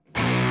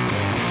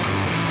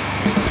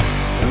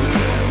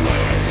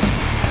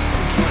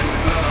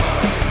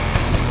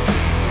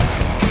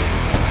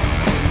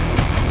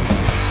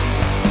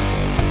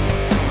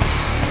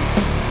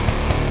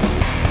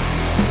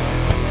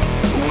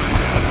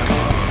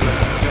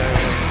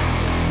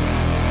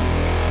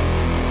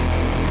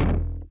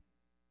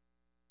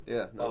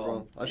no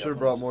problem. I should have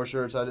brought more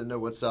shirts. I didn't know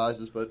what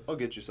sizes, but I'll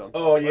get you some.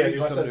 Oh yeah, dude,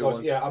 as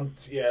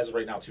of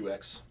right now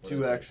 2X.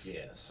 2X.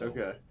 Yeah. So.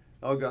 Okay.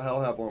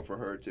 I'll have one for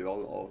her too.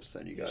 I'll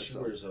send you guys she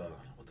some. Wears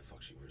what the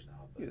fuck she wears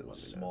now?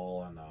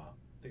 Small and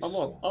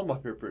I'm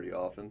up here pretty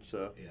often,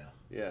 so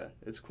yeah,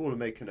 it's cool to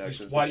make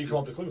connections. Why do you come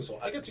up to Cleveland? So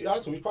I get to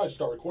honestly, we probably should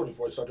start recording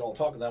before I start doing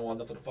talking. Then I want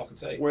nothing to fucking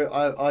say. Well,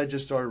 I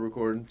just started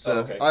recording, so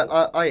okay,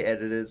 cool. I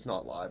edit it. It's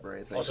not live or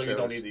anything. Oh, so you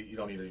don't need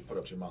to put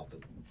up to your mouth.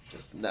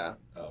 Just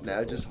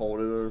just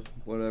hold it or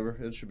whatever.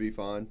 It should be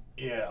fine.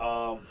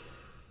 Yeah.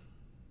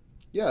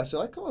 Yeah.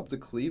 So I come up to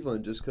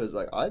Cleveland just because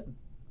I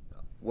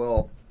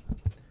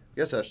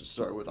guess I should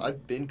start with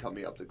I've been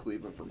coming up to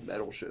Cleveland for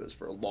metal shows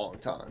for a long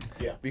time.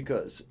 Yeah.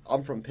 Because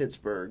I'm from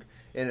Pittsburgh,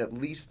 and at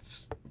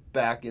least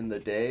back in the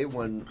day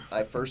when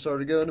I first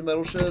started going to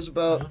metal shows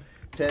about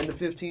 10 to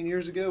 15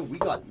 years ago, we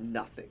got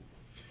nothing.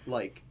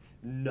 Like,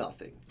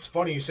 nothing. It's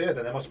funny you say that.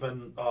 That must have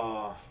been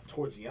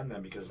towards the end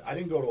then, because I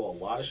didn't go to a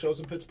lot of shows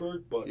in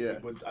Pittsburgh, but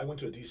I went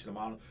to a decent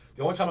amount.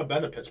 The only time I've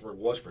been to Pittsburgh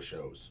was for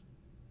shows.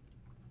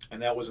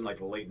 And that was in like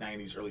the late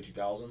 90s, early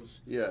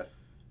 2000s. Yeah.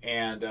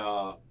 And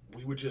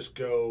we would just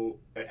go.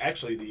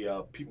 Actually,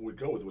 the people we'd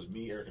go with was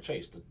me, Eric, and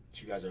Chase, the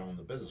two guys I own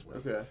the business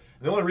with. Okay. And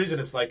the only reason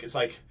it's like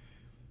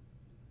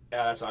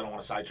I don't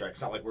want to sidetrack.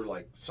 It's not like we're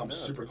like some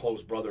super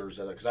close brothers.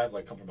 Because I've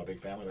come from a big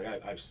family.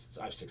 Like I have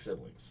 6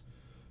 siblings.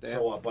 Damn.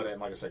 So,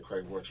 and like I said,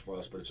 Craig works for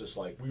us. But it's just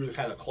like we were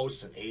kind of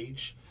close in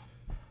age.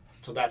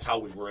 So that's how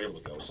we were able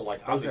to go. So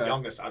like I'm the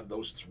youngest out of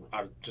those,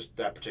 out of just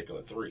that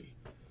particular 3.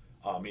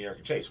 Me, Eric,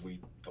 and Chase.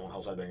 We own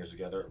Hellside Bangers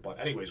together. But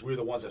anyways, we were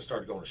the ones that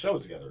started going to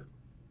shows together.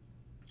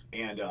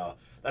 And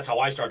that's how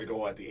I started to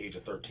go at the age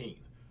of 13.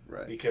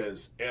 Right.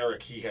 Because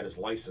Eric, he had his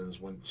license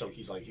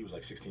he was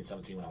like 16,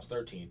 17 when I was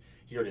 13.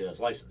 He already had his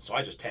license. So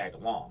I just tagged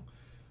along.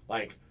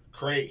 Like,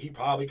 Craig, he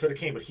probably could have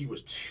came, but he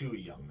was too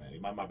young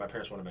then. My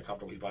parents wouldn't have been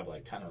comfortable. He was probably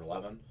like 10 or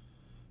 11.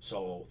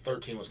 So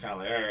 13 was kind of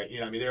like, all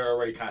right, they were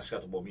already kind of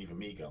skeptical of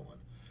me going.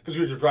 Because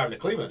we were driving to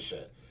Cleveland and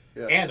shit.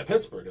 Yeah. And to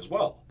Pittsburgh as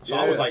well. So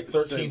I was like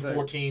 13,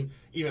 14,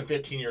 even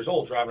 15 years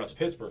old driving up to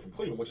Pittsburgh from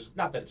Cleveland, which is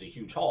not that it's a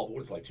huge haul, but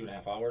it's like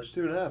 2.5 hours.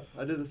 2.5.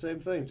 I did the same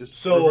thing, just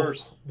so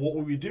reverse. What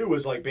we do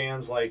is like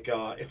bands like,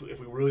 if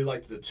we really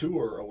liked the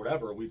tour or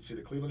whatever, we'd see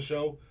the Cleveland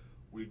show,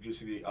 we'd go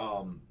see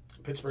the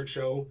Pittsburgh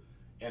show,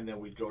 and then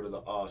we'd go to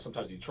the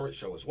sometimes the Detroit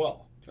show as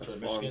well.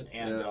 Detroit, Michigan.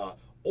 And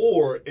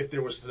or if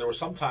there was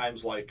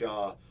sometimes like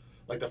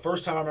the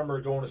first time I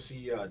remember going to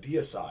see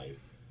Deicide,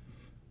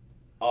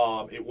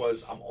 it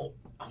was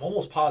I'm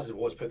almost positive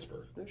it was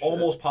Pittsburgh.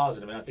 Almost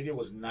positive. And I think it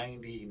was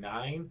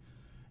 99.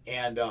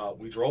 And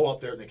we drove up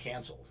there and they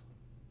canceled.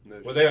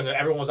 We're there and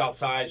everyone was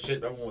outside.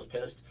 Shit, everyone was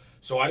pissed.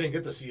 So I didn't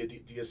get to see a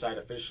Deicide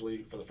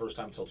officially for the first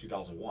time until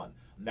 2001.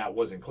 And that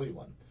was in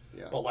Cleveland.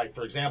 Yeah. But like,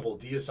 for example,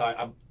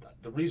 Deicide,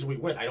 the reason we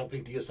went, I don't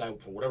think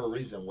Deicide, for whatever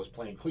reason, was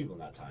playing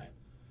Cleveland that time.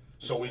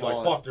 So we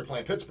fuck, they're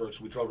playing Pittsburgh,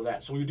 so we drove to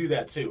that. So we would do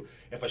that too.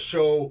 If a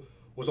show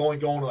was only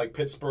going to like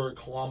Pittsburgh,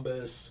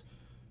 Columbus,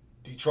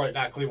 Detroit,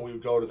 not Cleveland, we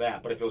would go to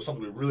that. But if it was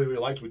something we really, really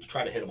liked, we'd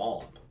try to hit them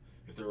all up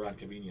if they were on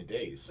convenient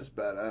days. That's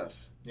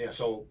badass. Yeah,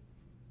 so,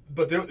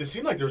 but it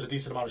seemed like there was a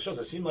decent amount of shows.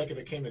 It seemed like if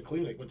it came to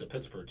Cleveland, it went to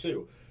Pittsburgh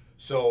too.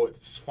 So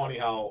it's funny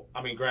how,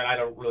 Grant, I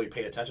don't really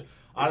pay attention.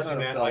 Honestly,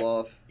 man,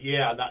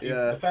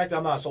 the fact that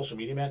I'm not a social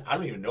media man, I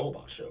don't even know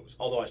about shows.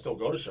 Although I still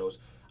go to shows,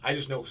 I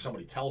just know because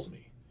somebody tells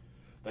me.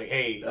 Like,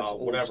 hey,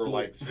 whatever,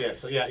 like,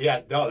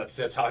 no,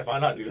 that's how I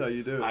find out, dude. That's how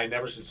you do it. I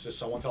never, it's just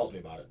someone tells me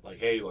about it. Like,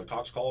 hey, like,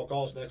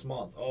 call us next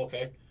month. Oh,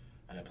 okay.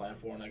 And I plan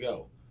for it and I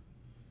go.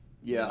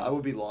 Yeah, I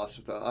would be lost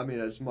with that.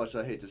 As much as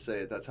I hate to say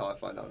it, that's how I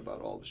find out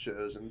about all the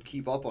shows and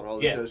keep up on all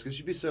the shows, because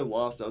you'd be so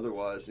lost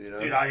otherwise,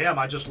 Dude, I am.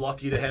 I'm just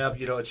lucky to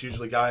have, it's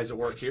usually guys that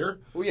work here.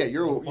 Well, yeah,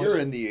 you're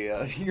in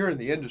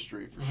the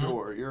industry for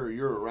sure.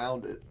 You're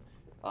around it.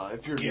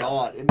 If you're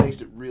not, it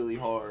makes it really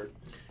hard.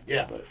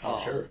 Yeah, but,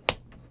 I'm sure.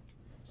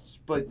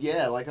 But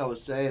yeah, like I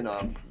was saying,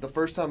 the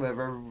first time I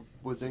ever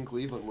was in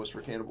Cleveland was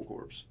for Cannibal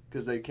Corpse,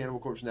 because Cannibal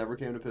Corpse never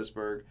came to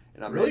Pittsburgh.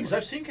 And really? Because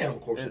I've seen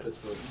Cannibal Corpse in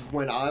Pittsburgh.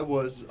 When I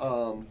was,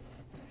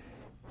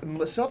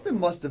 something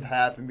must have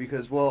happened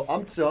because,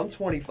 I'm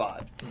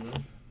 25,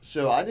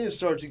 so I didn't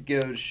start to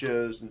go to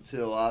shows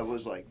until I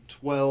was like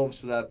 12,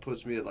 so that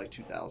puts me at like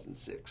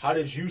 2006. How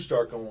did you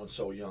start going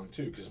so young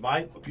too? Because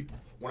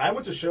when I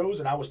went to shows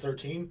and I was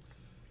 13,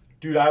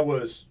 dude, I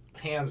was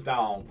hands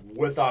down,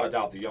 without a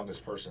doubt, the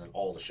youngest person at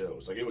all the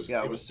shows. Like it was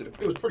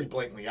pretty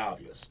blatantly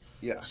obvious.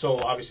 Yeah. So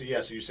obviously,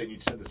 So you're saying you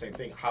said the same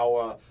thing.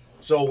 How?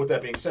 So with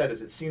that being said,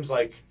 it seems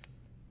like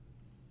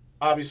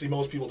obviously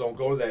most people don't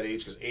go to that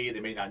age because A,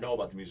 they may not know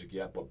about the music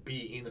yet, but B,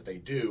 even if they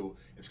do,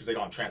 it's because they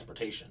don't have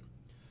transportation.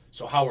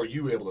 So how are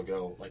you able to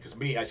go? Like, because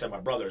me, I said my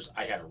brothers,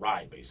 I had a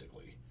ride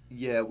basically.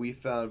 Yeah, we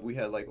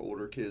had like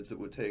older kids that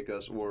would take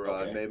us, or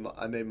I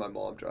made my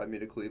mom drive me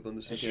to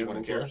Cleveland. And she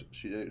wouldn't care?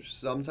 She did.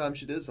 Sometimes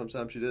she did,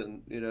 sometimes she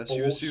didn't.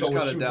 She was kind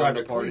of down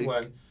to party.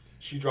 Cleveland,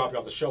 she dropped you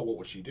off the show. What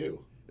would she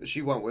do?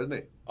 She went with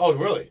me. Oh,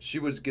 really? She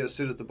would go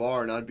sit at the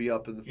bar, and I'd be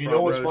up in the front row. You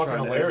know what's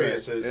fucking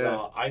hilarious is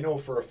I know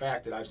for a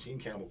fact that I've seen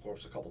Cannibal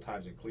Corpse a couple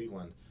times in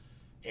Cleveland,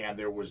 and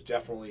there was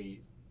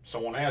definitely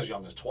someone as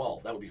young as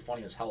 12. That would be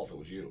funny as hell if it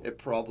was you. It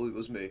probably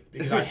was me.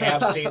 Because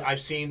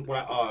I've seen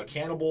when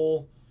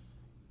Cannibal,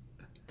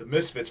 the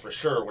Misfits for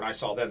sure. When I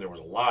saw them, there was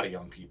a lot of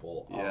young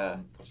people. Yeah,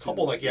 a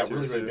couple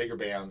really bigger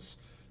bands.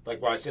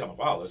 Like where I see it, I'm like,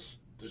 wow,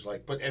 there's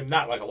like, and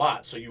not like a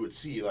lot. So you would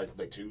see like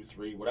 2,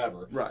 3,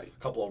 whatever. Right. A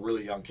couple of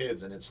really young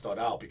kids, and it stood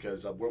out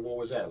because what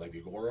was that? Like the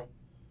Agora?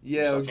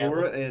 Yeah,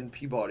 Agora and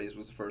Peabody's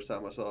was the first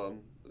time I saw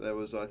them. That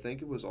was, I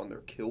think it was on their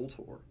Kill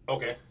tour.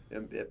 Okay.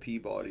 At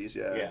Peabody's,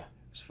 yeah. Yeah.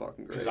 It's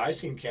fucking great. Because I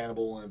seen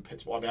Cannibal in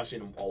Pittsburgh. I mean, I've seen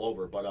them all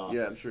over, but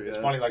yeah, I'm sure. It's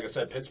funny. Like I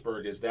said,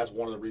 Pittsburgh that's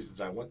one of the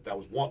reasons I went. That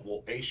was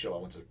a show I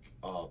went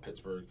to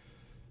Pittsburgh.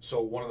 So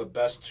one of the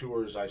best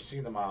tours I've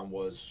seen them on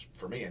was,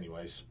 for me,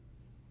 anyways.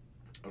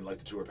 Like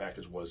the tour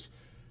package was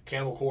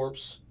Cannibal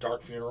Corpse,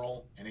 Dark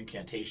Funeral, and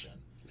Incantation.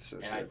 So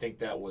and I think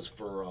that was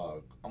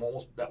for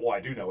I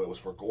do know it was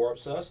for Gore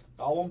Obsessed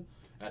album,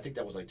 and I think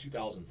that was like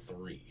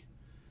 2003.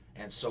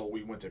 And so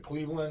we went to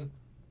Cleveland,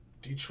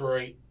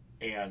 Detroit,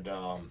 and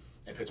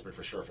Pittsburgh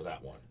for sure for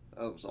that one.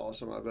 That was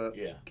awesome, I bet.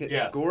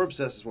 Yeah. Gore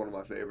Obsessed is one of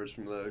my favorites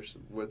from those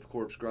with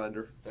Corpse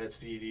Grinder. That's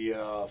the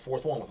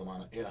fourth one with them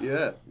on it.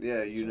 Yeah.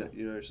 You know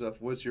your stuff.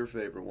 What's your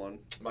favorite one?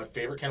 My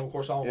favorite Cannibal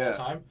Corpse album of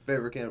all time?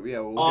 Favorite Cannibal, yeah.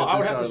 I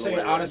would have to say,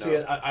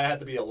 honestly, I have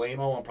to be a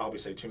lame-o and probably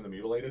say Tomb of the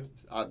Mutilated.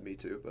 Me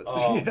too, but...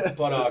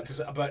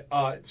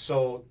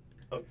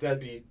 that'd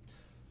be...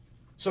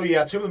 So,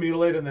 yeah, Tomb of the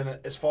Mutilated, and then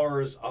as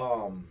far as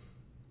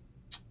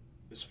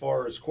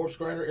Corpse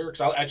Grinder, Eric,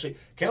 actually,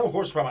 Cannibal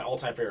Corpse is probably my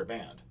all-time favorite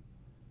band.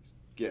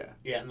 Yeah,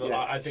 and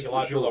I think a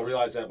lot of people don't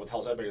realize that with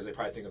Hell's Headbangers, they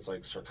probably think it's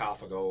like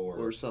Sarcophago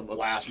or some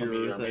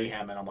Blasphemy or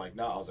Mayhem, and I'm like,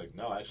 no. I was like,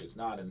 no, actually, it's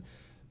not. And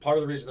part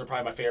of the reason they're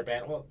probably my favorite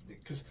band, well,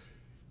 because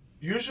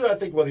usually I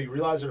think whether you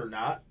realize it or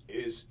not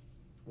is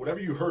whatever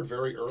you heard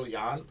very early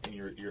on in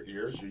your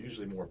ears, you're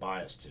usually more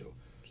biased to.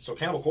 So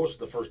Cannibal Corpse was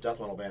the first death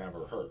metal band I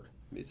ever heard.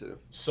 Me too.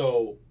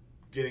 So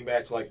getting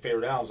back to like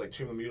favorite albums, like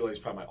Tomb of the Mutilated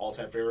is probably my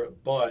all-time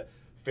favorite, but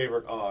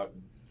favorite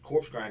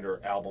Corpse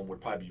Grinder album would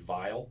probably be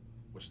Vile,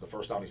 which is the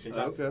first album he sings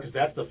on. Because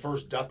that's the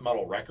first death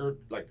metal record,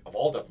 like, of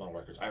all death metal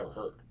records I ever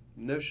heard.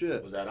 No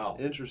shit. Was that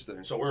album.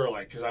 Interesting. So we were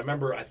like, because I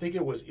remember, I think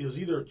it was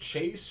either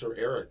Chase or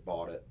Eric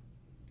bought it,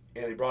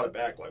 and they brought it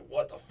back like,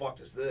 what the fuck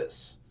is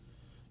this?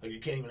 Like,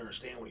 you can't even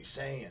understand what he's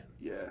saying.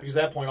 Yeah. Because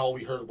at that point, all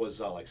we heard was,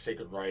 like,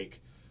 Sacred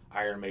Reich,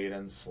 Iron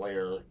Maiden,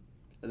 Slayer.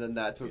 And then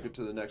that took it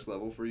to the next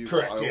level for you?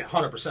 Correct,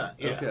 100%.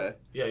 Yeah. Okay.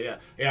 Yeah,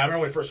 I remember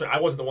when we first started, I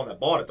wasn't the one that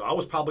bought it, though. I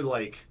was probably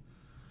like,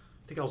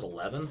 I think I was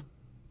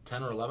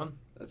 10 or 11.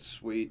 That's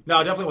sweet. No,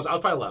 I definitely was. I was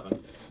probably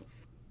 11.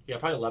 Yeah,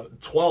 probably 11.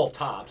 12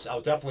 tops. I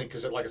was definitely,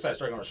 because like I said, I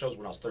started going to shows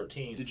when I was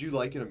 13. Did you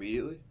like it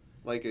immediately?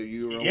 Like,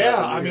 you were...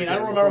 Yeah, I mean, I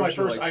don't remember my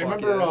first... Like, I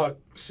remember,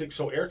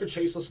 so Eric and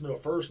Chase listened to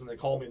it first, and they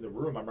called me in the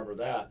room. I remember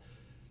that.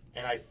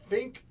 And I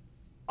think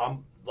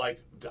I'm,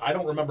 like, I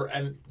don't remember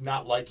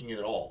not liking it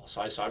at all. So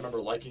I remember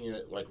liking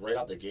it, like, right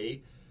out the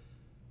gate.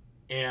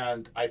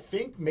 And I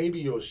think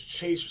maybe it was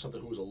Chase or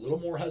something who was a little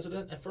more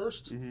hesitant at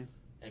first. Mm-hmm.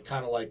 And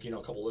kind of like, a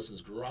couple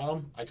listens grew on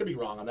him. I could be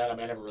wrong on that. I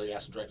mean, I never really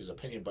asked him directly his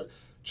opinion, but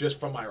just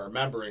from my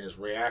remembering his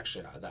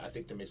reaction, I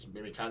think that made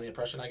me kind of the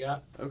impression I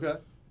got. Okay.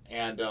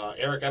 And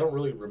Eric, I don't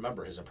really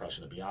remember his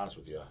impression, to be honest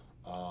with you.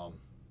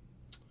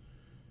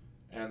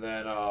 And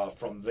then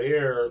from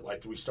there,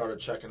 like, we started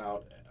checking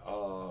out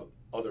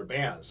other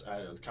bands,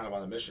 kind of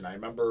on the mission. I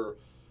remember,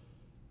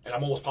 and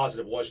I'm almost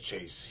positive it was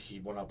Chase. He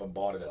went up and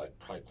bought it at, like,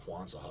 probably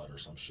Kwanzaa Hut or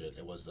some shit.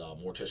 It was the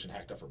Mortician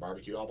Hacked Up for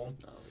Barbecue album.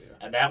 Oh, yeah.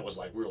 And that was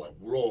like, we were like,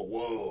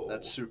 whoa.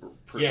 That's super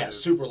primitive. Yeah,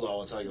 super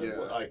low.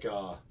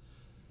 Until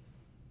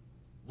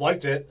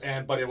liked it,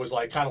 but it was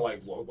like, kind of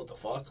like, what the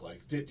fuck?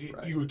 Like,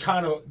 you would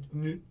kind of,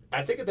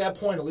 I think at that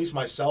point, at least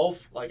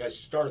myself, like, I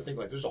started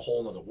thinking, like, there's a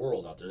whole other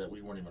world out there that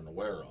we weren't even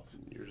aware of.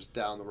 You're just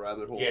down the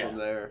rabbit hole from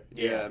there.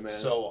 Yeah, man.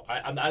 So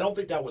I don't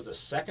think that was the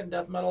second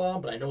death metal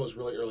album, but I know it was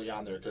really early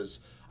on there, because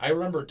I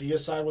remember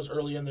Deicide was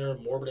early in there,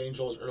 Morbid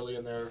Angel was early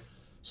in there,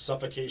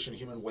 Suffocation,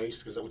 Human Waste,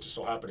 because it just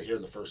so happened to hear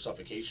the first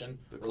Suffocation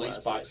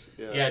released classics.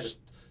 by just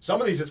some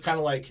of these. It's kind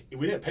of like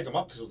we didn't pick them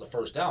up because it was the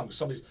first album. Because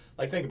some of these,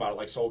 like, think about it,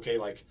 like, so okay,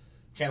 like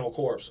Cannibal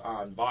Corpse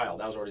on Vile,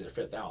 that was already their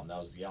fifth album. That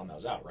was the album that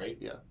was out, right?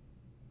 Yeah.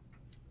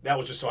 That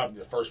was just so happened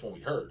to be the first one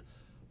we heard.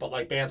 But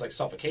like bands like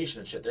Suffocation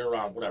and shit, they're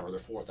around whatever their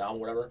fourth album,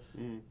 whatever.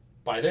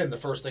 By then, the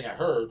first thing I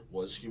heard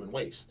was Human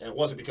Waste, and it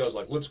wasn't because,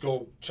 like, let's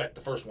go check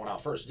the first one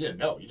out first. You didn't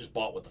know; you just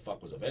bought what the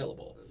fuck was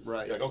available.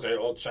 Right. You're like, okay,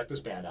 well, check this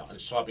band out, and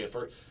it saw me at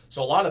first.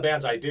 So a lot of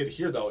bands I did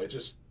hear, though,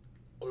 it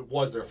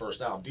was their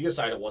first album.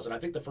 Deicide it wasn't. I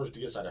think the first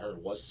Deicide I heard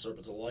was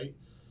Serpents of Light,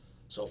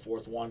 so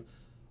fourth one.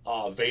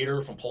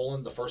 Vader from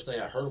Poland. The first thing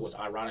I heard was,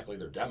 ironically,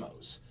 their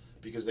demos,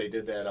 because they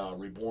did that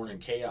Reborn in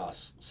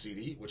Chaos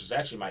CD, which is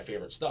actually my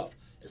favorite stuff.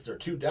 It's their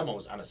 2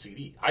 demos on a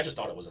CD. I just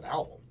thought it was an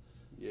album.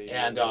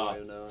 And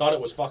thought it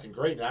was fucking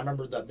great. And I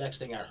remember the next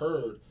thing I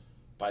heard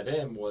by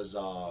them was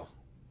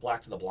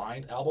Black to the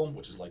Blind album,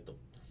 which is like the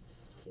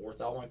 4th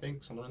album, I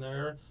think, somewhere in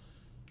there.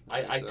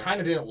 I kind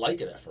of didn't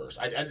like it at first.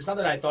 It's not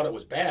that I thought it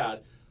was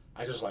bad.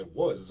 I just like,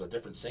 whoa, is this a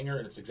different singer?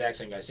 And it's the exact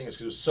same guy singing,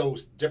 because it was so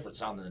different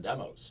sounding than the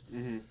demos.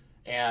 Mm-hmm.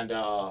 And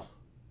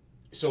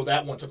so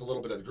that one took a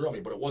little bit of the grill on me,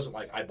 but it wasn't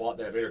like I bought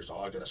that Vader because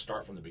I got to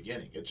start from the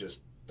beginning.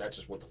 That's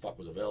just what the fuck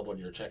was available, and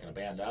you're checking a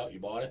band out. You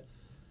bought it.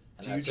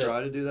 And do you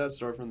try to do that?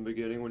 Start from the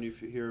beginning when you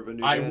hear of a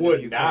new I band?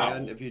 would if now.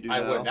 If you do I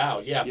now. would now.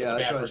 Yeah, if yeah, it's a I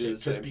band try first, to do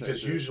the same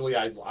because thing, usually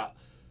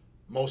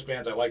most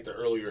bands I like the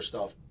earlier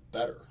stuff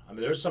better. I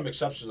mean, there's some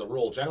exceptions to the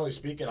rule. Generally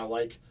speaking, I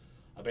like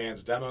a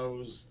band's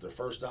demos, their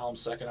first album,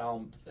 second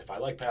album. If I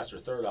like past their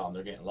third album,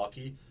 they're getting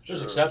lucky.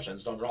 There's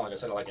exceptions. Don't get me wrong. Like I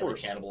said, I like every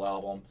Cannibal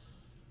album.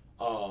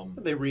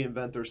 They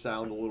reinvent their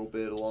sound a little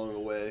bit along the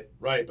way.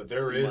 Right, but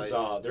there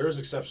is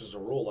exceptions to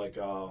the rule. Like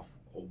a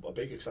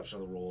big exception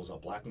to the rule is a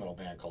black metal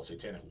band called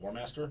Satanic War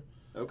Master.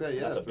 Okay,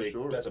 yeah,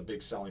 that's a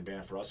big selling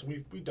band for us,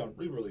 and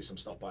we've released some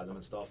stuff by them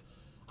and stuff.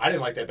 I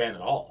didn't like that band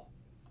at all.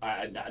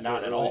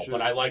 Not at all.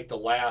 But I liked the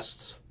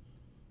last.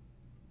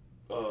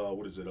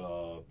 What is it?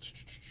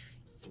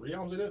 3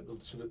 albums they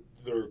did. So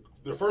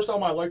their first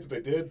album I liked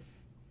that they did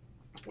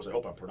was, I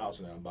hope I'm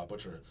pronouncing it, I'm about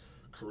butchering it,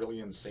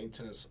 Carillion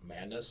Satanus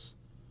Madness.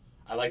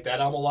 I like that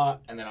album a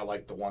lot, and then I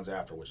like the ones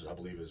after, which I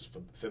believe is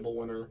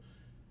Fimbulwinter,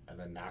 and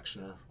then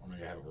Noxner. Or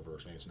maybe I have it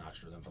reversed. Maybe it's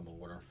Noxner, then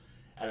Fimbulwinter.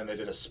 And then they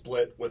did a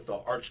split with the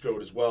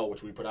Archgoat as well,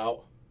 which we put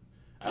out.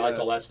 I liked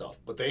all that stuff.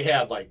 But they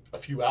had like a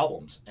few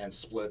albums and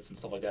splits and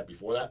stuff like that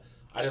before that.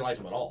 I didn't like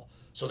them at all.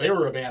 So they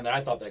were a band that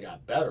I thought they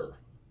got better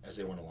as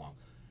they went along,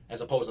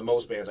 as opposed to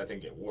most bands I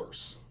think get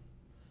worse.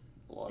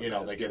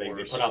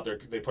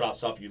 They put out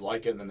stuff, you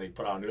like it, and then they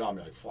put out a new album,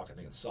 you're like, fuck, I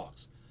think it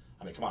sucks.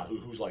 I mean, come on,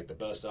 who's like the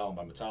best album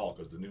by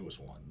Metallica is the newest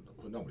one?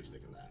 Nobody's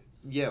thinking that.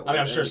 Yeah, I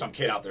mean, I'm sure some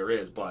kid out there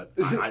is, but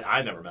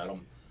I never met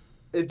him.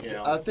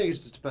 I think it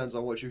just depends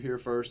on what you hear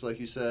first, like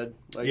you said.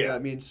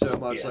 That means so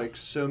much. Yeah. Like,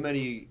 so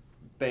many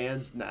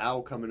bands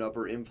now coming up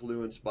are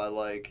influenced by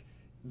like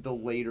the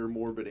later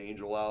Morbid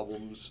Angel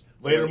albums.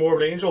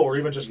 Morbid Angel, or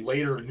even just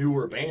later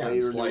newer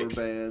bands. Newer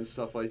bands,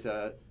 stuff like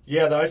that.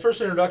 Yeah, my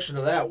first introduction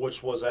to that,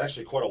 which was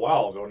actually quite a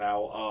while ago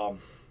now,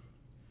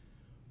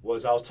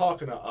 was I was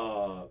talking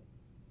to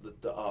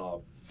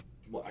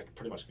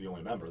pretty much the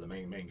only member, the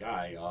main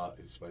guy, but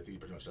I think he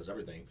pretty much does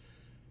everything,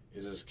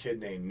 is this kid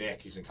named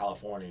Nick. He's in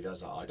California. He does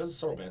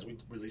several bands. We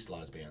released a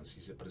lot of his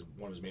bands.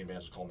 One of his main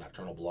bands was called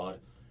Nocturnal Blood.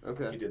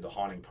 Okay. He did the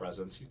Haunting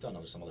Presence. He's done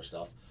some other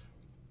stuff.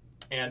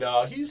 And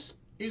he's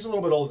a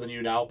little bit older than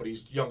you now, but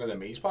he's younger than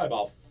me. He's probably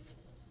about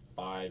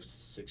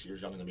 5-6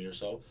 years younger than me or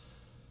so.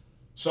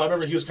 So I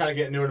remember he was kind of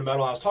getting new into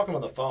metal. I was talking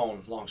on the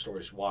phone. Long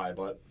story why,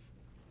 but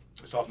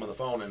I was talking on the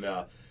phone,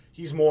 and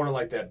he's more into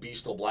like that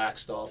Beastal Black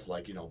stuff,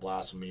 like,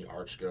 Blasphemy,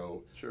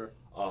 Archgoat, sure,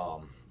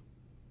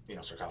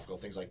 Sarcophago,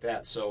 things like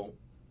that. So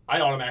I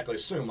automatically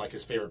assumed like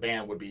his favorite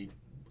band would be,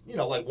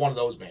 like one of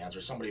those bands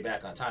or somebody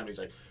back on time. And he's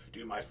like,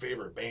 dude, my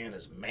favorite band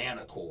is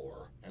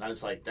Manicore, and I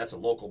was like, that's a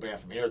local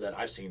band from here that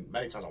I've seen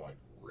many times. I'm like,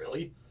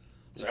 really?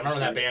 So I remember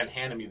that band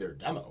handed me their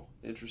demo.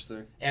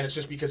 Interesting. And it's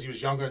just because he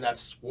was younger, and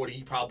that's what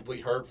he probably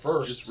heard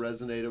first. Just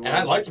resonated with him. And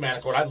I liked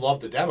Manicore. I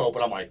loved the demo,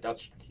 but I'm like,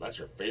 that's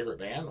your favorite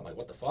band? I'm like,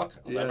 what the fuck?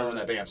 I remember when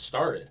that band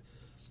started.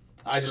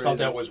 I just thought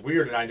that was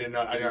weird, and I didn't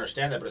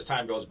understand that. But as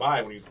time goes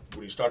by, when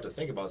you start to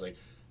think about it, it's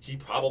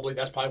like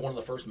that's probably one of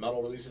the first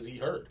metal releases he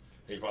heard.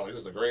 He's probably, this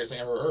is the greatest thing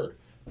I ever heard.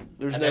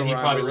 Then he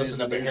probably listened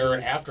to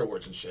Beharit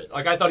afterwards and shit.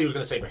 Like, I thought he was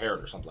going to say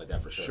Beharit or something like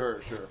that for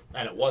sure. Sure.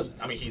 And it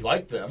wasn't. I mean, he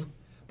liked them,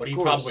 but he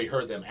probably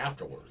heard them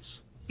afterwards.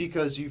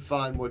 Because you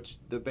find what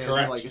the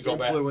band is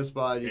influenced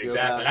by.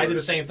 Exactly. And I did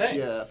the same thing.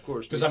 Yeah, of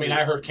course. Because,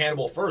 I heard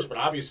Cannibal first, but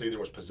obviously there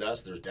was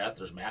Possessed, there's Death,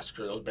 there's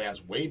Massacre, those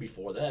bands way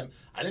before them.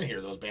 I didn't hear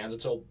those bands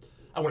until,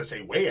 I wouldn't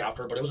say way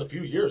after, but it was a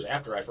few years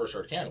after I first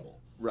heard Cannibal.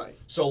 Right.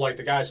 So, like,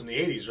 the guys from the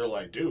 80s are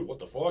like, dude, what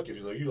the fuck? If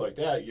you like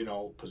that,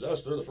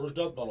 Possessed, they're the first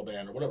death metal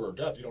band or whatever.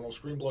 Death, you don't know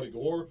Scream Bloody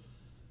Gore?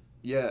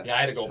 Yeah. Yeah, I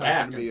had to go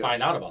back and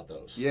find out about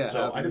those. Yeah.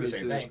 So I did the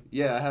same thing.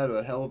 Yeah, I had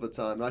a hell of a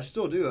time. And I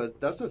still do.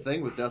 That's the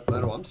thing with death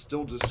metal. I'm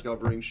still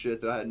discovering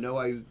shit that I had no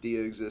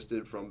idea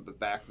existed from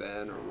back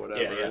then or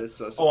whatever. Yeah. And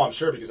it's I'm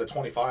sure, because at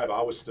 25,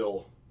 I'm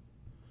still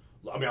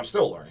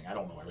learning. I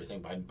don't know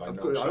everything by no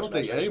stretch. I don't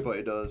think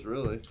anybody does,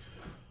 really.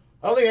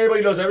 I don't think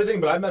anybody knows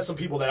everything, but I've met some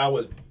people that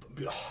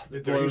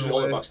they're usually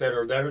older bucks that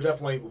are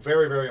definitely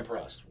very, very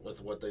impressed with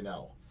what they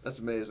know. That's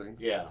amazing.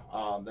 Yeah,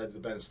 that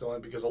have been still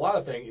in, because a lot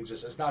of things,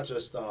 it's not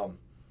just. I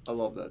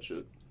love that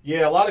shit.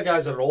 Yeah, a lot of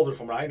guys that are older,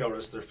 from what I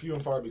noticed, they're few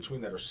and far between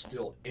that are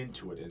still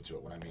into it.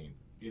 What I mean,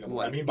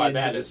 what I mean by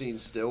that is scene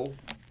still.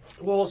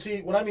 Well,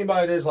 see, what I mean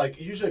by it is, like,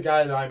 usually a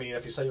guy that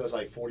if you say he was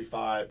like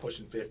 45,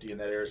 pushing 50 in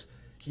that area,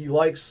 he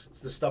likes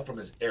the stuff from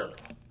his era,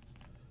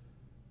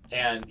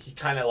 and he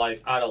kind of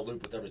like out of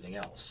loop with everything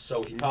else.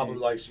 So he probably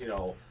likes,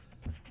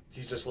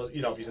 he's just,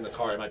 if he's in the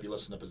car, he might be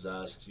listening to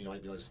Possessed, he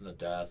might be listening to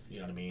Death, you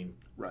know what I mean?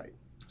 Right.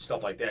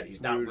 Stuff like that.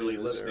 He's not really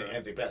listening to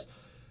anything past.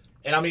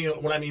 And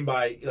what I mean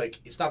by, like,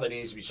 it's not that he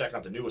needs to be checking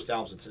out the newest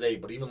albums of today,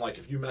 but even, like,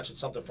 if you mention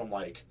something from,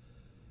 like,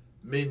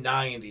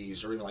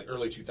 mid-90s or even, like,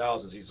 early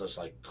 2000s, he's just,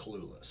 like,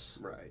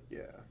 clueless. Right,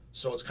 yeah.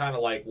 So it's kind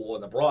of like, well,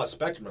 in the broad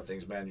spectrum of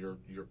things, man,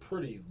 you're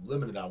pretty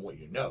limited on what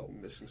you know.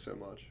 You're missing so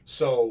much.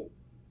 So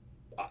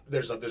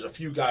there's a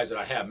few guys that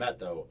I have met,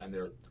 though, and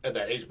they're at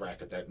that age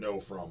bracket that know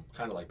from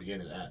kind of like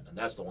beginning to end, and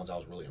that's the ones I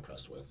was really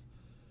impressed with.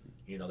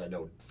 that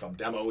know from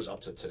demos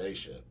up to today's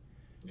shit.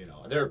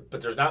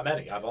 But there's not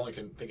many. I've only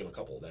can think of a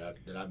couple that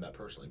I've met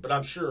personally. But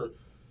I'm sure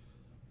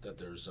that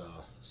there's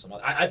some.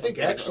 I think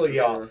actually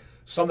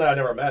some that I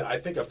never met. I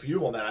think a few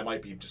of them that I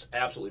might be just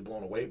absolutely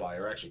blown away by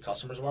are actually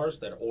customers of ours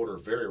that order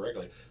very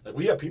regularly. Like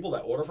we have people that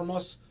order from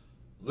us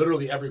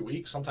literally every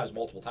week, sometimes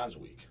multiple times a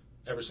week,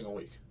 every single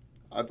week.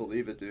 I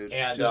believe it, dude.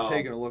 And just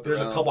taking a look. There's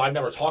around. a couple I've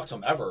never talked to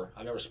them ever.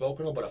 I've never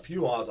spoken to them, but a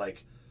few I was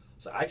like,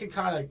 so I can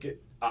kind of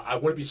get. I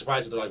wouldn't be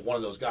surprised if they're like one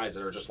of those guys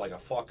that are just like a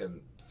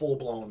fucking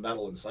full-blown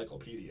metal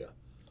encyclopedia.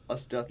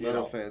 Us death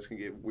metal fans can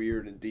get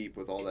weird and deep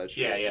with all that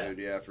shit,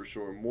 dude. Yeah, for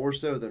sure. More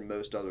so than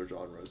most other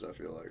genres, I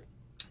feel like.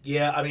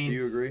 Yeah, I mean... Do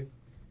you agree?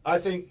 I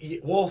think...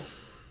 Well,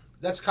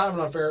 that's kind of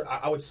an unfair...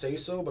 I would say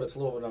so, but it's a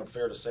little bit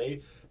unfair to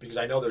say because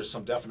I know there's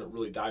some definite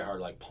really diehard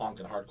like punk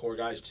and hardcore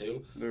guys,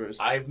 too. There is.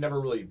 I've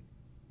never really...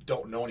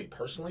 Don't know any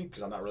personally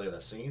because I'm not really in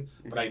that scene,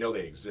 but I know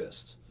they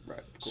exist.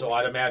 Right. So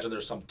I'd imagine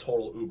there's some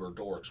total uber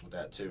dorks with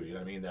that, too. You know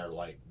what I mean? They're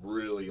like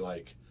really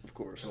like... Of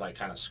course. Can like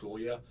kind of school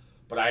you.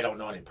 But I don't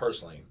know any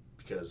personally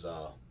because...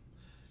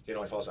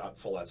 I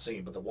follow that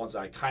scene, but the ones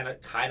I kind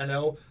of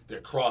know,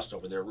 they're crossed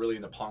over. They're really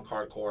into punk,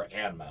 hardcore,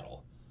 and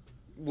metal,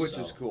 which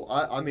is cool.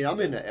 I mean, I'm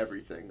into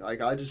everything.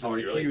 Like, I just am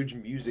a huge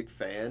music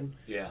fan.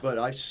 Yeah. But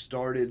I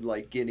started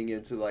like getting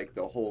into like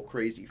the whole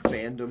crazy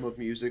fandom of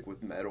music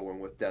with metal and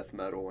with death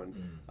metal, and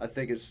I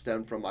think it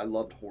stemmed from I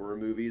loved horror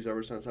movies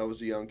ever since I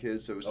was a young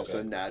kid. So it was just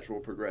a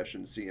natural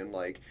progression seeing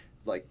like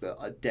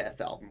a Death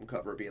album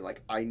cover being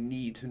like, I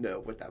need to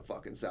know what that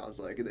fucking sounds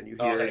like. And then you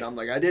hear it, and I'm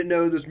like, I didn't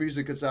know this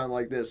music could sound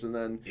like this. And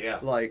then,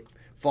 like,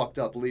 fucked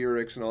up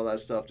lyrics and all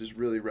that stuff just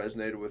really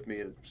resonated with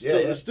me. And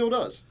it still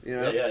does,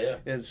 Yeah.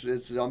 And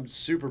I'm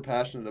super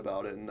passionate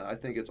about it. And I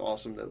think it's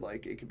awesome that,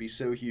 like, it could be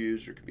so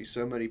huge. There could be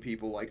so many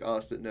people like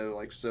us that know,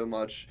 like, so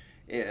much.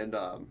 And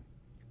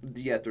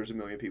yet there's a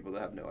million people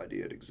that have no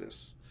idea it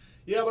exists.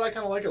 Yeah, but I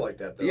kind of like it like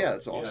that, though. Yeah,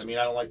 it's awesome. I mean,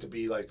 I don't like to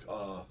be, like...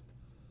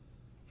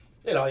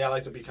 I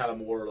like to be kind of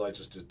more like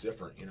just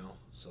different,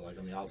 So like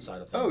on the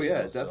outside of things. Oh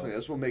yeah, definitely. So.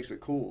 That's what makes it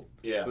cool.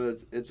 Yeah. But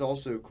it's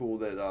also cool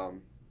that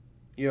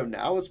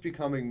now it's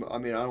becoming. I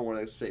mean, I don't want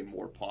to say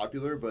more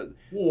popular, but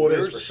it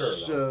is for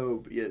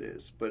sure. It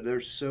is. But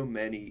there's so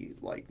many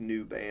like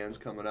new bands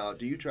coming out.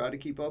 Do you try to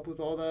keep up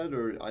with all that,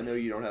 or I know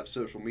you don't have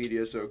social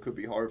media, so it could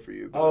be hard for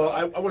you. But,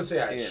 I wouldn't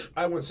say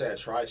I wouldn't say I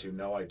try to.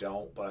 No, I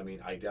don't. But I mean,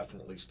 I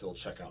definitely still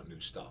check out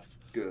new stuff.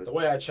 Good. The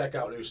way I check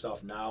out new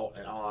stuff now,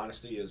 in all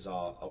honesty, is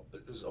a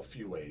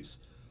few ways.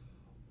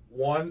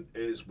 One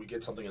is we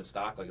get something in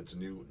stock, like it's a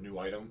new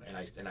item,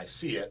 and I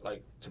see it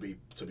like to be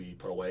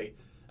put away,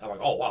 and I'm like,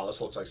 oh wow,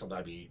 this looks like something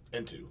I'd be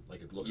into.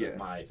 Like it looks like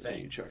my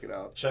thing. You check it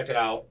out. Check it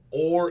out.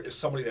 Or if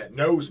somebody that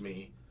knows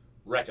me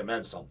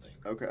recommends something.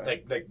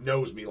 Okay. Like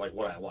knows me like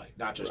what I like,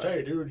 not just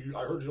hey dude,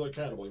 I heard you like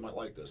Cannibal, you might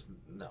like this.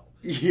 No.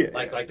 Yeah.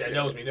 Like that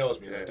knows me.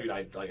 Like dude,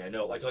 I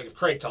know. Like if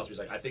Craig tells me, he's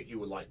like, I think you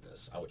would like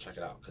this. I would check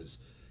it out because.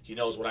 He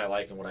knows what I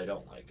like and what I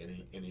don't like,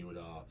 and he would.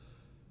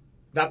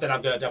 Not that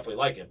I'm gonna definitely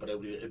like it, but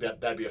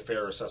that'd be a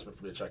fair assessment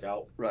for me to check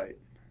out. Right.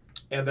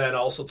 And then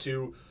also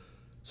too,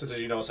 since as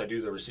you notice, I do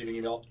the receiving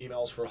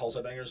emails for Hulls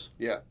Headbangers.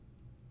 Yeah.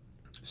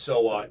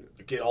 So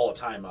get all the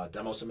time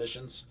demo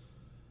submissions,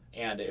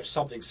 and if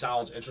something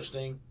sounds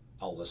interesting,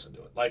 I'll listen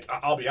to it. Like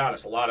I'll be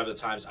honest, a lot of the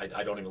times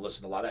I don't even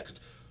listen to a lot of that because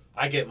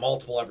I get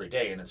multiple every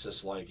day, and it's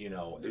just like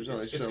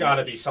it's got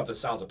to be something that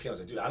sounds appealing.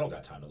 It's like, dude, I don't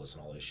got time to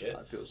listen to all this shit.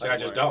 I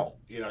just don't.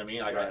 You know what I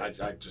mean? Like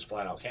I just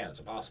flat out can't. It's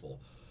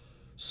impossible.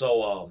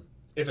 So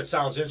if it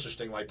sounds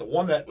interesting, like the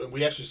one that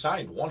we actually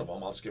signed, one of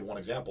them, I'll just give one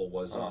example.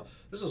 Was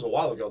this is a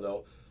while ago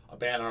though. A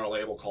band on our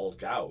label called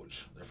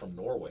Gouge. They're from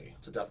Norway.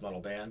 It's a death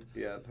metal band.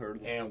 Yeah, I've heard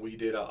of them. And we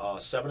did a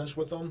 7-inch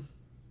with them,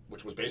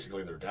 which was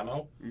basically their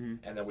demo, and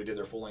then we did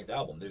their full-length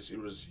album.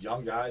 It was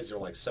young guys. They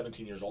were like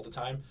 17 years old at the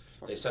time.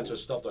 They sent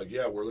us stuff like,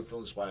 yeah, we're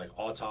influenced by like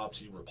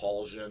Autopsy,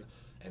 Repulsion,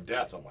 and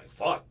Death. I'm like,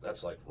 fuck,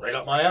 that's like right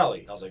up my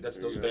alley. I was like,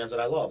 those are bands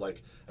that I love,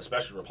 like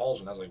especially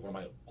Repulsion. That's like one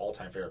of my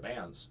all-time favorite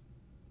bands.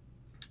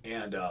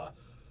 And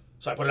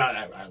so I put it out,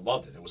 and I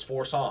loved it. It was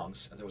 4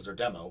 songs, and there was their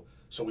demo.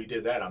 So we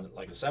did that on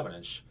like a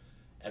 7-inch.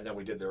 And then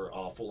we did their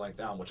full-length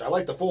album, which I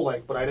liked the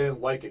full-length, but I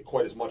didn't like it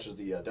quite as much as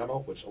the demo,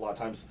 which a lot of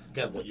times,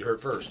 again, what you heard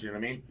first, you know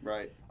what I mean?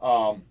 Right.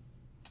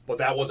 But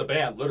that was a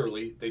band,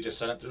 literally. They just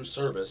sent it through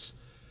service.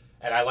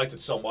 And I liked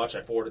it so much,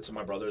 I forwarded it to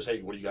my brothers.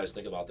 Hey, what do you guys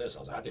think about this? I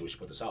was like, I think we should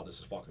put this out. This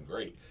is fucking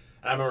great.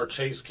 And I remember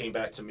Chase came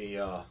back to me,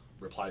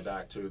 replied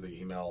back to the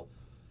email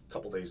a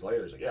couple days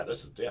later. He's like, yeah,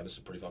 this is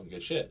pretty fucking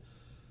good shit.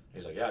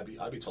 He's like, yeah,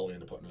 I'd be totally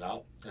into putting it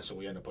out. And so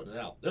we ended up putting it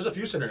out. There's a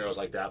few scenarios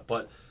like that,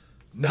 but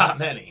not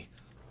many.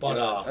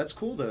 But that's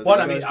cool though.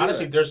 But I mean,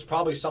 honestly, there's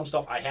probably some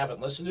stuff I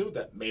haven't listened to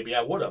that maybe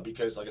I would have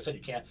because, like I said,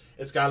 you can't.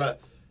 It's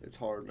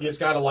hard. Man. It's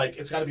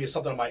gotta be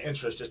something of my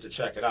interest just to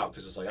check it out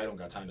because it's like I don't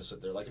got time to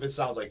sit there. Like if it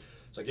sounds like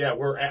it's like yeah,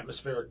 we're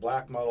atmospheric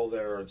black metal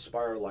that are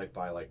inspired like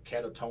by like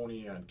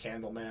Catatonia and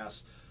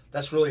Candlemass.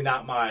 That's really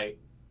not my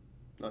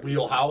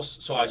wheelhouse.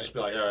 So I just be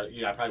like, I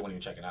probably wouldn't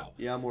even check it out.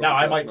 Yeah, now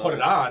I might put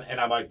it on and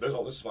I'm like, this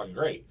is fucking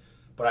great.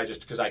 But I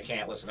just because I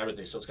can't listen to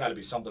everything, so it's got to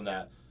be something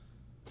that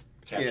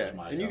captures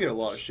my. And you get a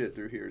lot of shit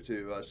through here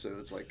too, so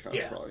it's like kind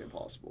of Yeah. probably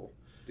impossible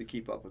to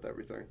keep up with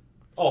everything.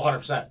 Oh,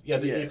 100%. Yeah,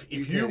 Yeah, if you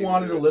you can't even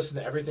wanted do to it. listen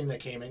to everything that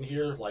came in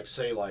here, like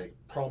say like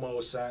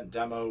promos sent,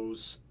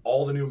 demos,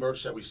 all the new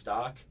merch that we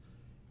stock,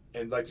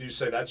 and like you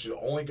say, that's your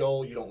only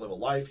goal. You don't live a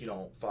life. You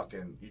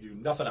do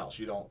nothing else.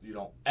 You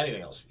don't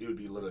anything else. It would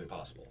be literally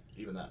impossible,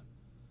 even then.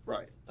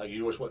 Right. Like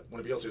you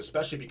wouldn't be able to,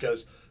 especially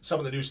because some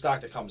of the new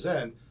stock that comes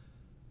in,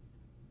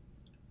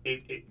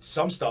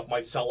 some stuff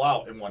might sell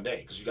out in one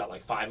day because you got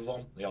like 5 of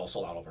them. They all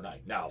sold out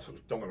overnight. Now,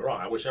 don't get me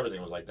wrong. I wish everything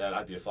was like that.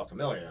 I'd be a fucking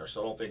millionaire.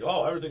 So don't think,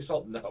 oh, everything's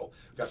sold. No,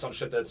 we got some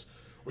shit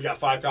we got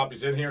 5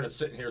 copies in here and it's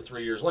sitting here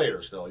 3 years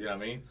later still. You know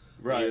what I mean?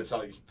 Right.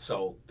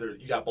 So there,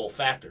 you got both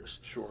factors.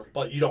 Sure.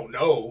 But you don't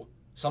know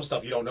some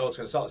stuff. You don't know it's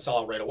going to sell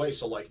out right away.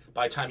 So like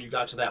by the time you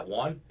got to that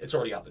one, it's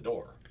already out the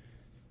door.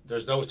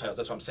 There's those titles.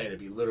 That's what I'm saying. It'd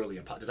be literally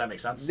impossible. Does that make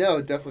sense? No,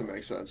 it definitely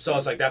makes sense. So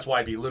it's like that's why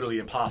it'd be literally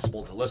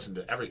impossible to listen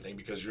to everything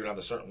because you're on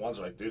the certain ones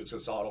like, dude, it's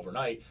gonna sell out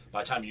overnight.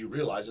 By the time you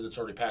realize it, it's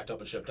already packed up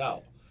and shipped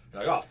out.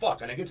 You're like, oh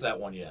fuck, I didn't get to that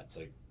one yet. It's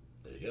like,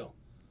 there you go.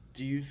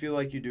 Do you feel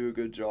like you do a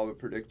good job of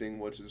predicting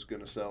what's is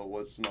going to sell,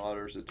 what's not,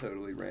 or is it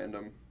totally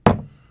random?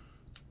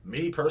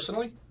 Me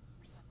personally,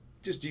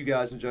 Just you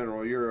guys in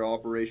general, your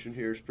operation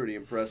here is pretty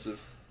impressive.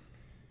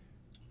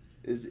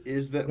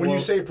 Is that when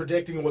you say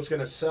predicting what's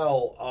gonna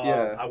sell,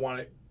 Yeah. I want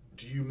it.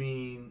 Do you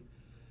mean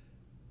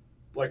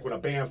like when a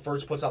band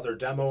first puts out their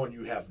demo and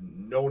you have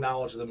no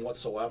knowledge of them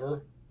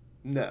whatsoever?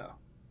 no?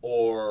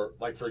 Or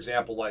like for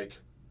example, like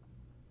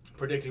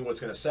predicting what's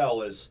going to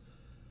sell is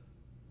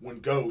when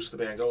the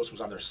band Ghost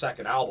was on their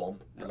second album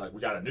and like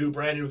we got a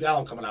brand new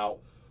album coming out.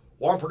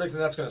 Well, I'm predicting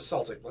that's going to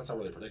sell. It's like that's not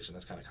really a prediction.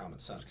 That's kind of common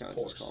sense. It's kind of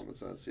of course, just common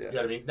sense, yeah. you know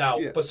what I mean. Now,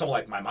 Yeah. but someone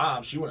like my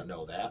mom, she wouldn't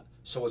know that.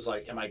 So it's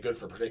like, am I good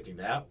for predicting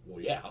that?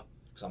 Well, yeah,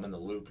 because I'm in the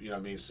loop. You know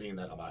what I mean? Seeing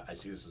that I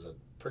see this is a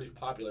pretty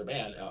popular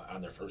band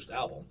on their first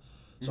album.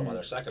 So on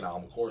their second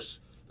album, of course,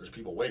 there's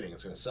people waiting.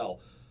 It's going to sell.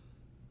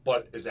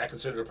 But is that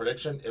considered a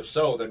prediction? If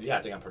so, then yeah,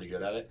 I think I'm pretty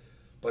good at it.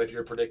 But if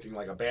you're predicting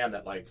like a band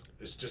that like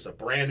is just a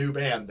brand new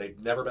band, they've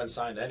never been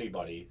signed to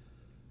anybody,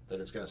 that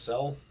it's going to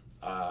sell,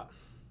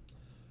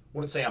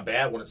 wouldn't say I'm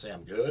bad, wouldn't say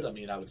I'm good. I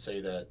mean, I would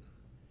say that.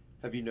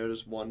 Have you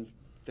noticed one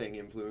thing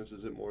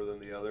influences it more than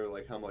the other?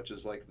 Like how much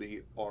is like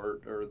the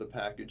art or the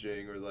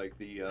packaging or like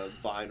the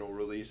vinyl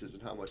releases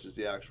and how much is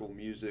the actual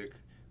music?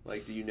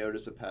 Like, do you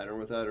notice a pattern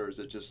with that, or is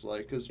it just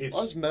like because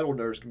us metal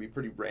nerds can be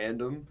pretty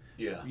random?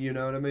 Yeah. You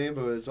know what I mean?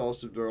 But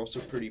they're also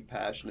pretty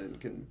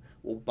passionate and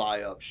will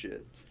buy up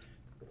shit.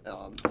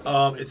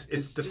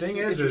 It's the thing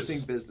is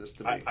interesting business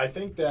to me. I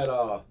think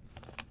that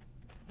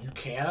you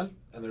can,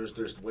 and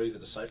there's ways to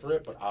decipher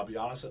it, but I'll be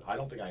honest, I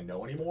don't think I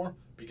know anymore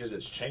because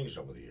it's changed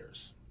over the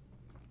years.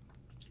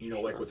 You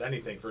know, like with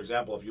anything, for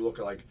example, if you look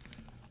at like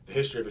the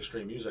history of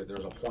extreme music, there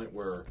was a point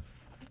where,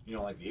 you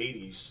know, like the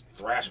 80s,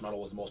 thrash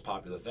metal was the most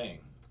popular thing.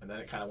 And then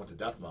it kind of went to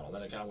death metal.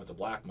 Then it kind of went to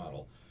black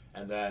metal.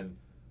 And then,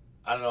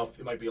 I don't know if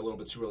it might be a little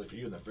bit too early for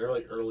you, in the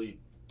very early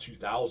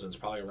 2000s,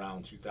 probably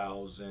around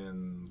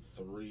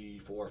 2003,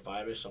 4,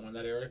 5-ish, somewhere in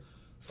that area,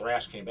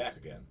 thrash came back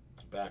again.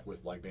 Back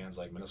with like bands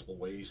like Municipal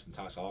Waste and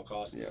Toxic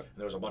Holocaust. Yeah. And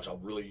there was a bunch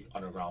of really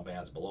underground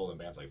bands below them,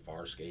 bands like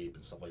Farscape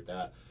and stuff like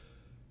that.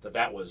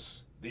 That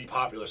was the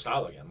popular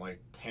style again. Like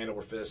Hand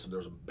Over Fist, and there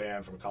was a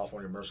band from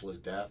California, Merciless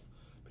Death.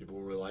 People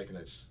were really liking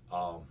it.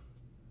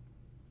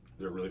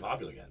 They're really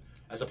popular again.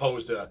 As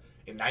opposed to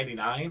in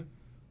 '99,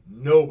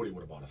 nobody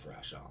would have bought a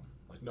thrash album.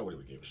 Like nobody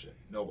would give a shit.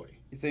 Nobody.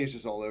 You think it's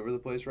just all over the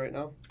place right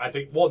now? I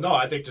think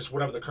just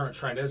whatever the current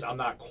trend is. I'm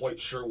not quite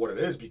sure what it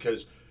is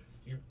because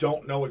you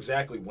don't know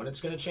exactly when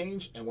it's going to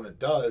change, and when it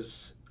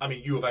does, I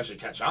mean, you eventually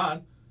catch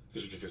on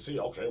because you can see,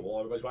 okay, well,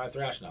 everybody's buying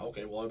thrash now.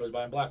 Okay, well, everybody's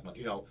buying black metal.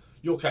 You know,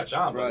 you'll catch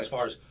on. But Right. as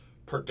far as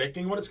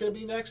predicting what it's going to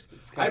be next,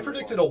 kind I of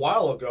predicted wild. a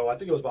while ago. I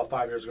think it was about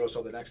 5 years ago.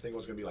 So the next thing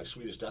was going to be like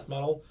Swedish death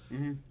metal,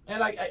 Mm-hmm.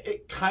 and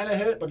it kind of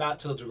hit, but not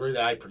to the degree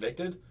that I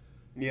predicted.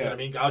 Yeah. You know what I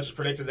mean? I just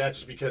predicted that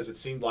just because it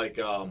seemed like,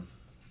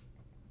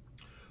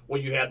 well,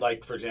 you had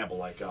like, for example,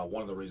 like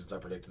one of the reasons I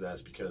predicted that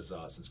is because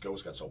since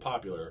Ghost got so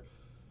popular,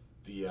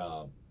 the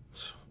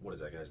what is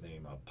that guy's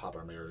name? Papa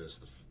Emeritus.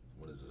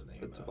 What is his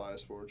name?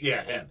 Tobias Forge.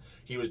 Yeah, him.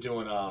 He was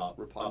doing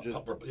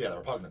Repugnant. the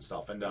Repugnant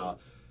stuff, and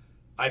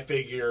I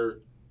figure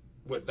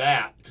with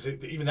that because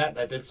even that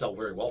did sell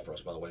very well for us,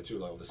 by the way, too.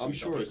 Like with the I'm CD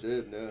sure piece.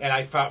 it did. Yeah. And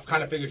I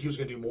kind of figured he was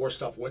going to do more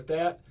stuff with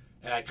that.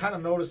 And I kind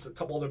of noticed a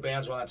couple other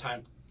bands around that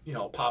time, you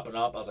know, popping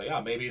up. I was like, yeah,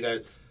 maybe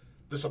that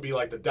this will be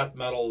like the death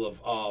metal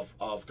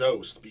of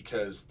Ghost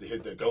because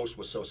the Ghost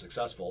was so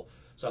successful.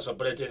 So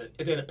but it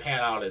didn't pan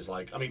out as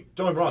like, I mean,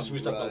 don't get me wrong,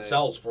 Swedish Death Metal Right.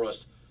 sells for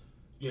us,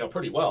 you know,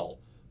 pretty well,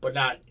 but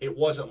it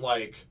wasn't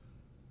like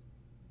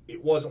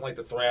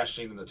the thrash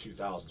scene in the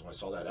 2000s when I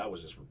saw that. That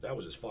was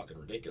just fucking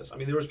ridiculous. I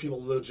mean, there was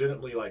people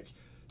legitimately like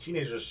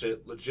teenagers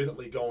shit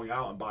legitimately going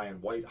out and buying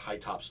white high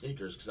top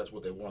sneakers because that's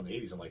what they wore in the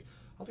 80s. I'm like,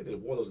 I don't think they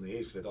wore those in the 80s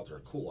because they thought they were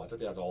cool. I thought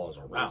that's all that was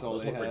around. That's all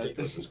Those they look had.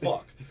 ridiculous as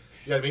fuck.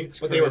 You know what I mean? It's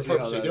But they were crazy how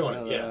purposely that- doing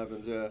how it. that Yeah.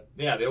 happens, yeah.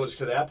 Yeah, it was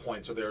to that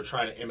point, so they were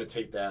trying to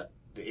imitate the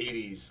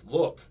 80s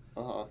look.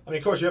 Uh-huh. I mean,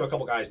 of course, you have a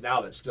couple guys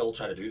now that still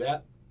try to do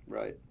that,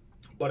 Right.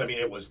 But I mean,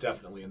 it was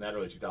definitely in that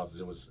early 2000s.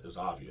 It was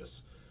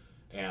obvious,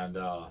 and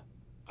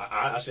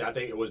honestly, I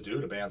think it was due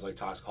to bands like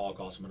Toxic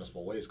Holocaust and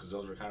Municipal Waste because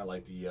those were kind of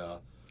like the.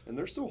 And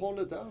they're still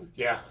holding it down.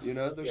 Yeah,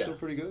 they're still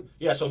pretty good.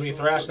 Yeah, so I mean,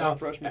 thrash now,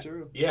 fresh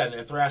material. Yeah,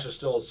 and thrash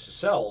still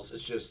sells.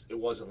 It's just it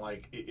wasn't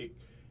like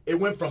it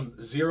went from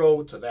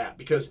zero to that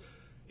because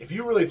if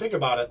you really think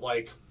about it,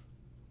 like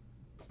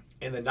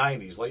in the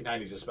 '90s, late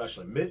 '90s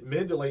especially,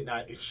 mid to late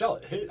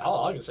 '90s,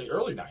 I can say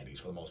early '90s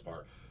for the most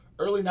part,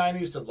 early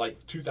 '90s to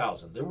like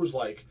 2000, there was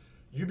like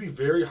you'd be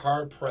very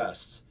hard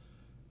pressed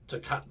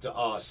to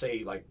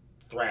say like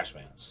thrash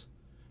bands,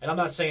 and I'm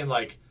not saying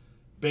like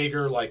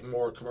bigger, like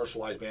more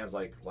commercialized bands,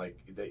 like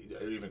they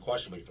even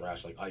questionably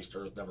thrash, like Iced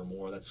Earth,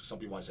 Nevermore. That's some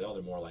people might say, oh,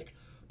 they're more like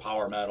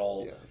power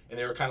metal, and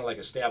they were kind of like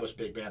established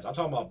big bands. I'm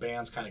talking about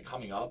bands kind of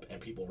coming up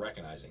and people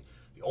recognizing.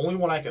 The only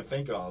one I can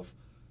think of,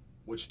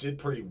 which did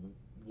pretty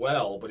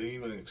well, but it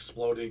even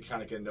exploded,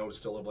 kind of getting noticed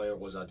still a little later,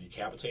 was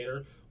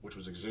Decapitator, which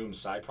was Exhum's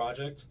side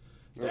project.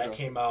 That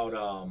came out.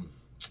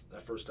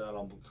 That first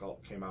album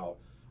came out,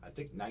 I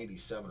think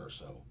 '97 or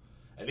so,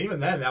 and even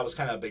then that was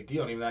kind of a big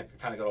deal, and even that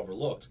kind of got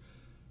overlooked.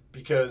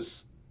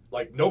 Because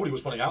like nobody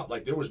was putting out,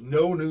 like there was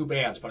no new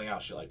bands putting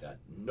out shit like that.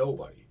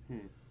 Nobody.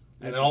 And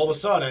then all of a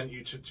sudden,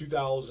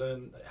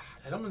 2000,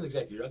 I don't know the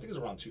exact year. I think it was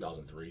around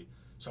 2003,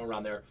 somewhere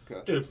around there.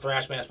 Okay. Dude,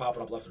 thrash bands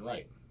popping up left and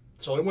right.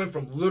 So it went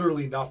from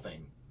literally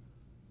nothing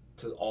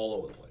to all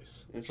over the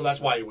place. So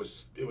that's why it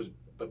was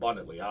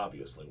abundantly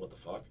obviously what the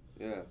fuck.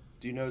 Yeah.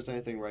 Do you notice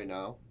anything right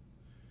now?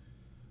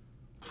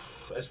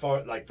 As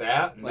far like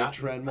that, like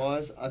trend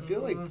wise, I feel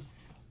like.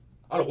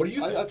 I don't know, what do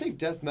you think? I think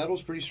death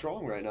metal's pretty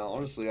strong right now,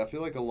 honestly. I feel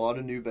like a lot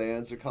of new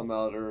bands that come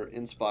out are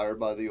inspired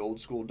by the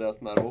old school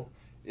death metal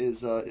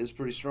is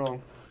pretty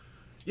strong.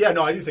 Yeah,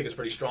 no, I do think it's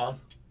pretty strong.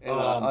 And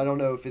I don't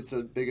know if it's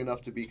big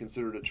enough to be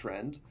considered a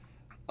trend.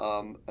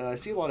 And I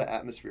see a lot of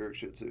atmospheric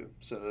shit too.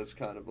 So that's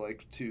kind of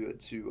like two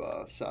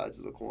sides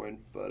of the coin.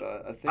 But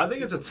I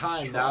think it's a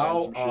time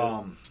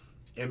now,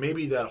 and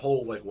maybe that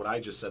whole like what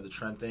I just said, the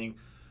trend thing.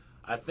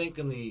 I think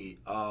in the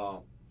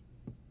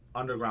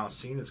underground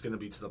scene, it's going to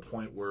be to the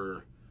point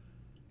where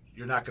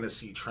you're not going to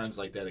see trends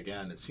like that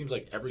again. It seems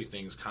like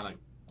everything's kind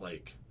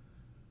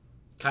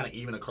of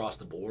even across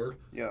the board.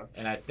 Yeah.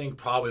 And I think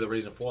probably the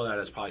reason for that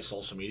is probably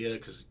social media,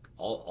 because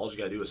all you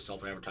got to do is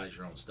self-advertise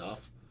your own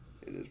stuff.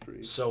 It is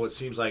pretty. So it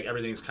seems like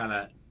everything's kind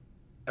of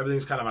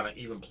on an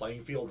even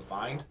playing field to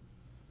find.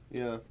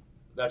 Yeah.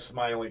 That's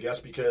my only guess,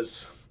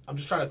 because I'm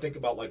just trying to think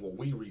about like what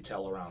we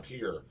retail around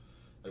here,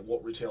 like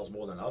what retails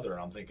more than other,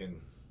 and I'm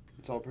thinking.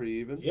 It's all pretty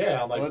even.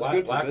 Yeah, I'm like,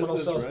 black metal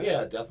business, sells. right?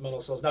 Yeah, death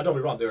metal sells. Now, don't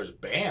be wrong. There's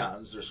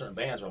certain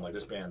bands where I'm like,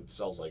 this band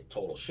sells like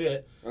total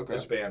shit. Okay.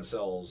 This band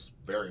sells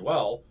very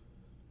well.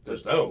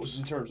 There's those.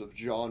 In terms of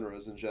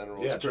genres in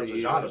general. Yeah, in terms of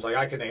genres. Like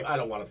I could name. I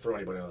don't want to throw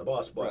anybody under the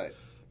bus, but right.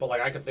 But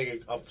like I can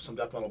think of some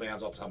death metal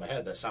bands off the top of my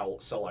head that sell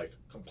like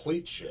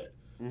complete shit,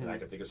 and I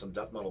can think of some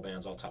death metal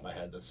bands off the top of my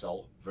head that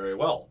sell very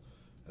well,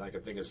 and I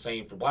can think of the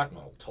same for black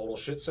metal. Total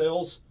shit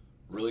sales,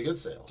 really good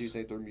sales. Do you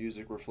think their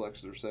music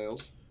reflects their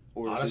sales?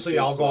 Or honestly,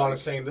 I'll go on and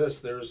saying this.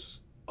 There's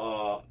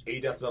a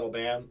death metal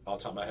band off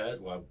the top of my head,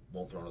 who I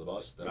won't throw under the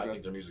bus, that I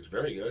think their music's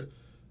very good.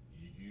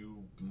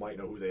 You might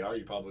know who they are.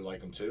 You probably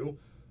like them too.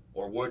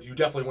 Or you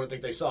definitely wouldn't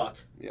think they suck.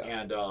 Yeah.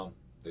 And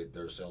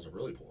their sales are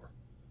really poor.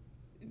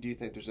 Do you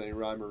think there's any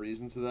rhyme or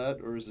reason to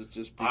that? Or is it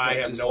just... I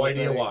have no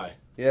idea why.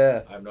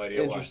 Yeah. I have no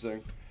idea why.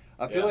 Interesting.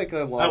 I feel like a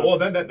lot. Well,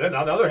 then on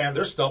the other hand,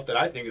 there's stuff that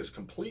I think is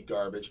complete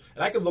garbage,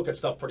 and I can look at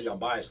stuff pretty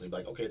unbiasedly,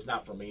 like, okay, it's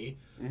not for me,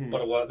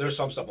 but there's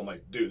some stuff I'm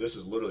like, dude, this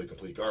is literally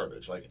complete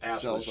garbage, like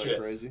absolute shit, like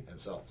crazy, and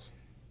sells.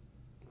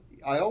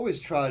 I always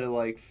try to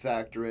like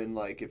factor in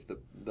like if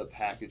the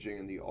packaging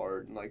and the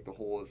art and like the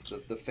whole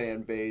the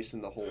fan base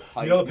and the whole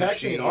hype. The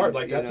packaging and art,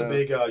 like that's a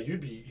big.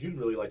 You'd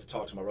really like to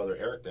talk to my brother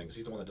Eric then, because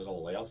he's the one that does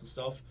all the layouts and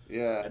stuff.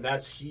 Yeah, and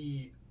that's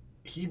he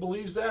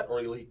believes that,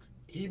 or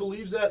he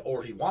believes that,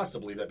 or he wants to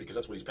believe that because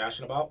that's what he's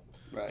passionate about.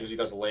 Right. Because he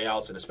does the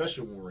layouts, and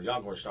especially when we were young,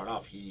 when we were starting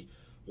off, he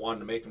wanted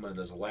to make them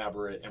as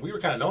elaborate, and we were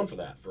kind of known for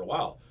that for a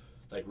while,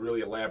 like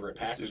really elaborate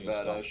packaging and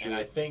stuff. Shit. And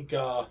I think,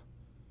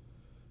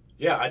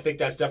 I think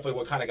that's definitely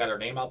what kind of got our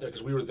name out there,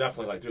 because we were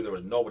definitely like, dude, there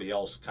was nobody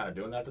else kind of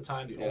doing that at the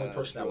time. The only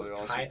person that was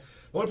awesome.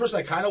 the only person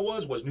that kind of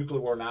was Nuclear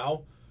War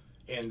Now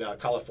in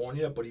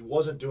California, but he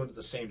wasn't doing it to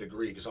the same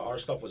degree, because our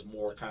stuff was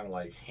more kind of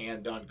like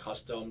hand done,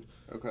 custom.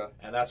 Okay.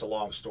 And that's a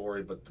long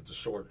story, but the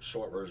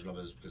short version of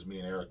it is because me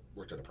and Eric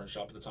worked at a print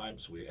shop at the time,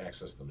 so we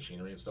accessed the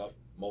machinery and stuff.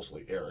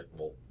 Mostly Eric,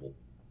 well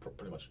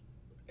pretty much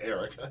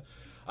Eric, but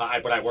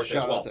I worked there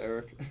as well. Shout out to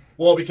Eric.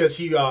 Well, because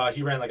he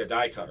ran like a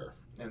die cutter,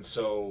 and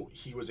so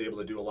he was able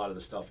to do a lot of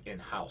the stuff in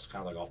house,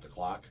 kind of like off the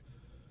clock.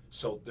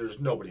 So there's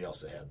nobody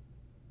else that had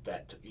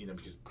that,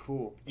 because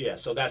cool. Yeah,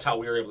 so that's how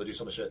we were able to do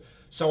some of the shit.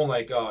 Someone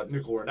like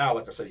Nuclear Now,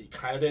 like I said, he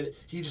kind of did it.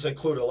 He just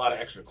included a lot of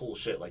extra cool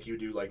shit. Like you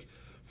do like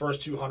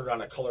first 200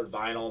 on a colored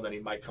vinyl, and then he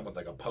might come with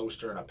like a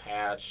poster and a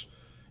patch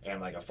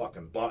and like a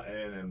fucking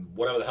button and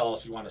whatever the hell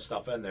else he wanted to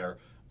stuff in there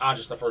on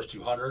just the first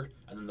 200,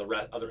 and then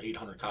the other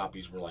 800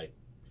 copies were like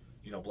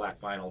black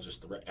vinyl,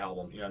 just the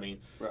album. You know what I mean?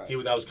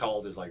 Right. That was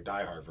called his like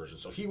Die Hard version.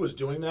 So he was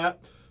doing that.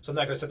 So I'm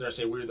not gonna sit there and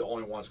say we're the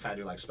only ones kind of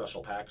doing like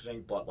special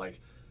packaging, but like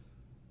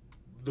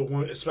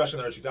especially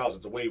in the early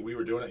 2000s, the way we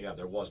were doing it, yeah,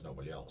 there was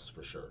nobody else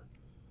for sure.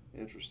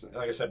 Interesting.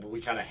 Like I said, but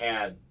we kind of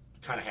had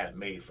it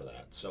made for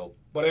that. So,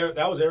 but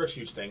that was Eric's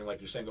huge thing.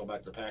 Like you're saying, going back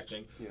to the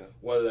packaging,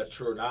 whether that's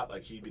true or not,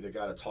 like he'd be the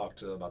guy to talk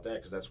to about that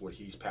because that's what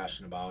he's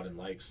passionate about and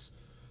likes.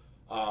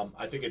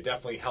 I think it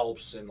definitely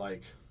helps in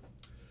like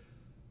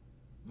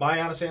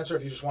my honest answer.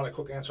 If you just want a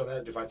quick answer on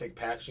that, if I think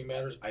packaging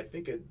matters, I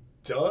think it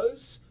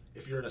does.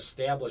 If you're an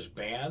established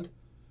band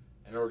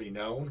and already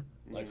known,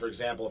 like for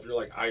example, if you're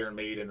like Iron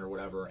Maiden or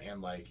whatever,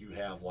 and like you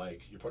have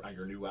like you're putting out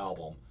your new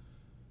album.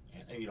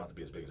 And you don't have to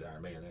be as big as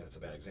Iron Maiden. I think that's a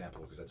bad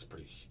example because that's a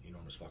pretty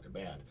enormous fucking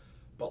band.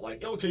 But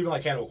like, even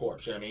like Cannibal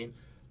Corpse, you know what I mean?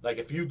 Like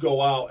if you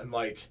go out and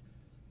like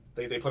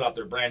they put out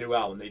their brand new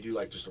album, they do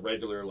like just a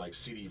regular like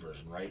CD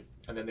version, right?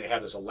 And then they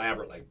have this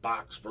elaborate like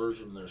box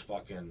version. And there's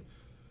fucking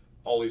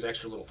all these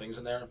extra little things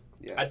in there.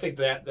 Yeah. I think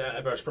that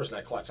average person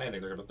that collects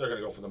anything, they're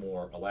gonna go for the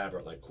more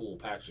elaborate, like cool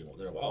packaging.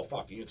 They're like, oh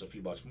fuck, it's a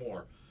few bucks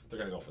more. They're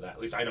gonna go for that. At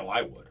least I know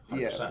I would. 100%.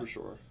 Yeah, for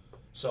sure.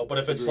 So, but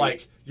if it's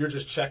like you're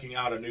just checking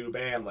out a new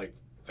band, like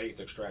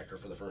Faith Extractor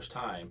for the first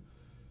time,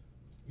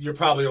 you're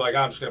probably like,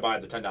 I'm just going to buy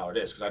the $10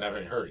 disc because I never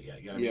even heard it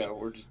yet. You know what I mean?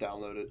 Or just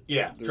download it.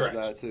 Yeah, There's correct.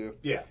 that too.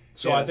 Yeah.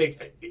 So I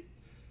think,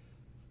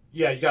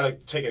 you got to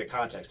take it in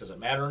context. Does it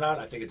matter or not?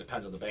 I think it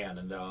depends on the band.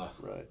 And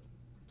right.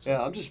 Yeah,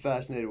 I'm just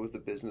fascinated with the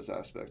business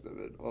aspect of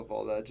it, of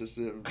all that. Just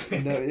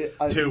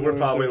Dude, we're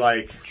probably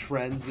like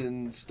trends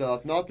and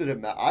stuff. Not that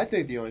it I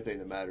think the only thing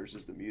that matters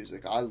is the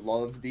music. I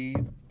love the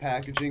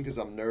packaging because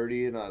I'm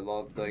nerdy and I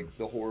love like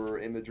the horror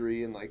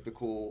imagery and like the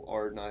cool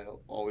art, and I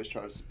always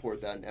try to support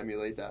that and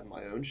emulate that in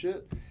my own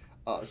shit.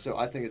 So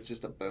I think it's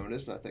just a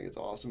bonus, and I think it's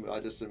awesome. But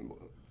I just am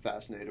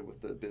fascinated with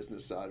the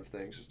business side of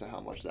things as to how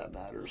much that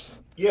matters.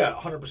 Yeah,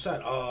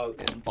 100%.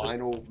 And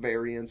vinyl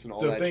variants and all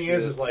that. The thing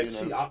is like,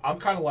 see, I'm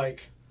kind of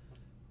like.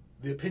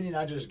 The opinion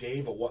I just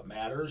gave of what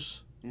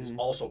matters is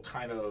also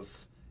kind of,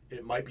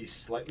 it might be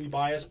slightly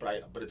biased,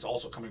 but it's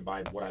also coming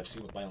by what I've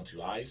seen with my own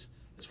two eyes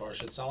as far as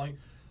shit selling.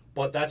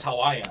 But that's how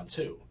I am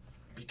too,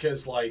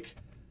 because like,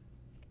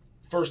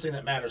 first thing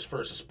that matters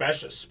first,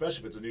 especially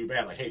if it's a new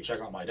band, like hey,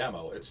 check out my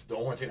demo. It's the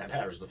only thing that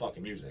matters, the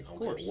fucking music.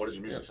 Okay, what does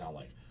your music sound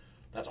like?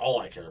 That's all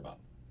I care about.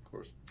 Of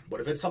course.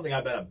 But if it's something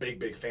I've been a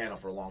big fan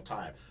of for a long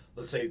time,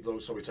 let's say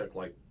so we took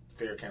like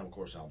Fair Cannibal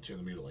Corpse album, Tune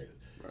the Mutilated.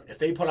 Right. If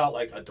they put out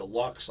like a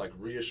deluxe, like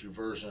reissue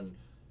version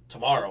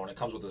tomorrow, and it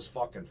comes with this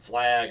fucking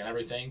flag and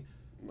everything,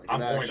 like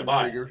I'm going to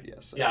buy it.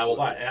 Yes, yeah, I will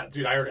buy it. And,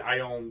 dude, I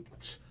own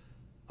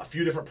a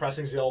few different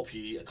pressings of the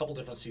LP, a couple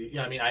different CDs. You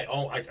know what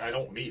I mean? I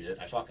don't need it.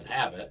 I fucking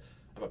have it.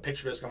 I have a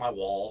picture disc on my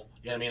wall.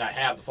 You know what I mean? I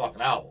have the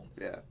fucking album.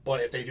 Yeah.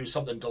 But if they do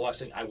something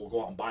deluxe, I will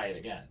go out and buy it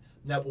again.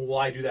 Now, will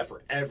I do that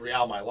for every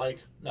album I like?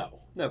 No.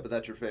 No, but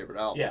that's your favorite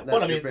album. Yeah,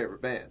 that's your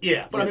favorite band.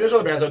 Yeah, but I mean, there's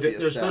other bands.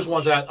 There's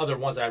other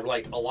ones that I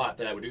like a lot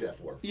that I would do that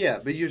for. Yeah,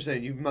 but you're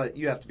saying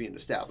you have to be an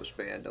established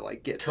band to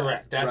like get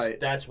correct. That,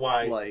 That's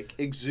why like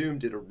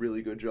Exhumed did a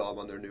really good job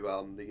on their new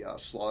album, the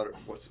Slaughter.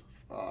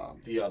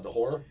 The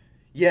horror.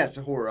 Yes,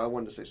 horror. I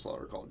wanted to say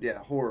Slaughter called. Yeah,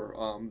 horror.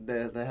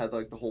 They had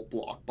like the whole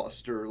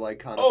blockbuster like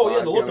kind of. Oh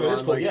yeah, the look of it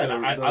is cool. Like, yeah,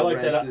 I like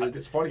that.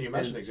 It's funny you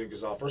mentioned Exhumed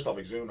because first off,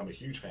 Exhumed I'm a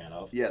huge fan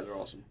of. Yeah, they're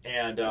awesome.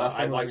 And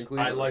I like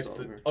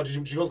the. Oh, did you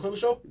go to the Cleveland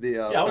show?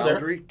 Yeah, I was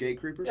Foundry, there. Gate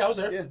Creeper. Yeah, I was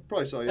there. Yeah,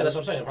 probably saw you. Yeah, that's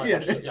what I'm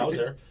saying. Yeah, I was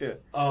there. Yeah.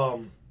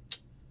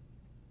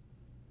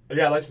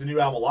 Yeah, I liked the new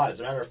album a lot.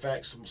 As a matter of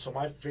fact, so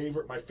my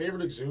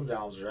favorite Exhumed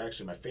albums are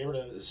actually, my favorite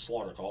is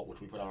Slaughter Cult,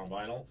 which we put out on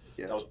vinyl.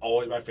 Yeah. That was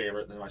always my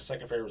favorite. Then my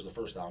second favorite was the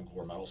first album,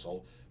 Core Metal.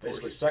 So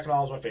basically, second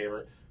album was my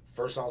favorite,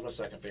 first album was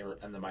my second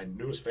favorite, and then my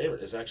newest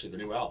favorite is actually the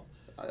new album.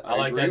 I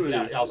like that.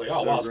 Yeah, I was like,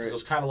 oh, wow, because it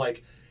was kind of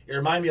like, it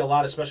reminded me a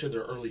lot, especially of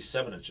their early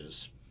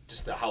 7-inches.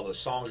 Just how the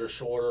songs are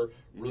shorter,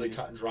 really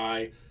cut and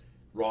dry.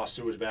 Raw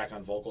Sewage back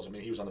on vocals. I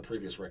mean, he was on the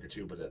previous record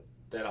too, but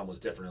that album was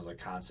different. It was like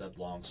concept,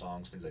 long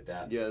songs, things like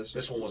that. Yeah,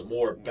 this one was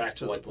more back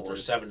to like what their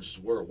 7-inches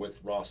were with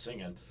Ross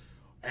singing,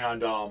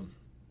 and a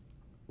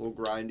little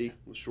grindy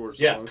with short songs.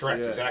 Yeah,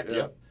 correct, exactly.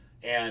 Yeah. Yep.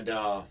 And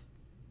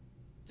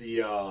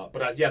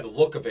the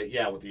look of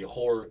it, with the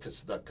horror,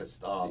 because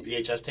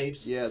VHS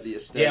tapes. Yeah, the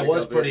aesthetic. Yeah, it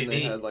was pretty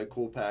neat. They had like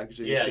cool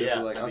packaging. Yeah.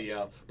 Like,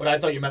 but I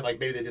thought you meant like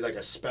maybe they did like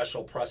a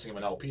special pressing of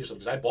an LP or something.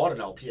 Because I bought an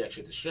LP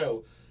actually at the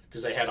show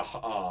because they had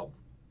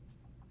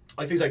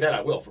like things like that.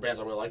 I will for bands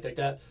I really like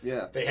that.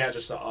 Yeah, they had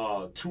just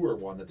a tour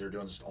one that they're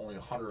doing just only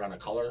 100 on a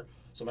color.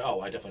 So I'm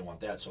like, I definitely want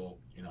that. So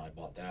I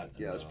bought that.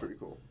 And, that's pretty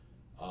cool.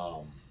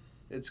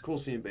 It's cool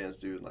seeing bands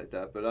do it like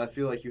that, but I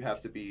feel like you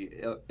have to be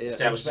at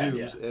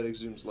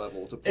Exhume's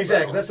level to pull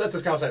exactly. That's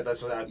the concept.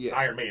 That's what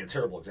Iron Maiden,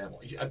 terrible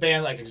example. A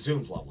band like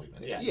Exhume's level,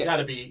 even. Yeah, you got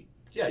to be.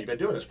 Yeah, you've been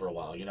doing this for a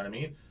while. You know what I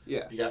mean?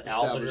 Yeah, you got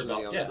albums under your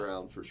belt. On the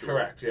ground for sure.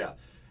 Correct. Yeah,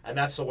 and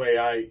that's the way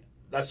I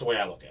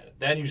look at it.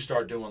 Then you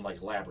start doing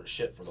like elaborate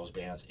shit for those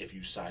bands if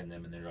you sign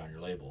them and they're on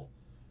your label.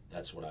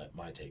 That's what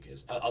my take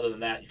is. Other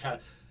than that, you kind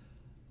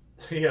of.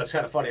 Yeah, it's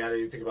kind of funny. I didn't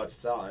even think about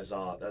selling.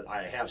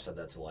 I have said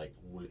that to like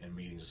in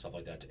meetings and stuff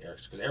like that to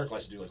Eric, because Eric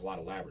likes to do like a lot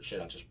of elaborate shit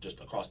on just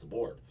across the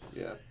board.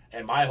 Yeah.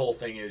 And my whole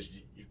thing is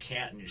you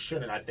can't and you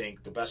shouldn't. I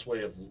think the best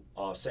way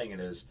of saying it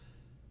is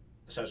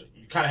essentially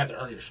you kind of have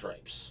to earn your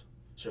stripes.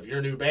 So if you're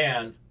a new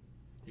band,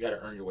 you got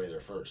to earn your way there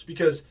first.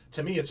 Because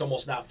to me, it's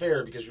almost not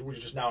fair because we're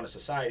just now in a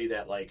society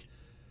that like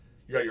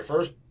you got your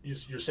first. You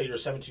say you're a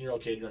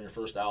 17-year-old kid, you're on your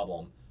first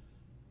album.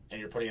 And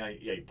you're putting on,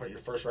 you put your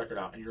first record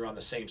out, and you're on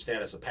the same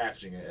status of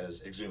packaging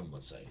as Exhumed,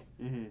 let's say.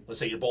 Mm-hmm.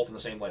 Let's say you're both on the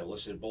same label.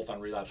 Let's say you're both on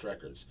Relapse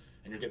Records,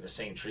 and you're getting the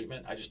same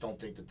treatment. I just don't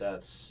think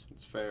that's...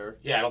 It's fair.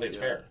 Yeah, I don't think it's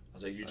fair. I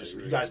was like, you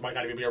guys might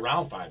not even be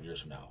around 5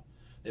 years from now.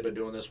 They've been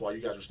doing this while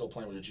you guys are still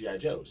playing with your G.I.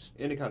 Joes.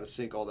 And to kind of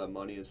sink all that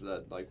money into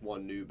that, like,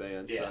 one new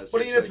band. Yeah,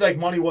 but even if, like,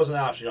 money wasn't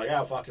an option, you're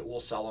like, fuck it, we'll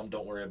sell them,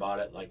 don't worry about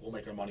it. Like, we'll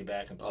make our money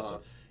back, and plus,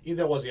 even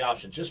that was the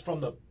option. Just from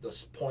the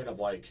point of,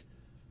 like,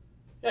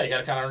 you got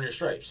to kind of earn your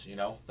stripes, you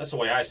know? That's the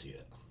way I see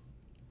it.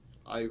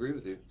 I agree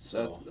with you.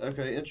 So. That's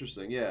okay.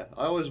 Interesting. Yeah,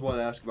 I always want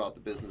to ask about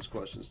the business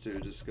questions too,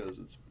 just because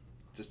it's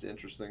just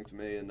interesting to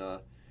me, and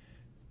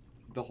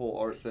the whole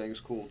art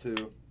thing's cool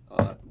too.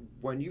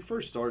 When you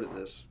first started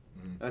this,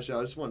 actually,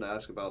 I just wanted to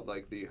ask about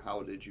like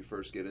how did you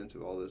first get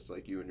into all this,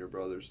 like you and your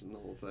brothers and the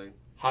whole thing.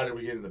 How did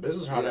we get in the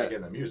business? Or how did I get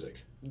in the music?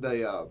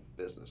 The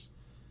business.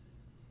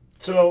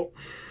 So,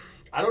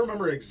 I don't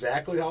remember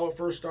exactly how it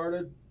first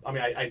started. I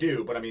mean, I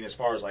do, but I mean, as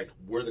far as like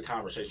where the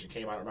conversation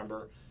came, I don't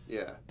remember.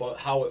 Yeah. But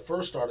how it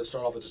first started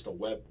off with just a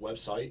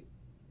website.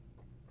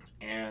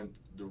 And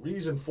the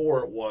reason for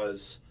it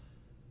was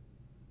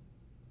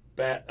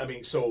back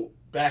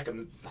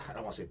in, I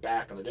don't want to say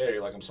back in the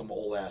day, like I'm some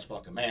old ass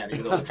fucking man,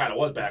 even though it kind of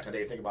was back in the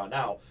day, think about it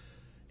now,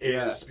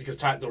 is because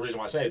the reason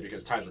why I say it,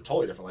 because times were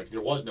totally different. Like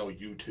there was no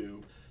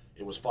YouTube.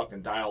 It was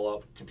fucking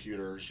dial-up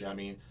computers, you know what I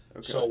mean?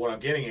 Okay. So what I'm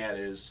getting at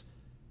is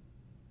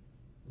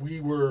we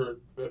were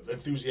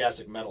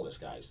enthusiastic metalist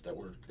guys that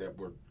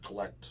would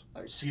collect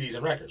CDs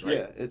and records, right?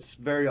 Yeah, it's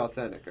very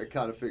authentic. I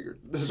kind of figured.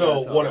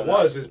 So what it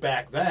was is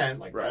back then,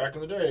 like back in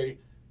the day,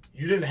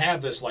 you didn't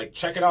have this like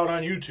check it out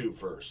on YouTube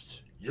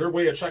first. Your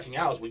way of checking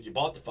out is when you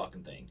bought the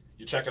fucking thing.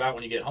 You check it out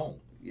when you get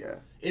home. Yeah.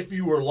 If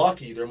you were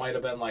lucky, there might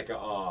have been like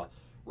a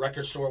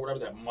record store or whatever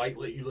that might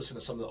let you listen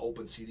to some of the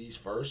open CDs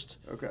first.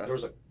 Okay. There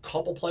was a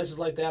couple places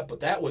like that, but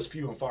that was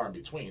few and far in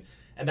between.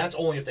 And that's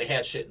only if they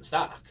had shit in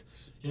stock.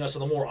 You know, so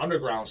the more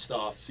underground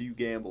stuff. So you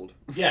gambled.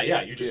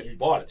 Yeah, you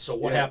bought it. So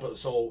what happened?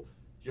 So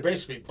you're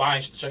basically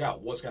buying shit to check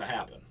out what's going to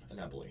happen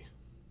inevitably.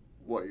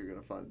 What you're going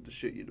to find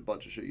a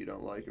bunch of shit you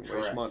don't like and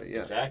waste money. Yeah,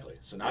 exactly.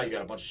 So now you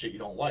got a bunch of shit you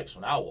don't like. So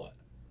now what?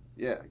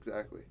 Yeah,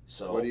 exactly.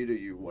 So what do you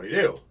do? What do you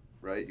do?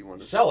 Right, you want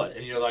to sell it,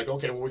 and you're like,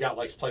 okay, well, we got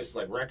like places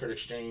like Record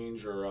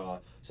Exchange or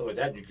stuff like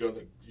that. And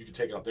you can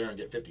take it up there and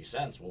get 50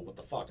 cents. Well, what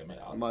the fuck? I mean,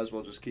 I might as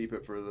well just keep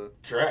it for the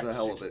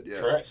hell of it. Yeah,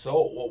 correct. So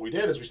what we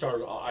did is we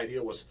started. Our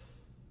idea was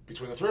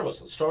between the three of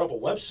us, let's start up a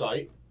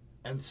website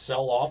and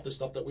sell off the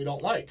stuff that we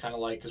don't like. Kind of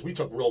like because we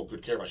took real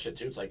good care of our shit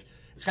too. It's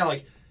kind of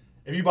like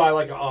if you buy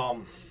like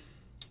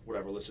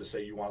whatever. Let's just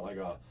say you want like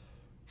a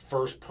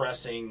first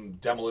pressing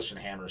Demolition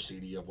Hammer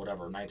CD of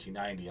whatever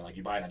 1990, and like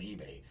you buy it on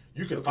eBay.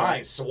 You can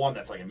find one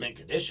that's like a mint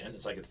condition.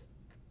 It's like it's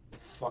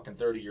fucking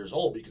 30 years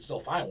old, but you can still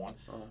find one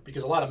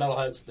because a lot of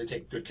metalheads, they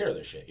take good care of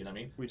their shit. You know what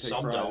I mean? We take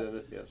some pride in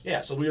it, yes.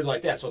 Yeah, so we would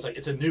like that. So it's like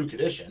it's a new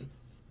condition.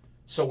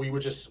 So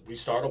we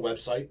start a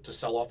website to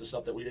sell off the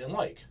stuff that we didn't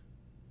like.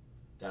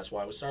 That's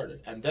why we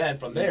started, and then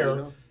from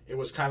there it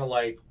was kind of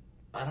like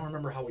I don't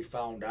remember how we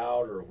found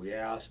out or we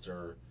asked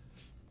or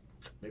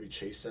maybe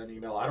Chase sent an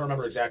email. I don't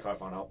remember exactly how I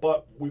found out,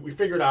 but we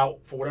figured out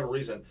for whatever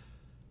reason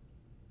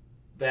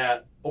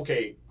that,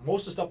 okay,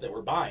 most of the stuff that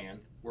we're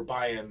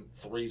buying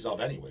threes of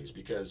anyways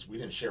because we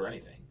didn't share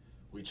anything.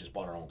 We just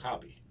bought our own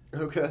copy.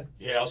 Okay.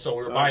 You know, so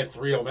we were buying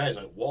 3 of them. It's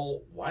like,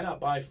 well, why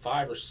not buy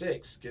 5 or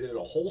 6, get it at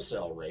a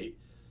wholesale rate,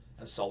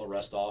 and sell the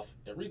rest off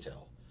at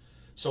retail?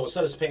 So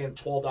instead of paying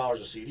 $12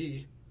 a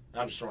CD,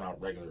 and I'm just throwing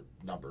out regular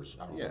numbers.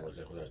 I don't know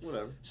exactly what that is.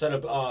 Whatever. Instead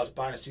of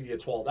buying a CD at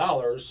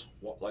 $12,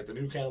 like the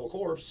new Cannibal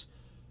Corpse,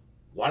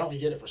 why don't we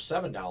get it for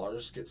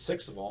 $7, get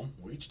 6 of them,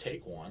 we each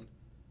take one,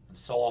 and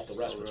sell off the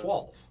rest for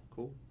 $12.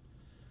 Cool.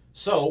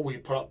 So we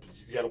got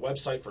a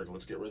website for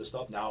let's get rid of the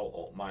stuff.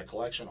 Now my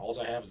collection, all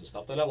I have is the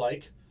stuff that I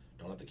like.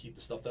 Don't have to keep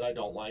the stuff that I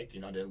don't like.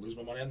 You know, I didn't lose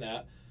my money on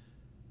that.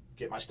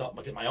 Get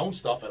my own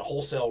stuff at a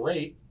wholesale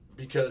rate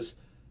because,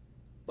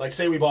 like,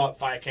 say we bought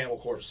 6 Cannibal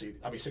Corpse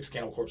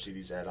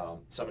CDs at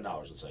 $7,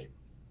 let's say,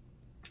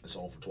 and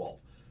sold them for $12.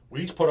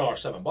 We each put our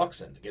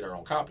 $7 in to get our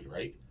own copy,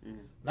 right?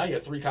 Mm-hmm. Now you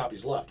have 3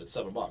 copies left at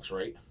 $7,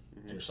 right?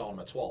 Mm-hmm. And you're selling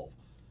them at $12.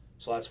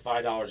 So that's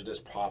 $5 a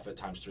disc profit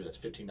times 3. That's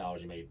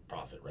 $15 you made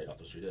profit right off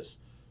those 3 discs.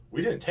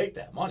 We didn't take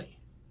that money.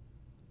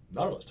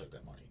 None of us took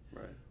that money.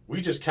 Right.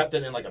 We just kept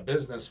it in like a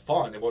business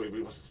fund. It wasn't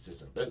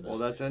just a business. Well,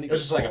 that's any. It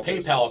was just like a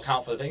PayPal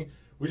account for the thing.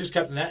 We just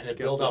kept in that, and it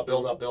built up,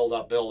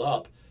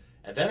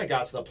 and then it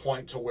got to the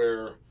point to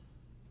where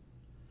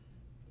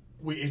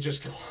I was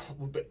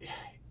going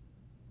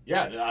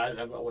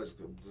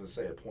to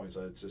say at points.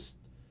 It's just.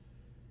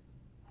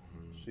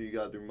 So you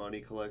got through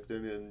money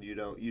collecting, and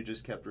you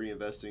just kept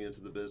reinvesting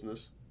into the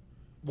business.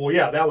 Well,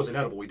 yeah, that was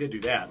inedible. We did do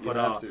that, You but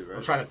have to, right?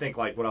 I'm trying to think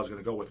like what I was going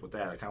to go with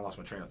that. I kind of lost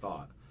my train of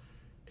thought.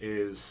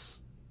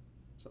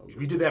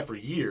 We did that for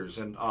years,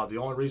 and the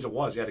only reason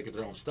was you had to get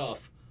their own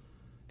stuff,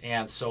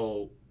 and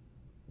so,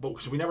 but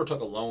because we never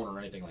took a loan or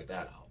anything like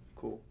that out.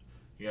 Cool.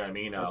 You know what I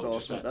mean? That's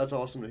awesome. That's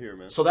awesome to hear,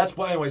 man. So that's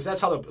why, anyways,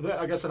 that's how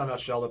I guess in a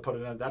nutshell, to put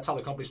it in, that's how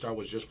the company started,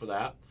 was just for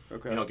that.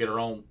 Okay. You know, get our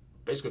own,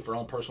 basically for our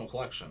own personal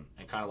collection,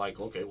 and kind of like,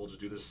 okay, we'll just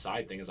do this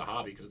side thing as a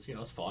hobby because it's, you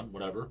know, it's fun,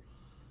 whatever.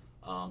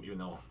 Even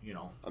though, you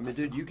know. I mean,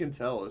 dude, you can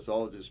tell it's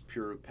all just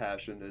pure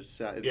passion.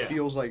 It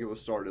feels like it was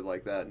started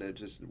like that,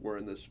 and we're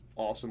in this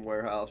awesome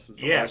warehouse.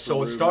 It's yeah, awesome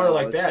so it started now.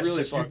 like It's that. Really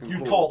Just fucking you'd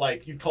cool. call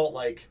it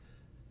like,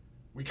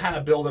 we kind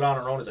of build it on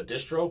our own as a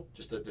distro,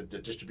 just the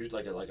distribute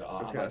like a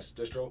online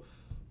distro.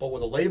 But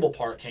when the label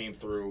part came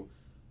through,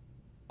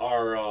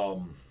 our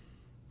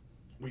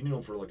we knew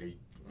him for like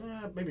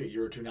maybe a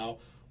year or two now.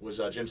 Was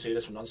Jim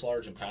Sadis from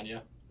Nunslaughter, Jim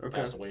Kanya,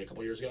 passed away a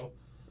couple years ago.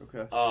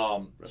 Okay.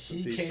 Rest in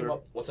He peace, came sir.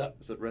 up. What's that?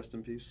 Is it rest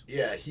in peace?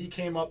 Yeah, he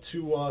came up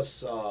to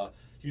us.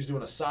 He was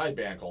doing a side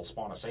band called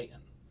Spawn of Satan,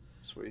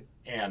 Sweet.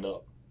 and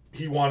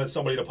he wanted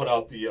somebody to put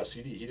out the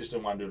CD. He just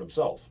didn't want to do it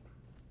himself,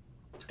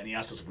 and he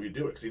asked us if we'd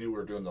do it because he knew we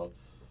were doing the,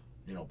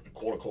 you know,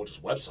 quote unquote,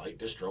 just website,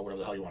 distro, whatever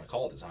the hell you want to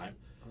call it at the time.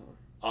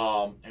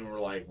 And we were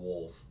like,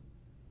 well,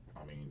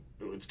 I mean,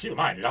 keep in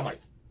mind, dude, I'm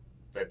like,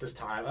 at this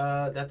time,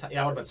 I would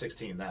have been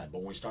 16 then, but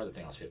when we started the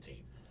thing, I was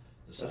 15.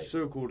 That's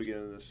so cool to get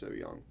into this so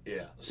young.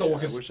 Yeah. So I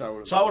wish I would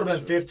have. So I would have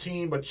been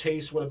 15, but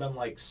Chase would have been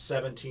like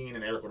 17,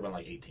 and Eric would have been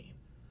like 18.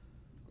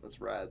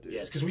 That's rad, dude.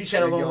 Yeah, because we each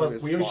had our little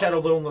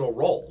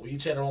role. We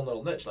each had our own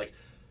little niche. Like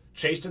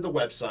Chase did the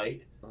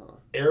website,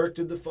 Eric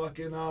did the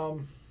fucking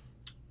and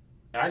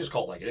I just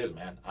call it like it is,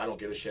 man. I don't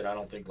give a shit. I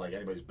don't think like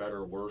anybody's better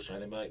or worse or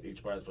anything like that.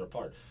 Each has their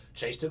part.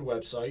 Chase did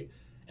website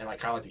and like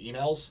kind of like the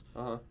emails.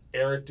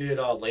 Eric did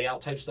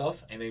layout type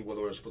stuff, and then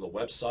whether it was for the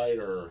website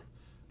or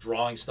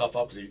drawing stuff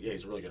up because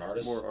he's a really good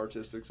artist. More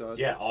artistic side.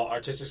 Yeah, all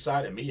artistic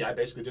side, and me, I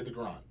basically did the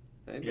grunt.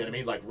 Hey, you know what I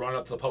mean? Like run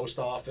up to the post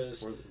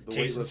office,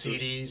 casing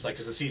CDs, like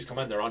because the CDs come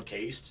in, they're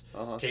uncased.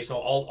 Cased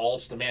all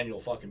just the manual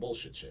fucking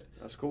bullshit shit.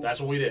 That's cool. That's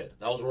what we did.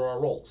 Those were our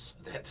roles.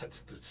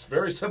 It's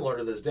very similar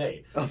to this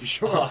day. I'm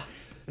sure.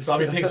 So I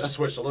mean, things have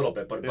switched a little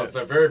bit, but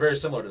they're very, very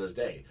similar to this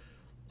day.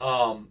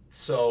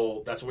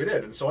 So that's what we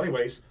did. And so,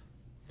 anyways,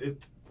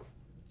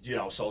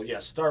 so yeah,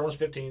 started when I was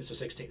 15, so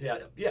 16. Yeah,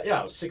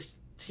 I was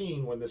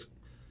 16 when this,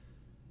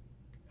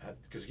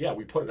 because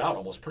we put it out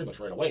almost pretty much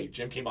right away.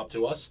 Jim came up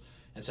to us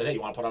and said, "Hey,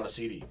 you want to put out a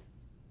CD?"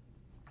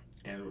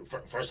 And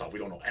first off, we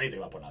don't know anything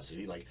about putting out a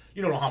CD. Like,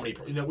 you don't know how many.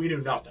 We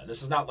knew nothing.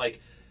 This is not like,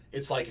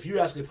 it's like if you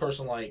ask a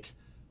person like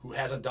who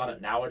hasn't done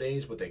it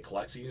nowadays, but they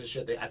collect CDs and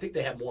shit. I think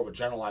they have more of a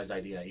generalized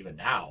idea even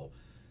now,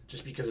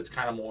 just because it's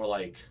kind of more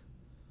like,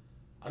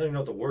 I don't even know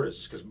what the word is,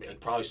 just because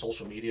probably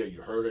social media.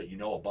 You heard it, you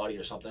know, a buddy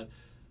or something.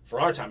 For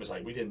our time, it's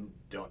like we had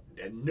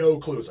no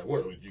clue. It's like,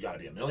 what, you got to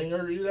be a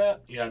millionaire to do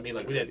that? You know what I mean?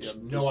 Like we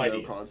didn't, no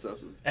idea.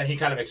 Concept. And he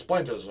kind of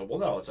explained to us, well,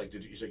 no, it's like,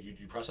 he's like,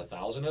 you press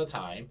 1,000 at a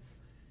time.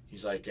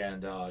 He's like,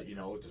 and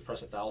to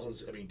press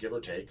 1,000, I mean, give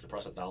or take, to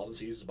press 1,000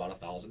 CDs is about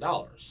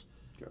 $1,000.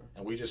 Okay.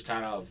 And we just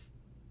kind of,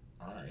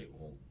 all right,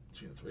 well,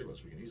 between the three of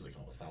us, we can easily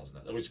come up with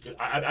 $1,000. It was good.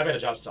 I've had a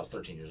job since I was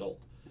 13 years old.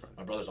 Right.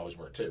 My brother's always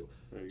worked too.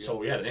 So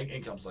we had an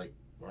income's like,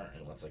 all right,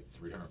 well, that's like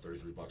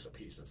 $333 a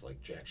piece. That's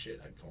like jack shit.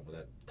 I can come up with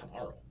that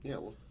tomorrow. Yeah,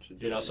 well,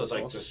 so it's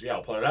like awesome.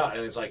 I'll put it out,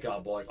 and it's like,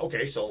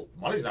 okay, so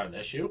money's not an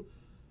issue.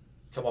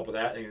 Come up with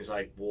that, and he's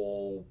like,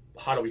 well,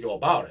 how do we go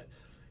about it?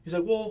 He's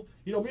like, well,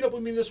 meet up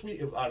with me this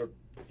week,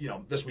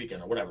 this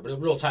weekend or whatever. But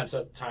in real time,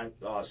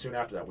 soon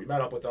after that, we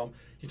met up with them.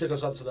 He took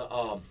us up to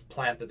the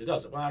plant that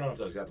does it. Well, I don't know if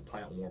that's got the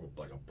plant, more of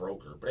like a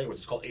broker, but anyways,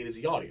 it's called A to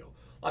Z Audio.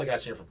 A lot of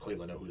guys here from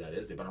Cleveland know who that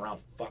is. They've been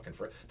around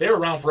they were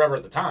around forever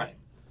at the time.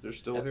 They're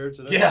still here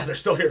today? Yeah, they're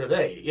still here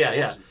today.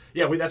 Yeah.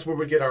 That's where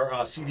we get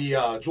our CD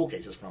jewel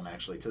cases from,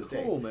 actually, to this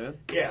day. Cool, man.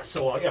 Yeah,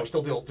 so we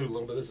still do a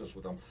little bit of business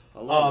with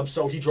them.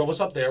 So he drove us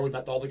up there. We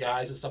met all the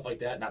guys and stuff like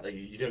that. Not that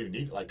you don't even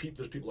need, like,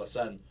 there's people that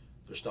send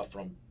their stuff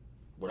from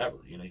whatever.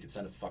 You can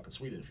send it to fucking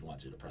Sweden if you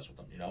want to press with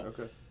them,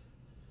 Okay.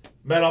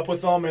 Met up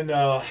with them,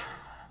 and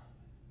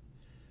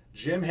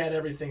Jim had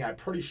everything, I'm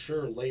pretty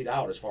sure, laid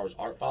out as far as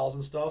art files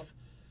and stuff.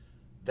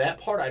 That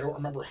part, I don't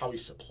remember how he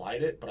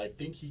supplied it, but I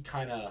think he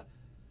kind of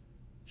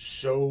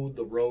showed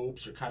the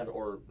ropes,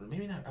 or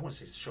maybe not, I want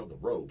to say showed the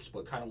ropes,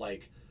 but kind of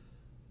like,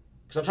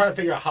 because I'm trying to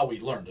figure out how we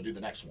learned to do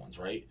the next ones,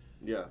 right?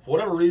 Yeah. For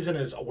whatever reason,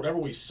 whatever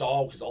we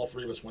saw, because all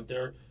three of us went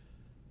there,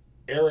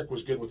 Eric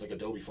was good with like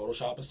Adobe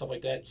Photoshop and stuff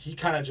like that. He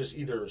kind of just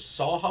either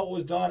saw how it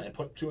was done and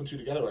put two and two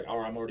together, like,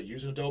 I'm already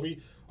using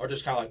Adobe, or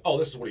just kind of like,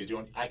 this is what he's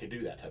doing, I could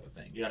do that type of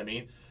thing. You know what I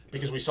mean?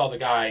 Because we saw the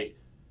guy,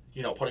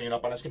 putting it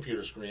up on his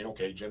computer screen.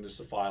 Okay, Jim, this is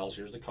the files.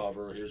 Here's the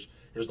cover. Here's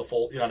the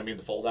fold. You know what I mean?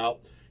 The fold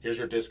out. Here's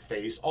your disc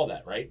face. All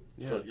that, right?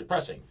 Yeah. For your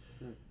pressing.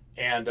 Yeah.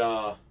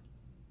 And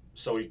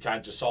so we kind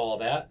of just saw all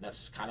that. And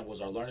that's kind of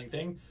was our learning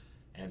thing,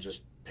 and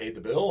just paid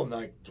the bill. And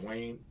like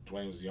Dwayne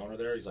was the owner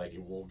there. He's like,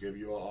 we'll give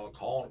you a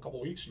call in a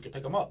couple of weeks. You can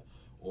pick them up,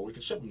 or we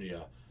can ship them to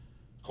you.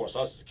 of course,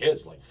 us as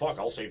kids, like, fuck,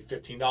 I'll save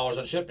 $15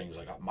 on shipping. He's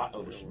like,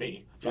 which is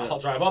me. I'll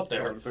drive up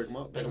there, pick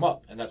them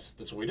up, and that's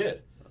what we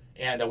did.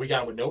 And we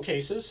got them with no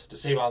cases to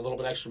save on a little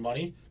bit extra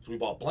money because we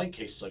bought blank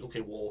cases. Like, okay,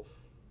 we'll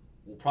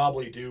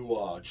probably do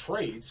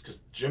trades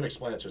because Jim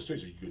explained that to us too.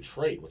 He's like, you could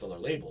trade with other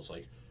labels,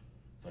 like,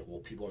 well,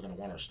 people are going to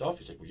want our stuff.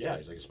 He's like, well, yeah.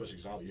 He's like, especially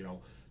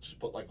just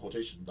put like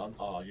quotation,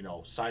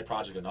 side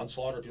project and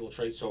unslaughter, people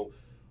trade. So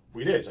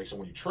we did. He's like, so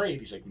when you trade,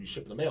 he's like, when you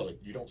ship in the mail, like,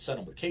 you don't send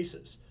them with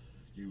cases.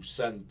 You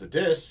send the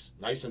discs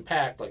nice and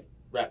packed, like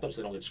wrapped up so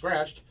they don't get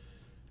scratched,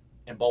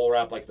 and bubble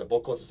wrap like the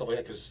booklets and stuff like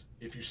that. Because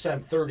if you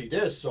send 30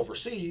 discs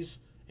overseas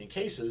in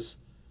cases,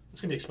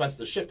 it's going to be expensive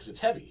to ship because it's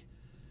heavy.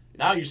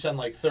 Now you send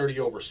like 30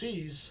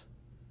 overseas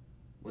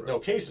with no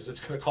cases, it's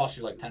going to cost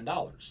you like $10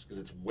 because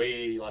it's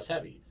way less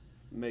heavy.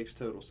 Makes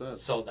total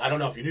sense. So I don't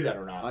know if you knew that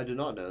or not. I did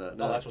not know that.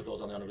 No, that's what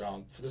goes on the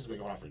underground. This has been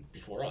going on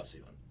before us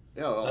even.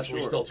 Yeah, well, that's what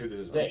we still do to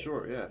this day.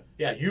 Sure, yeah.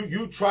 Yeah,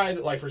 you tried,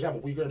 like, for example,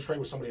 if we're going to trade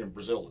with somebody in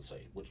Brazil, let's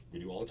say, which we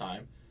do all the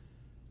time,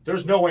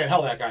 there's no way in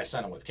hell that guy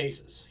sent him with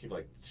cases. He'd be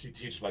like, he'd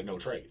just be like, no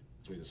trade.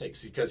 That's what he'd say.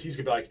 Because he's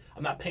going to be like,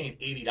 I'm not paying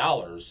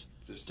 $80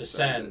 to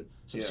send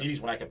some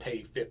CDs when I can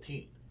pay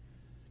 $15.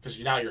 Because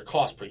now your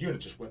cost per unit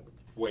just went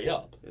way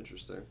up.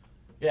 Interesting.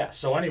 Yeah,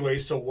 so anyway,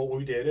 so what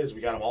we did is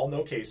we got them all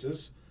no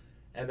cases,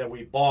 and then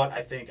we bought,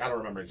 I don't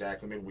remember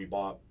exactly, maybe we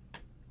bought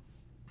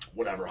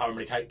whatever, however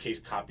many case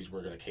copies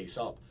we're going to case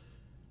up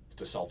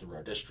to sell through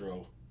our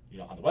distro,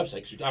 on the website,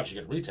 because you obviously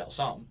get to retail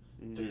some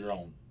through your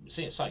own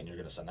site, and you're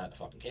going to send that in a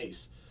fucking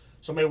case.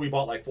 So maybe we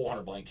bought like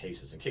 400 blank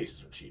cases, and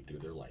cases are cheap,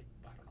 dude. They're like,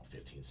 I don't know,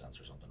 15 cents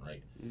or something,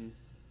 right? Mm-hmm.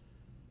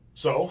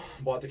 So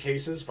bought the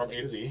cases from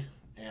A to Z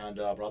and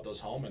brought those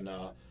home, and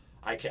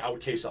I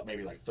would case up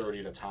maybe like 30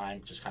 at a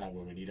time, just kind of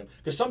when we need them.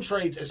 Because some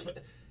trades,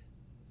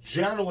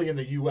 generally in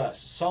the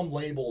U.S., some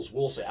labels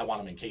will say, I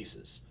want them in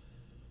cases.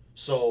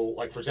 So,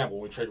 like, for example,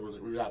 when we traded with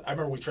Relapse, I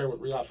remember we traded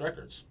with Relapse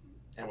Records.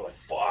 And we're like,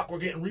 fuck, we're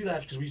getting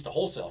Relapse because we used to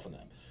wholesale from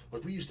them.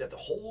 Like, we used to have to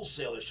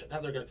wholesale this shit. Now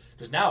they're going to,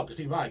 because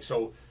keep in mind,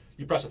 so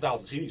you press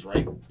 1,000 CDs,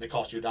 right? They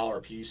cost you $1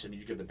 a piece, and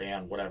you give the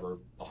band, whatever,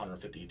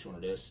 150,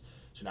 200 discs.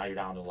 So now you're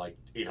down to like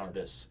 800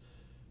 discs.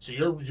 So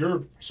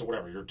so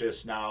whatever, your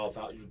disc now,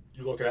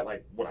 you're looking at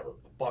like, whatever,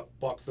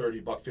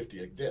 $1.30,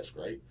 $1.50 a disc,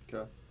 right?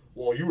 Okay.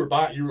 Well, you were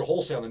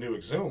wholesaling the new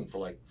Exhume for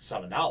like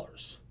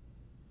 $7.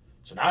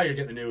 So now you're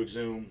getting the new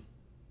Exhume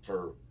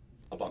for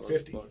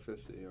 $1.50. $1.50, right.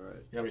 You know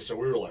what I mean? So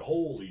we were like,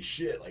 holy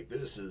shit, like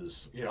this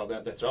is,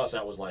 that to us,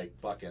 that was like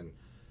fucking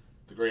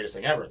the greatest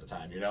thing ever at the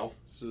time,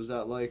 So was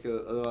that like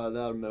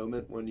a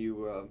moment when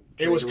you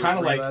it was kind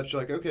of like,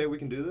 you're like, okay, we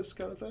can do this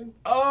kind of thing?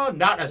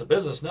 Not as a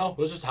business, no. It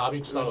was just a hobby.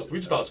 We just thought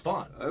it was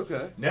fun.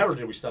 Okay. Never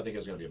did we start thinking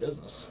it was going to be a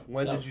business.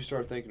 When did you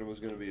start thinking it was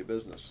going to be a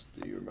business?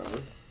 Do you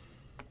remember?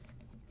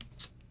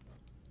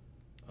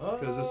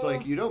 Because it's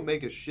like you don't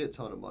make a shit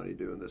ton of money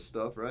doing this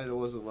stuff, right? It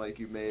wasn't like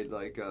you made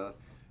like a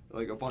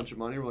bunch of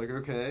money. We're like,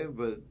 okay,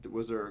 but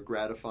was there a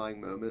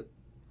gratifying moment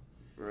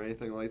or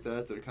anything like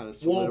that that kind of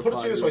solidified?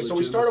 Well, put it this way. So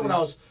we started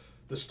when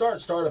the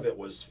start of it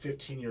was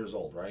 15 years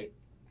old, right?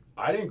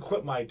 I didn't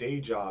quit my day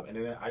job, and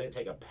then I didn't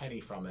take a penny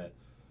from it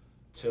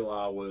till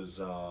I was,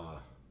 when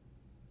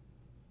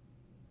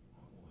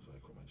did I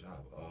quit my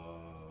job?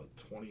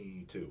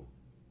 22.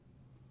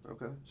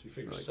 Okay. So you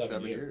figure like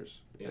 7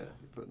 years. Yeah.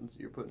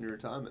 You're putting your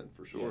time in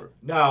for sure.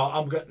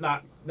 Yeah.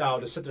 No,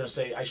 to sit there and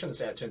say, I shouldn't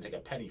say I didn't take a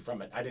penny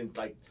from it. I didn't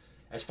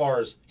as far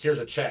as, here's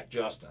a check,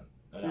 Justin.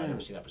 And I've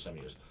never seen that for 7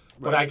 years.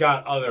 But I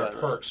got other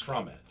perks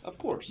from it. Of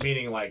course.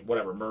 Meaning like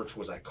whatever merch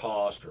was at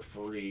cost or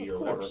free or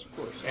whatever. Of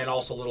course. And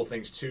also little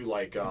things too,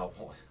 like, I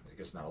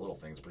guess not a little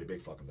thing, it's a pretty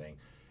big fucking thing,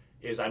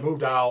 is I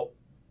moved out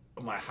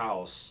of my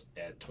house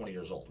at 20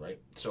 years old, right?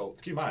 So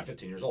keep in mind,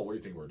 15 years old, where do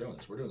you think we're doing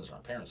this? We're doing this in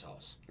our parents'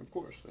 house. Of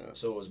course, yeah.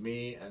 So it was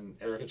me and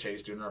Erica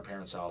Chase doing it in our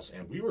parents' house,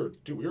 and we were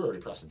already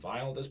pressing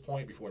vinyl at this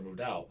point before we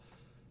moved out.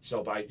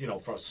 So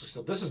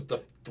so this is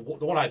the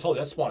one I told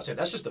you, that's Spawn.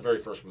 That's just the very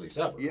first release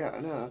ever. Yeah,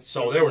 I know.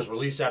 So there was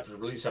release after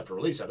release after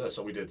release after that.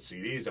 So we did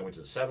CDs, then we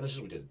did 7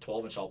 inches, we did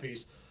 12-inch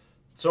LPs.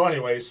 So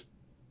anyways,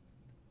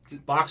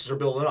 boxes are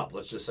building up,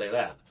 let's just say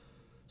that.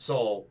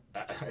 So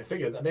I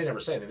figured, they never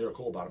say anything, they were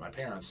cool about it, my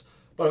parents.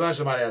 But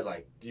eventually my dad's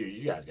like,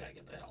 you guys got to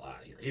get the hell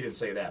out of here. He didn't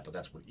say that, but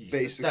that's what he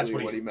meant.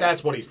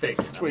 That's what he's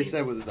thinking. That's what he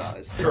said with his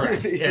eyes.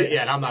 Correct.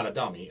 Yeah, and I'm not a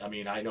dummy. I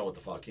mean, I know what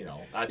the fuck,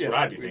 that's what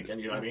I'd be thinking,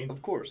 you know what I mean?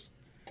 Of course.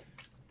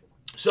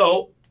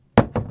 So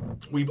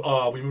we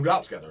moved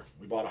out together.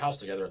 We bought a house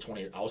together at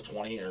 20. I was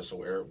 20, and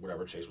so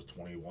Eric, Chase was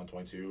 21,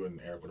 22, and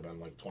Eric would have been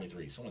like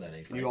 23, somewhere in that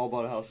age. Right? You all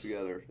bought a house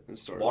together and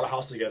started. Bought a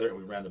house together, and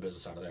we ran the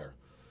business out of there.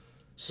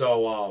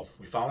 So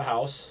we found a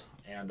house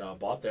and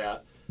bought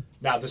that.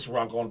 Now this is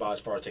where I'm going about as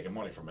far as taking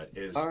money from it.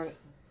 Is all right.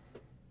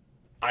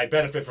 I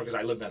benefit from because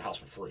I lived in that house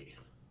for free.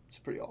 It's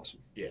pretty awesome.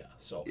 Yeah.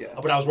 So yeah.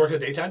 But I was working a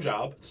daytime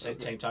job at the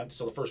same time.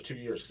 So the first 2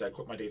 years, because I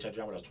quit my daytime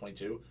job when I was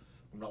 22,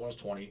 not when I was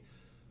 20.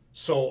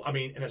 So, I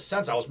mean, in a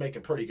sense, I was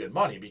making pretty good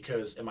money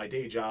because in my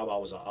day job, I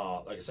was,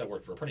 like I said,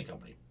 worked for a printing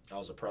company. I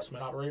was a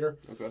pressman operator.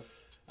 Okay.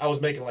 I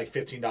was making like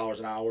 $15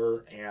 an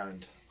hour,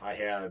 and I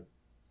had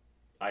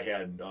I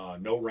had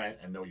no rent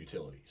and no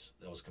utilities.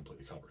 That was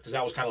completely covered because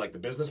that was kind of like the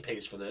business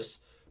pays for this,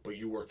 but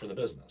you work for the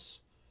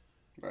business.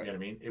 Right. You know what I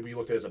mean? If we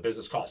looked at it as a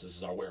business cost, this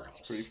is our warehouse.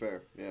 It's pretty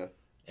fair, yeah.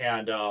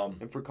 And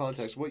for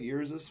context, what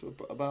year is this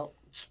about?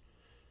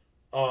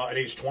 At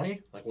age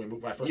 20, like when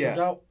I first moved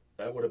out,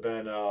 that would have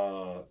been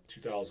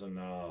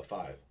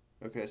 2005.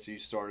 Okay, so you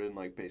started in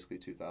like basically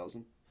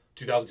 2000?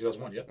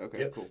 2001, yep. Okay,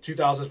 yep. cool.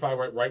 2000 is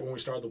probably right when we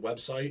started the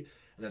website,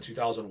 and then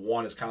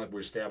 2001 is kind of like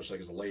we established like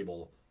as a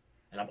label,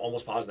 and I'm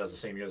almost positive that's the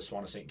same year the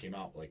Swan of Satan came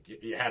out. Like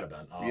it had to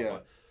been.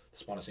 But the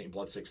Swan of Satan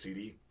Blood 6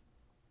 CD,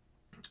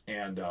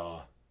 and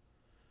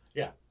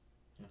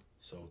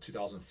so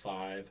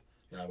 2005,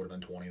 I would have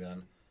been 20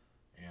 then,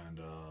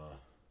 and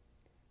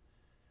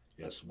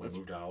yes, when I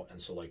moved out,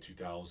 and so like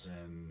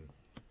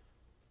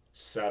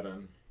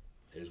 2007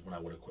 is when I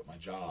would have quit my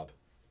job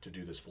to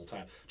do this full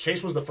time.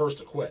 Chase was the first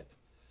to quit.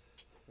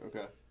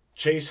 Okay.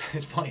 Chase,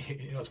 it's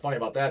funny. What's funny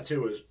about that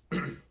too is,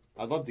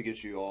 I'd love to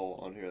get you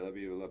all on here. That'd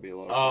be a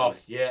lot of oh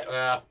fun.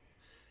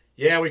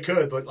 yeah, we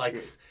could, but like,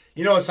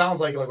 it sounds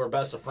like we're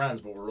best of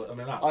friends, but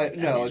we're not.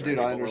 No, dude,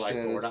 right? I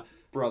understand. We're it's not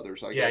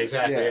brothers. Yeah,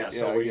 exactly. Yeah,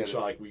 so we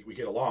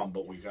get along,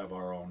 but we have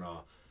our own.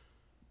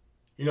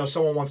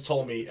 Someone once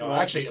told me.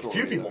 Actually, a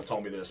few people have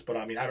told me this, but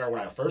I mean, I remember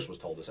when I first was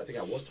told this. I think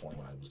I was 20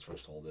 when I was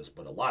first told this,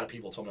 but a lot of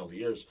people told me over the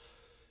years.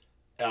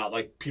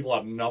 Like people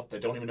have nothing, they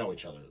don't even know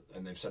each other,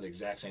 and they've said the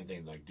exact same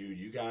thing. Like, dude,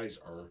 you guys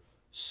are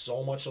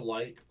so much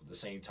alike, but at the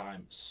same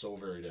time, so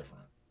very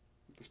different.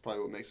 That's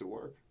probably what makes it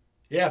work.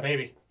 Yeah,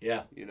 maybe.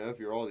 Yeah. If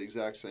you're all the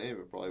exact same,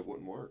 it probably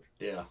wouldn't work.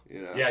 Yeah.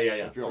 Yeah.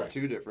 If you're correct.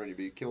 all too different, you'd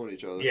be killing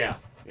each other. Yeah.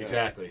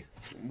 Exactly.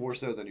 More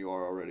so than you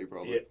are already,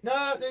 probably. Yeah.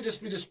 No,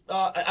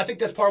 I think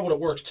that's part of what it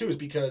works too, is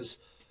because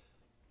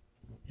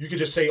you could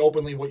just say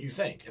openly what you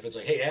think. If it's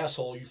like, hey,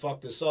 asshole, you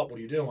fucked this up. What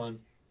are you doing?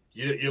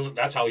 You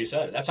that's how he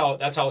said it. That's how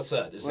it's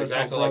said. It's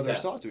exactly like that.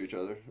 Brothers talk to each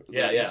other.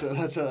 Yeah. So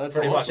that's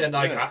pretty awesome. much. And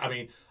like, I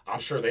mean, I'm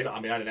sure they don't.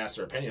 I mean, I didn't ask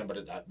their opinion, but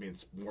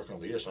it's been working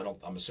over the years, so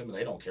I'm assuming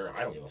they don't care.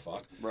 I don't give a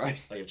fuck.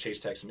 Right. Like if Chase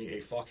texts me,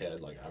 "Hey,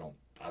 fuckhead," like I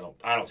don't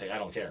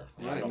care.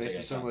 Right. It makes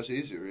it so much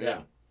easier.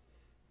 Yeah.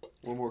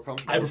 We're more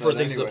comfortable. I prefer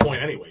things to the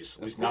point, anyways.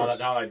 At least now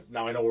I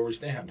know where we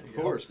stand. Of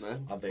course,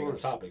 man. I'm thinking of the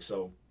topic.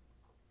 So,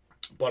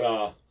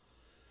 but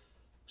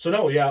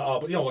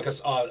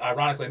because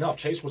ironically enough,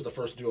 Chase was the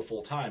first to do it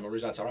full time. The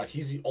reason that's ironic,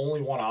 he's the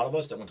only one out of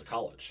us that went to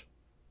college.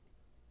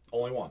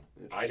 Only one.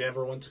 I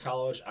never went to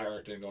college.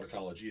 Eric didn't go to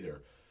college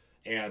either.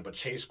 But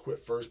Chase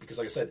quit first because,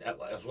 like I said,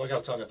 like I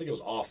was telling you, I think it was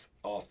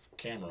off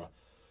camera.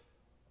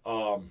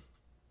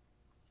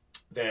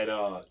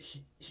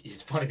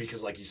 It's funny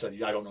because, like you said,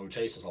 I don't know who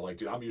Chase is. I'm like,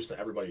 dude, I'm used to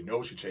everybody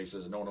knows who Chase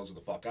is and no one knows who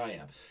the fuck I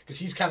am. Because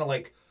he's kind of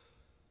like,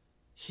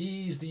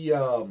 he's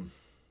the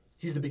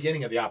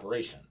beginning of the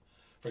operation.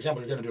 For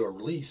example, you're going to do a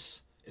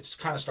release. It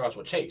kind of starts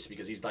with Chase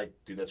because he's like,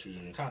 dude, that's who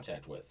you're in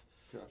contact with.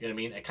 Yeah. You know what I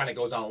mean? It kind of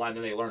goes down the line.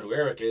 Then they learn who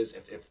Eric is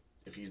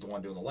if he's the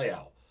one doing the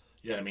layout.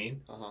 You know what I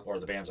mean? Uh-huh. Or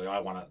the band's like, I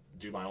want to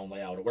do my own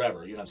layout or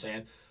whatever. You know what I'm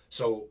saying?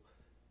 So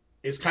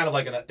it's kind of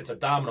like it's a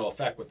domino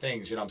effect with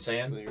things. You know what I'm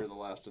saying? So you're the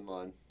last in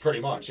line.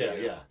 Pretty much,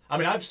 yeah. I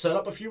mean, I've set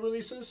up a few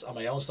releases on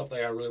my own stuff that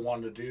I really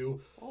wanted to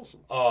do. Awesome.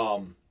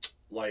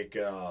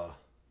 There's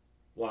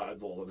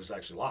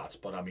actually lots,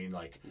 but I mean,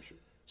 like.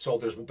 So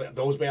there's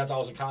those bands I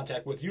was in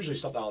contact with. Usually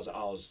stuff that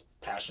I was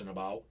passionate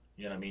about.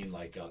 You know what I mean?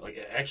 Like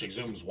actually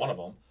Zoom's one of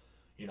them.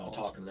 Awesome.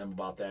 Talking to them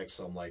about that. Cause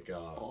I'm like,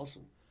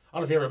 awesome. I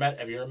don't know if you ever met.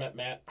 Have you ever met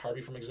Matt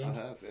Harvey from Exhumed?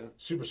 I have. Yeah.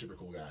 Super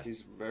cool guy.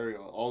 He's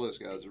all those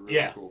guys are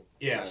really cool.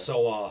 Yeah.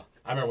 So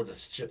I remember the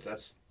shit.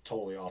 That's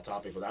totally off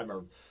topic, but I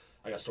remember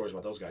I got stories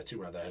about those guys too.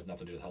 When that had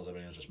nothing to do with Hell's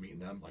Heaven. I was just meeting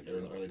them like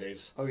in the early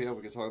days. Oh yeah,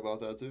 we can talk about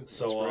that too.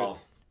 So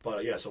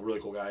so really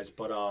cool guys.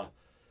 But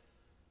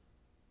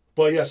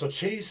so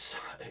Chase,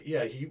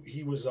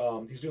 he was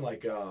doing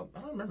like I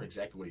don't remember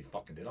exactly what he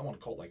fucking did. I want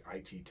to call it like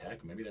IT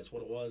tech. Maybe that's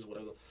what it was.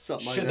 Whatever.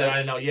 Something shit like that I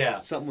didn't know. Yeah.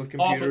 Something with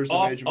computers.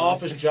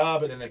 Office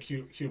job and in a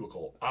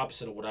cubicle.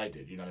 Opposite of what I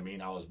did. You know what I mean?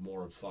 I was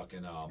more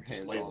fucking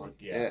just laboring.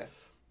 Yeah,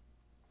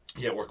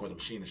 working with a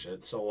machine and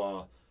shit.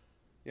 So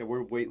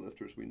we're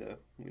weightlifters. We know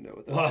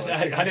what that. Well,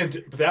 I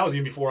didn't. But that was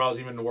even before I was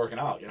even working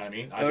out. You know what I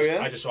mean?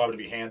 I just saw it to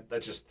be hand.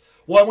 That just.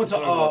 Well, I went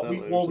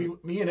to.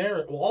 Me and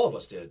Eric. Well, all of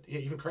us did. Yeah,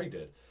 even Craig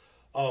did.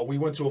 We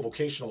went to a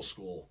vocational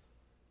school,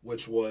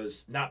 which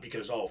was not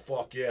because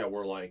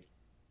we're like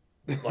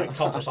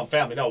come from some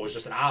family. No, it was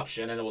just an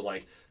option, and it was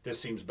like this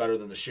seems better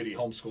than the shitty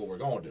homeschool we're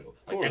going to.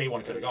 Like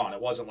anyone could have gone.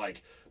 It wasn't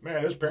like,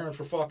 man, his parents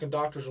were fucking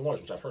doctors and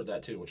lawyers, which I've heard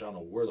that too. Which I don't know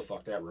where the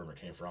fuck that rumor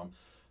came from.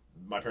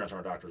 My parents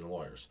aren't doctors and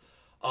lawyers.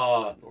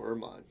 Nor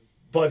mine.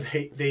 But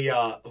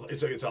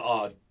it's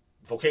a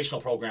vocational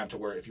program to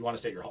where if you want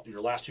to stay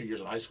your last 2 years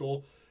in high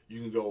school,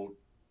 you can go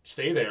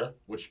stay there.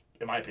 Which,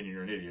 in my opinion,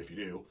 you're an idiot if you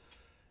do.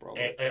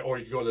 Or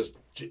you could go to this,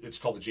 it's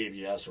called the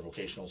JVS or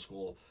vocational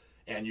school,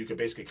 and you could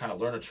basically kind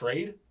of learn a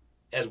trade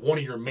as one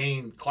of your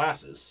main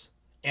classes,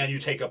 and you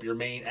take up your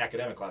main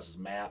academic classes,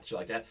 math, shit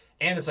like that,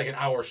 and it's like an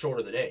hour short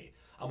of the day.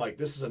 I'm like,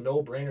 this is a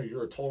no-brainer.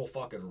 You're a total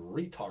fucking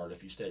retard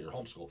if you stay at your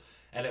homeschool.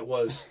 And it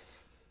was,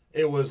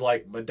 it was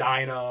like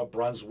Medina,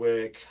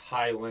 Brunswick,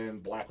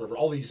 Highland, Black River,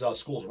 all these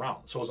schools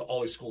around. So it was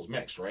all these schools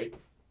mixed, right?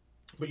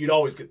 But you'd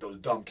always get those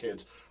dumb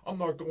kids. I'm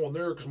not going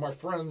there because my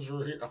friends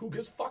are here. Who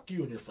gives fuck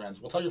you and your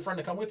friends? Well, tell your friend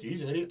to come with you.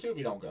 He's an idiot too if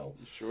you don't go.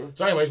 Sure.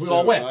 So anyways, we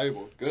all went.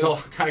 Good. So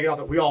kind of get out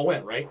that we all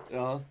went, right?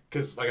 Uh-huh.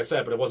 Because like I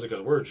said, but it wasn't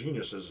because we're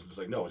geniuses. It's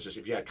like, no, it's just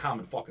if you had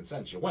common fucking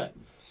sense, you went.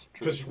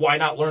 Because why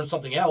not learn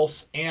something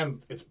else?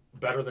 And it's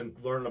better than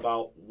learning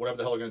about whatever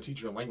the hell they're going to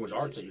teach you in language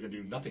arts that you're going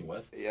to do nothing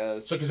with. Yeah.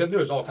 So because then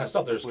there's all kinds of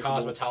stuff. There's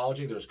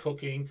cosmetology. There's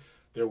cooking.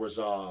 There was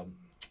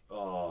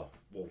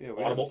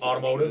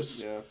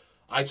automotives. Yeah.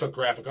 I took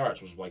graphic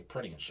arts, which was like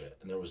printing and shit.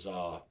 And there was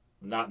not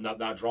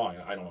drawing.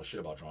 I don't know shit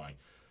about drawing.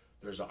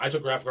 I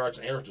took graphic arts,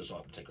 and Eric just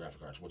happened to take graphic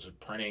arts, which is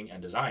printing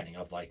and designing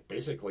of like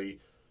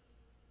basically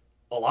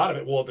a lot of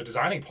it. Well, the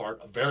designing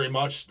part, very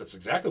much, that's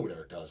exactly what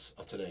Eric does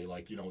of today.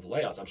 Like, you know, the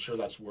layouts. I'm sure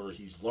that's where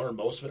he's learned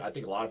most of it. I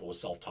think a lot of it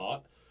was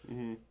self-taught.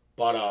 Mm-hmm.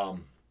 But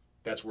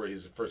that's where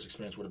his first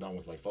experience would have been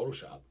with like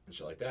Photoshop and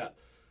shit like that.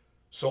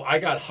 So I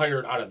got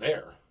hired out of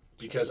there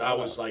because I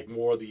was like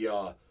more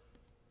the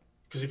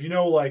because if you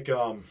know like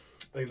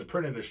in the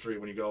print industry,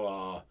 when you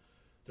go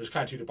there's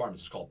kind of two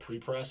departments. It's called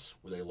pre-press,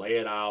 where they lay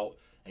it out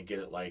and get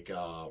it like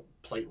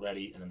plate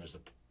ready, and then there's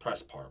the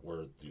press part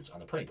where it's on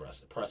the printing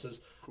press. It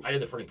presses. Cool. I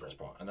did the printing press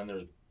part, and then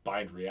there's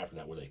bindery after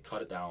that where they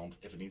cut it down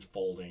if it needs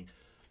folding,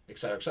 et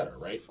cetera,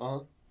 right?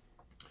 Uh-huh.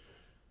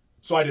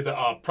 So I did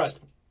the press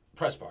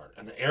part,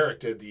 and then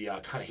Eric did the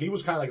he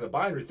was kind of like the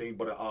bindery thing,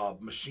 but a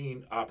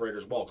machine operator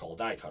as well called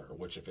a die cutter,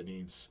 which if it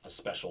needs a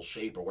special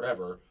shape or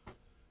whatever,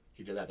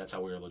 he did that. That's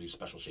how we were able to do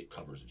special shape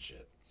covers and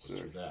shit.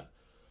 Through that.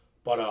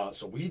 But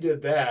so we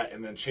did that,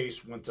 and then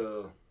Chase went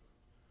to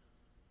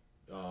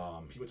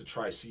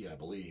Tri-C, I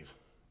believe,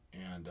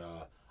 and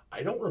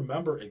I don't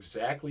remember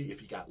exactly if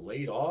he got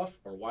laid off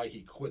or why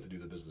he quit to do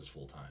the business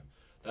full time.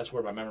 That's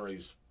where my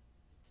memory's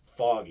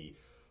foggy.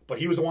 But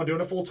he was the one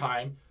doing it full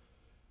time,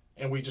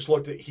 and we just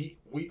looked at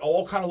we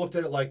all kind of looked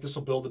at it like this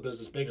will build the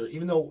business bigger.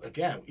 Even though,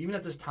 again, even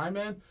at this time,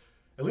 man,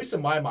 at least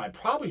in my mind,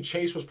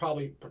 Chase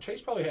probably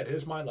had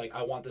his mind like,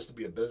 I want this to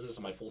be a business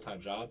and my full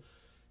time job.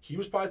 He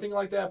was probably thinking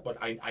like that, but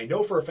I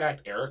know for a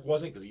fact Eric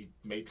wasn't because he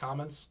made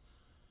comments.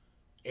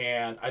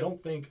 And I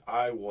don't think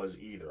I was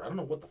either. I don't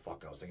know what the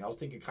fuck I was thinking. I was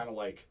thinking kind of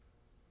like,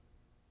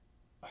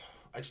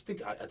 I just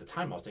think at the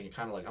time I was thinking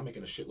kind of like I'm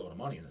making a shitload of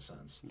money in a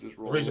sense. Just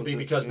the reason being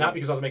because, not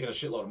because I was making a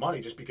shitload of money,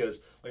 just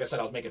because, like I said,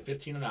 I was making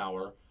 $15 an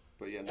hour.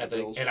 But yeah,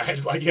 and I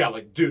had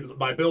like, dude,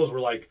 my bills were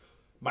like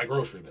my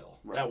grocery bill.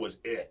 Right. That was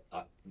it.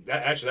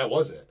 That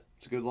was it.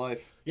 It's a good life.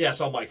 Yeah,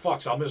 so I'm like,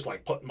 fuck. So I'm just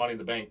like putting money in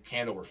the bank,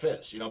 hand over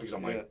fist, because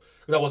I'm like,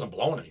 because I wasn't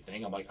blowing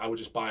anything. I'm like, I would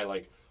just buy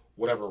like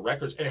whatever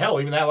records, and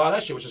hell, even a lot of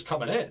that shit was just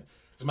coming in.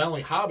 Because my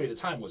only hobby at the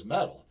time was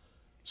metal,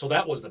 so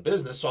that was the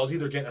business. So I was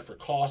either getting it for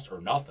cost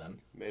or nothing.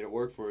 Made it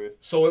work for you.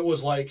 So it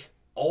was like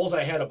all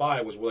I had to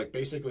buy was like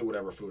basically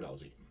whatever food I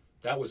was eating.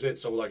 That was it.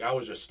 So like I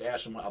was just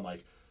stashing. I'm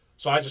like,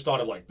 so I just thought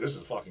of like, this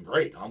is fucking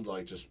great. I'm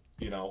like just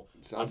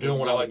I'm doing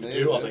what I like to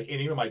do. I was like, and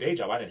even my day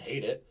job, I didn't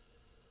hate it.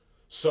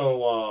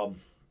 So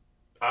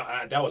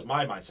that was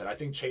my mindset. I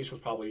think Chase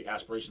was probably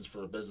aspirations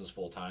for a business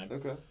full time.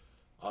 Okay.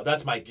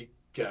 That's my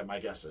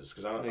guesses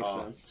because I don't. Makes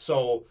sense.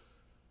 So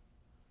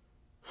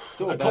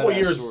still a couple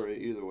years.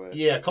 Story either way.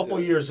 Yeah, a couple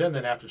years in,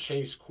 then after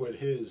Chase quit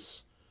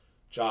his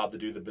job to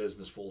do the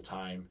business full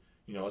time,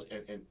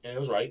 and it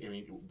was right. I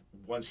mean,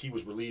 once he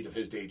was relieved of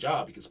his day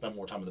job, he could spend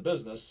more time in the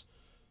business.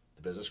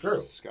 The business grew.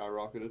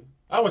 Skyrocketed.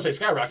 I wouldn't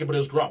say skyrocketed, but it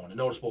was growing, a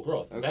noticeable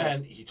growth. Okay.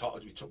 Then he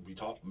talked. We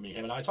talked.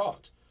 Him and I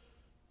talked.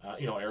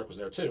 Eric was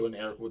there too, and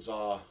Eric was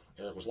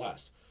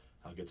last.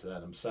 I'll get to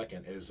that in a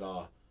second. Is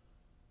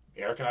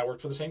Eric and I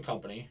worked for the same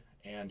company,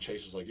 and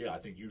Chase was like, "Yeah, I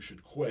think you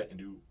should quit and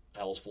do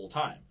L's full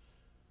time."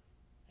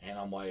 And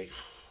I'm like,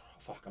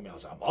 "Fuck!" I mean,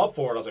 I'm up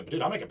for it. I was like, "But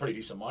dude, I'm making pretty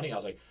decent money." I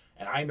was like,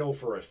 and I know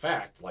for a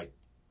fact, like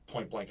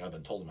point blank, I've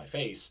been told in my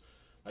face,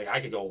 like I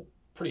could go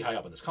pretty high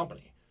up in this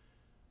company,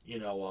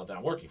 that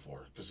I'm working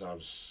for, because I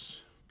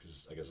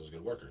guess I was a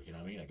good worker. You know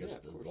what I mean? I guess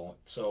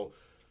so.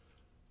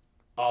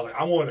 I was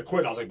like, I'm willing to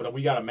quit. I was like, but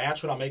we got to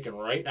match what I'm making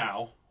right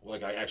now.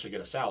 Like, I actually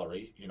get a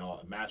salary,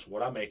 match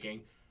what I'm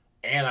making.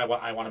 And I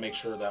want to make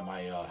sure that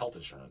my health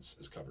insurance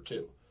is covered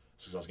too.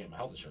 Because I was getting my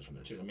health insurance from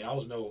there too. I mean, I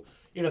was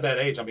at that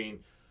age, I mean,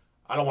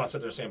 I don't want to sit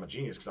there and say I'm a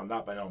genius because I'm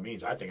not by no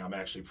means. I think I'm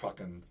actually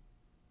fucking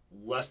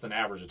less than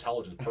average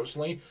intelligence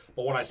personally.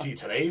 But when I see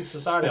today's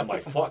society, I'm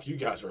like, fuck, you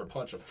guys are a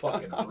bunch of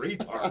fucking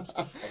retards.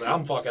 I was like,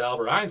 I'm fucking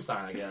Albert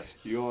Einstein, I guess.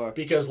 You are.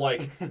 Because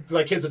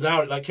kids are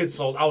now,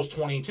 so I was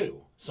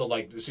 22. So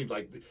like, it seemed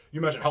like you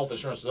mentioned health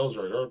insurance. Those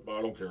are like,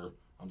 I don't care.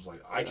 I was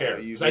like, I care.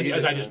 Because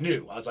I just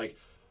knew. I was like,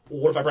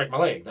 well, what if I break my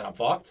leg? Then I'm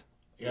fucked.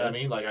 You know what I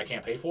mean? Like, I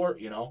can't pay for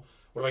it.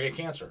 What if I get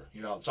cancer?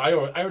 So I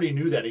already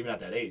knew that even at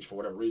that age for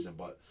whatever reason.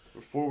 But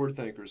we're forward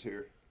thinkers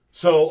here.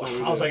 So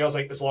I was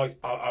like, as long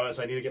as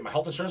I need to get my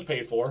health insurance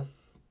paid for,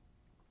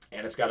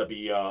 and it's got to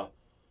be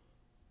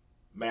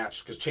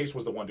matched, because Chase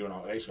was the one doing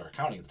all our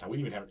accounting at the time. We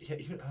didn't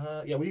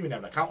even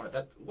have an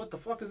accountant. What the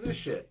fuck is this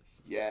shit?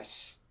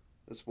 Yes.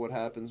 That's what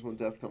happens when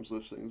death comes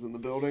lifts things in the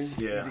building.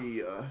 Yeah.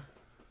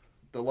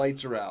 The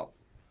lights are out.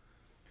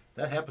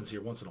 That happens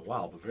here once in a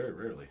while, but very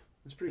rarely.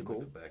 It's pretty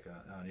cool. Back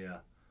on, yeah.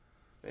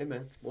 Hey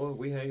man, well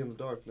we hang in the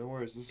dark. No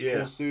worries. This is Yeah. a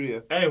cool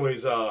studio.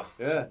 Anyways, Yeah.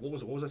 so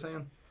what was I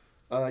saying?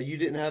 You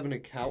didn't have an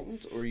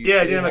accountant, or you? Yeah,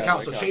 I didn't have an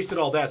accountant. So Chase did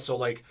all that. So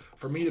like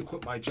for me to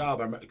quit my job,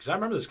 because I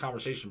remember this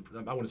conversation.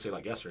 I wouldn't say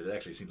like yesterday. It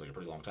actually seems like a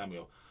pretty long time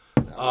ago.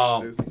 That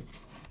was spooky.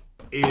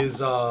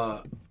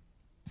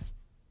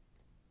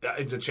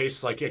 And then Chase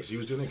is like, yeah, because he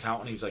was doing the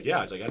accountant. He's like,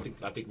 yeah, it's like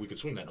I think we could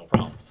swing that, no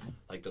problem.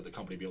 Like that the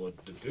company be able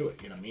to do it.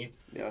 You know what I mean?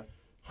 Yeah.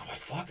 I'm like,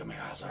 fuck, I mean,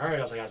 I was like, all right.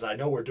 I was like, I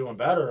know we're doing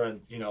better,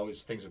 and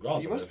as things have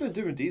grown. You must have been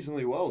doing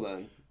decently well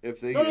then. If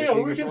they, No, if yeah, you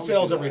we were could getting promise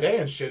sales you every that. day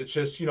and shit. It's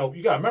just, you got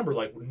to remember,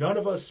 like, none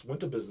of us went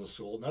to business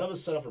school. None of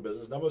us set up for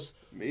business. None of us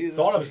Me either.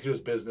 thought of us to do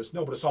this business.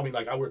 No, but it's something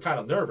like, we're kind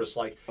of nervous.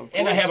 Like, Of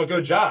and I course. have a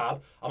good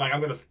job. I'm like,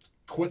 I'm going to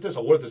quit this,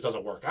 or what if this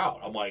doesn't work out?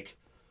 I'm like,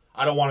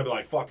 I don't want to be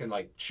like, fucking,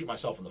 like, shoot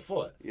myself in the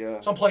foot.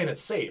 Yeah. So I'm playing it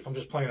safe. I'm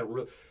just playing it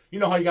real. You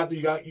know how you got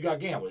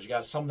gamblers. You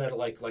got some that are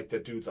like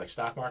that dudes like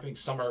stock marketing.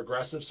 Some are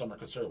aggressive. Some are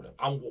conservative.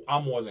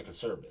 I'm more than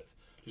conservative.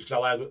 Just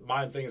because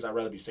my thing is I'd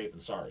rather be safe than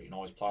sorry.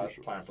 Always plan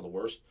for the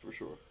worst. For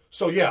sure.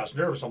 So yeah, I was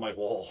nervous. I'm like,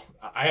 well,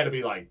 I had to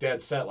be like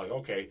dead set. Like,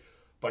 okay,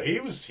 but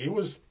he was,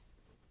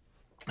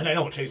 and I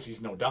know Chase,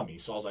 he's no dummy.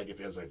 So I was like, if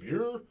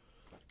you're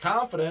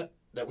confident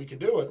that we can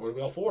do it, we'll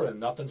go forward, and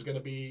nothing's gonna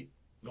be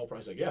no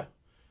price. Like, yeah,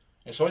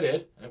 and so I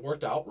did, and it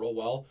worked out real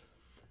well.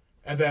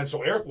 And then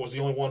so Eric was the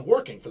only one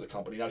working for the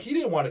company. Now he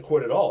didn't want to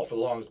quit at all for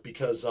the longest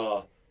because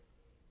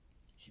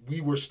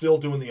we were still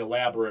doing the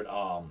elaborate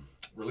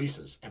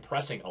releases and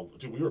pressing.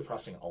 Dude, we were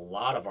pressing a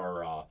lot of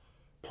our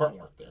print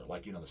work there,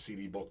 like the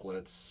CD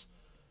booklets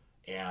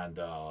and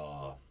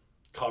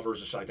covers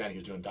and shit like that. And he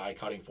was doing die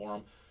cutting for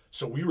them,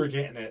 so we were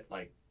getting it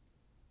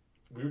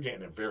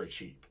very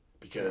cheap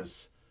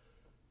because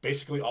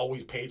basically all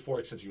we paid for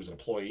it since he was an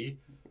employee,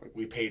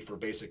 we paid for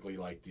basically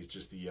like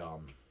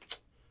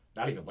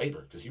not even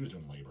labor because he was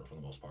doing labor for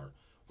the most part.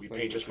 We It's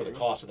paid like just for the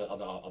material. cost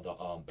of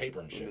the paper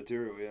and The shit.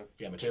 material, yeah.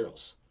 Yeah,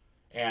 materials,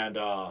 and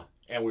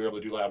we were able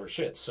to do elaborate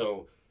shit.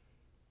 So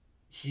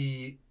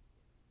he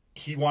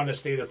wanted to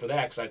stay there for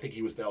that because I think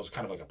that was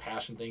kind of like a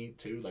passion thing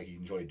too. Like he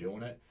enjoyed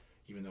doing it,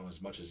 even though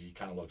as much as he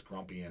kind of looked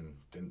grumpy and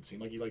didn't seem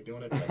like he liked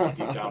doing it, but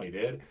deep down he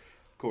did.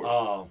 Of course.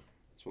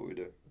 That's what we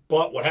do.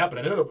 But what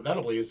happened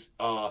inevitably is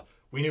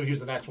we knew he was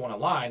the next one in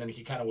line, and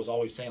he kind of was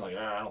always saying like,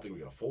 I don't think we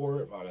can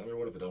afford it. What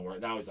if it doesn't work?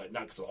 Now he's like,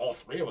 not because all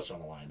three of us are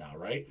on the line now,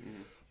 right?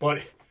 Mm-hmm.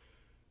 But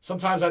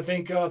sometimes I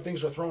think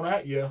things are thrown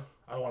at you.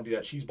 I don't want to be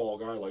that cheeseball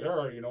guy like,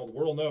 the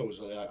world knows.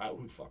 Who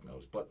the fuck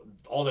knows? But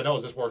all they know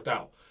is this worked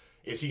out.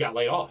 Is he got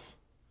laid off?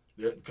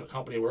 The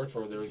company he worked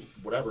for, they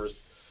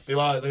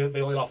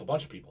laid off a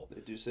bunch of people.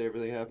 They do say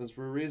everything happens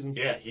for a reason.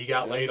 Yeah, he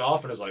got laid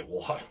off and is like,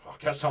 well, I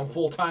guess I'm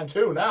full time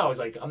too now. He's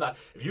like, I'm not.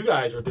 If you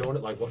guys are doing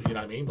it, like, what, you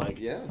know what I mean? Like,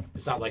 Yeah.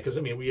 it's not like, because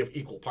we have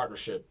equal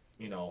partnership.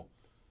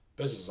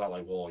 Business is not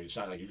like, well, it's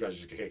not like you guys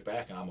just kick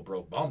back and I'm a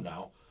broke bum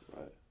now.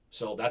 Right.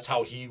 So that's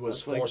how he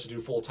was That's forced to do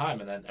full time,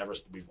 and then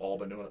we've all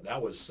been doing it.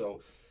 That was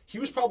so. He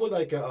was probably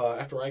like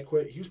after I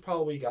quit, he was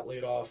probably got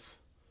laid off.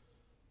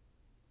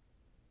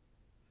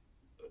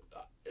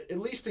 At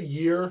least a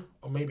year,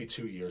 or maybe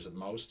 2 years at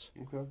most,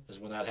 Okay. is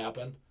when that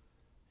happened.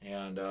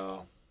 And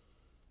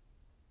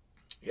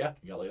yeah,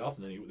 he got laid off,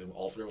 and then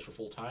all three of us were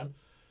full time.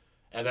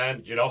 And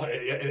then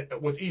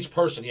with each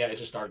person, it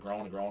just started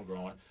growing and growing and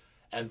growing.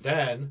 And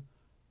then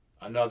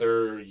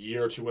another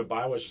year or two went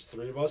by, was just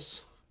three of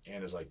us,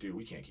 and it's like, dude,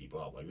 we can't keep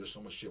up. Like, there's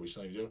so much shit we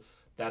still need to do.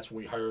 That's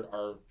when we hired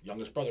our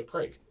youngest brother,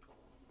 Craig.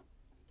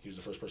 He was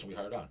the first person we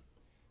hired on.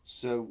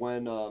 So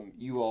when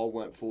you all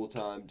went full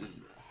time,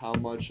 how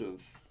much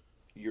of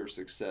your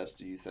success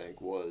do you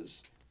think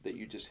was that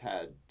you just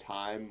had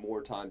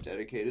more time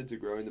dedicated to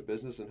growing the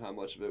business, and how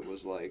much of it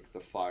was like the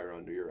fire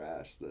under your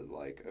ass that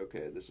like,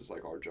 okay, this is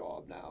like our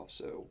job now,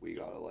 so we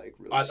gotta like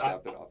really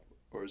step it up?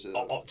 Or is it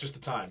just the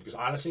time? Because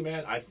honestly,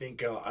 man, I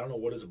think I don't know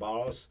what is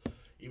about us.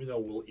 Even though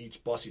we'll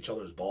each bust each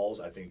other's balls,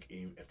 I think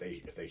if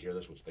they hear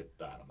this, which I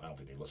don't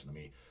think they listen to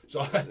me. So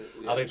I think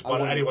it's,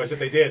 but anyways, if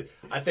they did,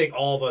 I think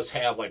all of us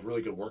have like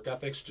really good work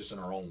ethics, just in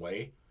our own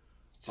way.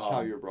 just how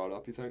you were brought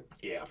up, you think?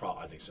 Yeah,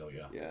 probably. I think so.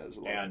 Yeah. Yeah, there's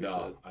a lot to be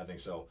said. I think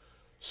so.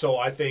 So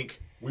I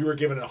think we were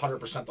giving it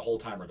 100% the whole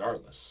time,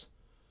 regardless.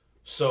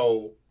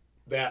 So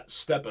that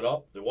step it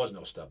up, there was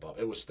no step up.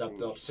 It was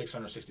stepped up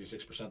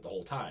 666% the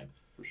whole time.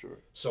 For sure.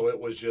 So it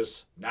was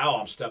just, now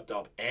I'm stepped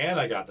up and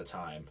I got the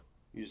time.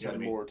 You just You know had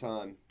what I mean? more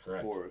time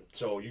Correct. for it.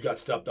 So you got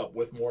stepped up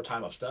with more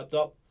time. I've stepped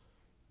up.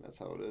 That's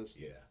how it is.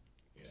 Yeah.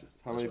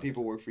 How many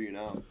people work for you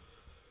now?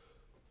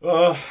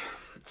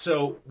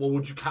 So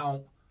would you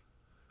count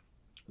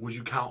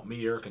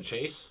me, Eric, and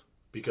Chase?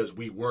 Because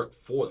we work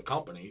for the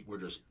company. We're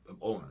just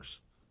owners.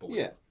 But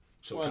Yeah.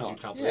 So Why you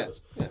not? count three Yeah. of us.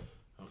 Yeah.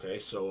 Okay,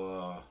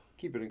 so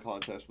Keep it in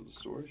context with the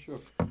story, sure.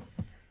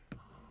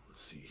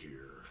 let's see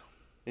here.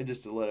 And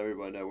just to let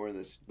everybody know, we're in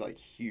this like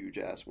huge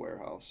ass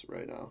warehouse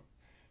right now.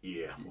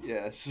 Yeah.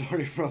 Yeah,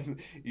 starting from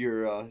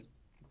your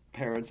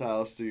parents'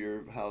 house to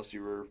your house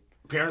you were.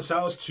 Parents'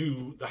 house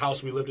to the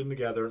house we lived in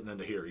together, and then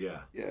to here.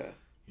 Yeah. Yeah.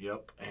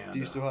 Yep. And Do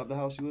you still have the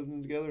house you lived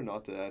in together?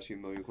 Not to ask you a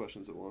million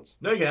questions at once.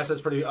 no, yes,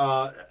 that's pretty.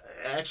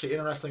 Actually,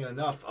 interesting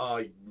enough,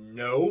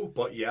 no,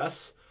 but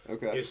yes.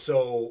 Okay.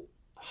 So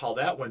how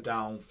that went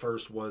down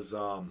first was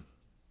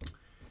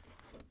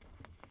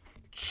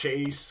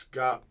Chase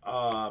got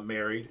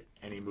married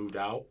and he moved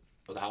out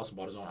of the house and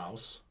bought his own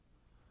house,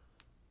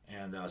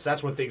 and so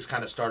that's when things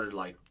kind of started.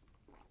 Like,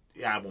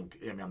 yeah, I'm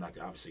not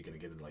obviously going to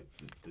get into like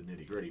the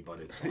nitty gritty, but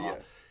it's Yeah.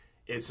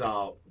 it's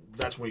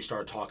that's when we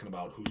started talking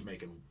about who's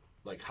making,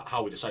 like,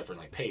 how we decipher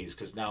like pays,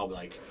 because now,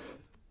 like,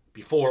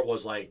 before it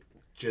was like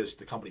just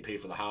the company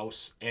paid for the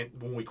house, and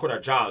when we quit our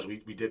jobs we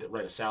did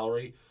write a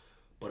salary,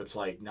 but it's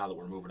like now that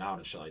we're moving out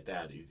and shit like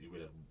that, you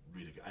would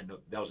read. I know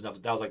that was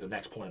like the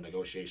next point of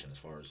negotiation as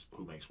far as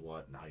who makes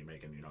what and how you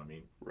make it. You know what I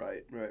mean?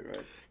 Right.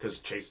 Because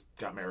Chase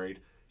got married,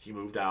 he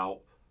moved out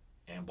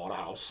and bought a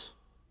house,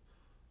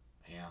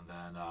 and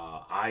then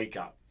I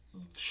got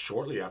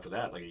shortly after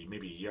that, like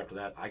maybe a year after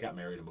that, I got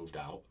married and moved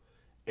out.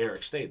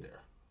 Eric stayed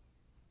there.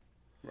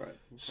 Right.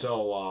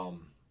 So,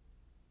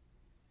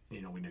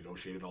 we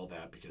negotiated all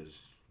that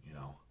because,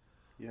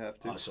 You have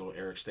to. so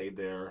Eric stayed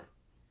there.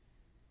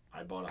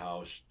 I bought a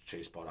house.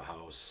 Chase bought a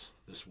house.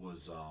 This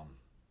was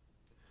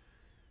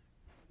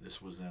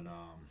in,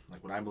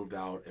 like, when I moved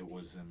out, it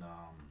was in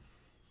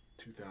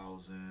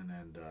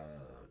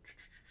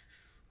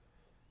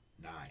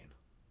 2009.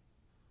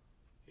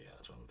 Yeah,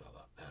 that's when I moved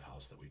out, that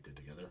house that we did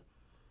together.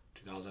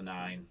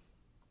 2009.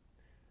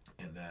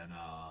 And then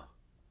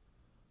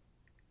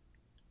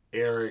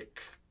Eric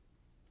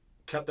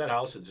kept that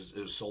house. It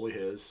was solely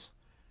his,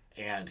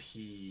 and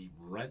he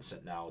rents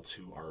it now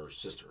to our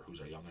sister,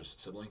 who's our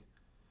youngest sibling.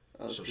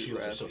 So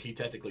he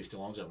technically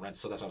still owns it and rents.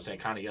 So that's what I'm saying.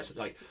 Kind of, yes.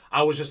 Like,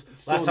 I was just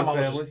It's still last time in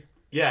the I was family?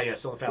 yeah,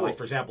 still in the family. Cool. Like,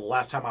 for example,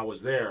 last time I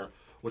was there,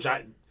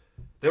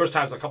 there was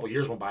times a couple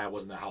years went by I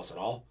wasn't in the house at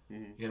all.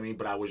 Mm-hmm. You know what I mean?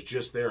 But I was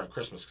just there on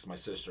Christmas because my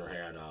sister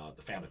had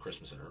the family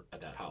Christmas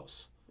at that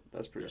house.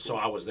 That's pretty cool. So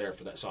I was there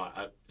for that. So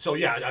I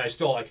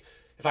still, like,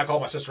 if I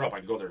call my sister up, I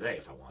can go there today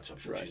if I want to. I'm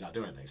sure Right. she's not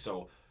doing anything.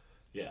 So,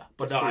 yeah.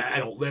 But no, I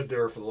don't live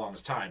there for the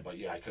longest time. But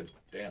yeah, I could,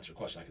 to answer your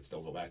question, I could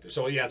still go back there.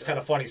 So yeah, it's kind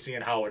of funny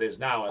seeing how it is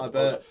now. As I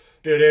opposed bet.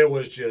 to, dude, it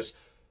was just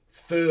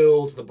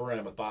filled to the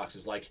brim with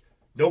boxes. Like,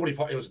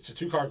 it's a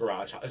 2-car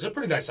garage. It's a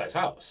pretty nice sized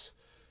house.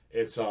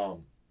 It's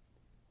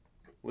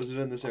Was it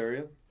in this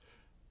area?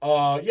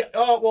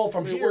 well,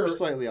 from We're here,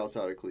 slightly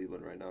outside of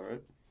Cleveland right now,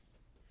 right?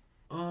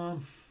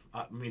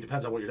 I mean, it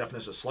depends on what your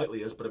definition of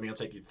slightly is, but I mean,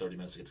 it'll take you 30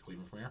 minutes to get to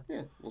Cleveland from here.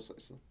 Yeah, we'll say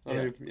so.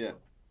 Yeah.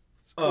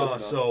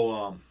 Close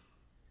enough.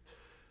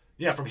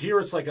 From here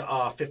it's like a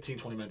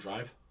 15-20 minute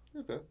drive.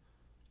 Okay.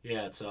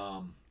 Yeah, it's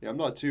Yeah, I'm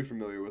not too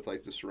familiar with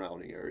like the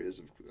surrounding areas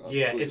of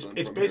yeah, Cleveland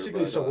it's from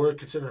basically here, but, we're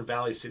considering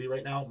Valley City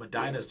right now.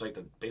 Medina is like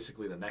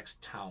basically the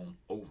next town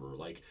over.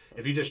 Like,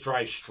 if you just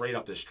drive straight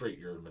up the street,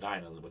 you're in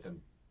Medina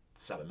within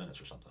 7 minutes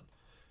or something.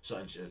 So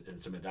it's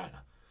in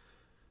Medina.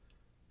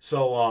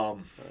 So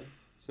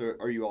So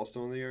are you all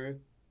still in the area?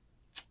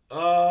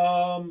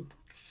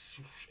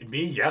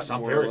 me, yes,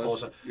 I'm More or very less,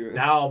 close. you're-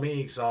 Now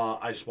me, cause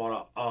I just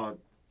bought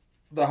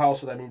the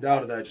house that I moved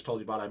out of that I just told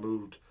you about. I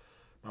moved.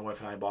 My wife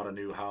and I bought a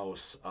new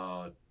house.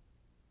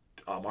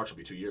 March will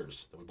be 2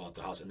 years that we bought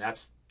the house, and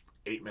that's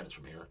 8 minutes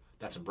from here.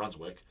 That's in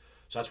Brunswick,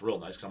 so that's real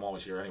nice because I'm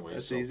always here anyway.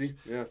 That's so, easy.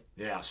 Yeah.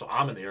 Yeah, so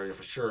I'm in the area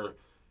for sure.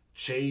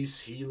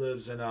 Chase, he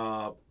lives in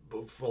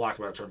for lack of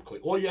a better term,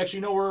 Cleveland. Well, you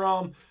actually know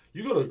where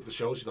you go to the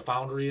shows. The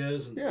Foundry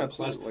is, and Yeah, the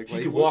absolutely. class. Like He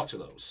could Lakewood. walk to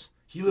those.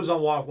 He lives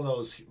on one of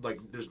those, like,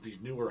 there's these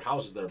newer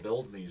houses that are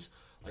built in these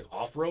like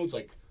off roads,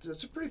 like.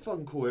 It's a pretty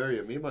fucking cool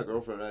area. Me and my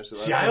girlfriend actually.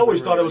 See, last I time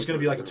always we thought were it was going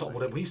to be like a.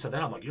 Lakewood, When he said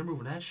that, I'm like, you're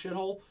moving that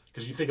shithole?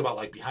 Because you think about,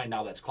 like, behind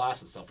now that's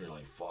class and stuff, and you're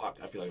like, fuck,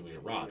 I feel like I'm going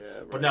to get robbed. Yeah,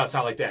 But right. no, it's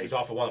not like that. He's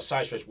off of one of the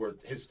side streets where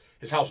his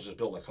house was just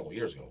built like a couple of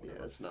years ago. or Yeah,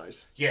 whatever. it's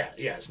nice. Yeah,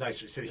 it's nice.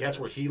 See, that's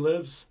where he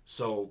lives.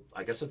 So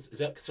I guess is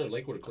that considered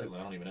Lakewood or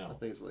Cleveland? I don't even I know.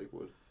 think it's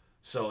Lakewood.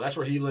 So that's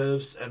where he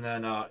lives, and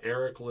then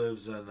Eric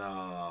lives in.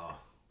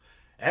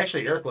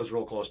 Actually, Eric lives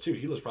real close too.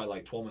 He lives probably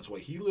like 12 minutes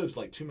away. He lives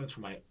like 2 minutes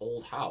from my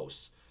old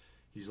house.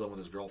 He's living with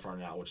his girlfriend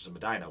now, which is in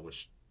Medina,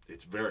 which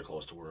it's very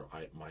close to where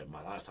my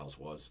last house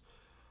was.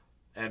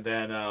 And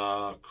then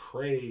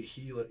Craig,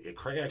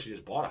 Craig actually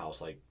just bought a house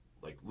like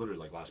literally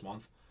like last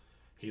month.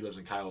 He lives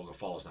in Cuyahoga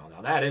Falls now.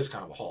 Now that is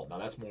kind of a haul. Now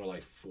that's more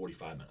like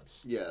 45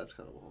 minutes. Yeah, that's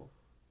kind of a haul.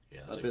 Yeah,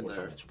 I've that's like been 45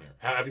 there. minutes from here.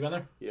 Have you been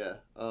there? Yeah.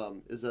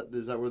 Is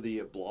that where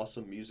the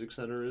Blossom Music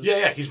Center is?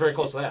 Yeah, he's very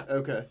close to that.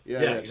 Okay.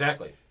 Yeah. Yeah,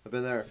 exactly. I've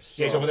been there.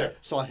 Yeah, he's over there.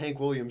 Saw Hank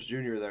Williams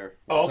Jr. there.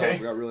 Oh, One time. okay.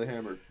 We got really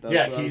hammered. That's,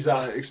 Yeah, that he's was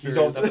my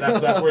experience.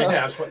 that's where he's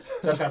at.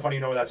 That's kind of funny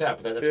you know where that's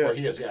at, but that's Yeah. where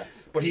he is. Yeah,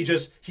 but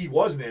he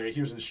was in there.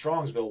 He was in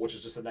Strongsville, which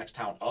is just the next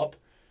town up,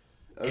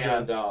 Okay.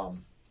 and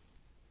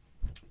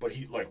but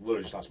he like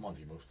literally just last month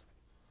he moved.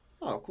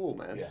 Oh, cool,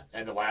 man. Yeah,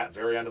 and the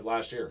very end of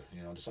last year,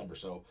 December.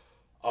 So,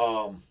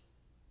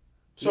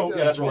 You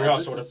guys, that's where we are.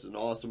 This Sort of. is an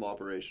awesome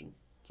operation.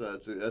 So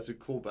that's a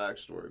cool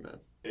backstory, man,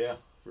 Yeah,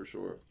 for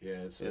sure.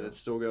 yeah, it's And it's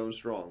still going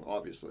strong,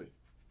 obviously.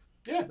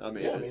 yeah. I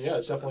mean, it's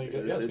definitely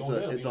good. Yeah, it's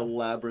going good. a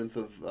labyrinth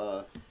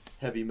of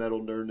heavy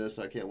metal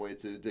nerdness. I can't wait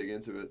to dig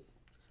into it.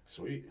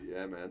 Sweet.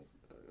 Yeah, man.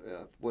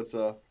 Yeah.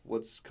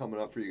 What's coming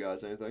up for you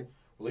guys? Anything?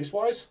 Release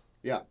wise?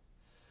 Yeah.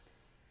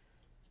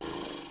 I'm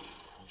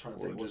trying to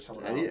Or think what's just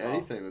coming out.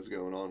 anything that's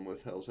going on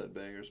with Hell's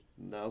Headbangers.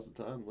 Now's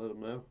the time. Let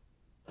them know.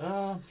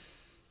 I'm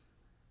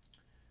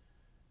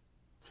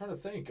trying to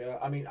think.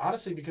 I mean,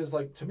 honestly, because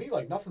like to me,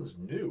 like nothing's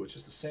new. It's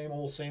just the same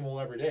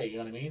old every day. You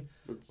know what I mean?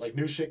 Like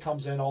new shit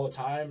comes in all the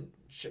time.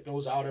 Shit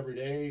goes out every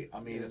day. I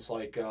mean, it's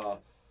like.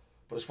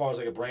 But as far as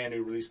like a brand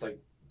new release, like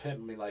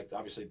Pimp, I mean, like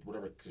obviously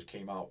whatever just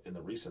came out in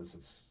the recents,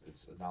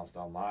 it's announced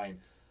online.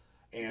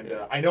 And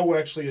I know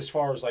actually, as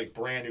far as like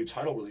brand new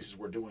title releases,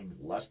 we're doing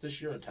less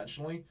this year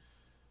intentionally,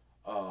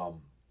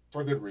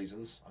 for good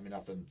reasons. I mean,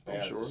 nothing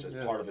bad. Sure. It's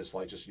part of it's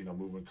like just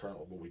moving current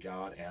with what we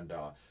got, and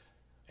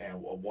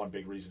one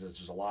big reason is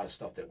there's a lot of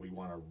stuff that we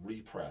want to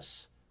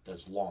repress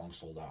that's long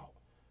sold out.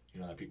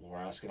 That people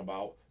are asking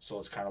about. So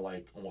it's kind of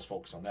like almost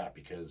focus on that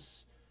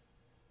because,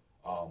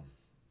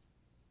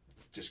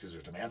 just because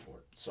there's demand for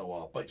it.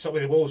 So,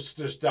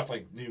 there's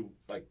definitely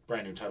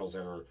brand new titles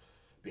that are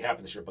be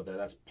happening this year. But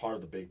that's part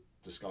of the big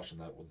discussion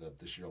that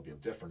this year will be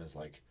different. Is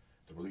like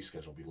the release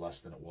schedule will be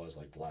less than it was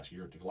like the last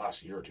year or two. The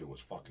last year or two was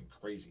fucking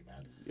crazy,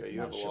 man. Yeah, you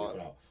have a lot.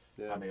 Put out.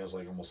 Yeah. I mean, it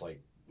was like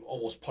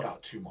almost put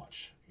out too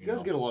much. You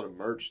guys get a lot of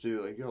merch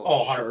too. Like you get a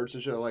lot of shirts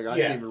and shit. Like I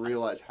didn't even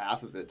realize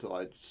half of it till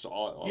I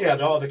saw it. Yeah,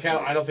 no, the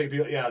catalog. I don't think.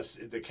 It's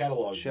the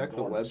catalog. Check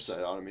the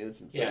website out. I mean,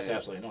 it's insane. Yeah, it's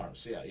absolutely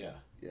enormous. Yeah.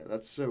 Yeah,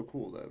 that's so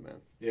cool though, man.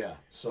 Yeah.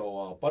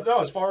 So, but no,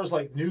 as far as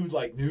like new,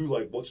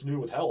 what's new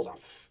with Hell's,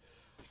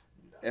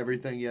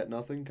 everything yet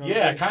nothing.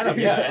 Yeah, kind of.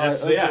 Yeah,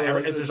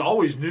 there's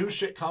always new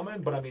shit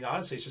coming, but I mean,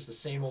 honestly, it's just the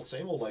same old.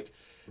 Like,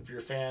 if you're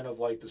a fan of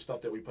like the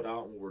stuff that we put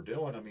out and what we're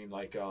doing, I mean,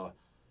 like,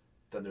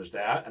 then there's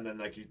that, and then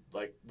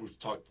we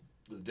talked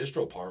the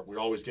distro part. We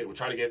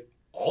try to get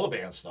all the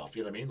band stuff.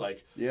 You know what I mean?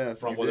 Like,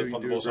 from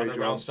the most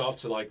underground stuff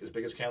to like as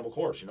big as Cannibal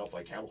Corpse. If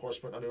like Cannibal Corpse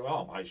putting a new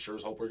album, I sure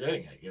as hope we're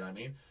getting it. You know what I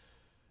mean?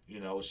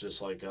 It's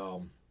just like.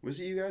 Was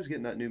it you guys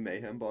getting that new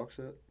Mayhem box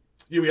set?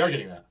 Yeah, we are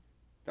getting that.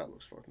 That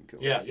looks fucking cool.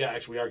 Yeah,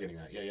 actually, we are getting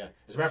that. Yeah.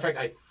 As a matter of fact,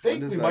 I when think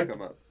does we that might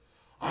come up.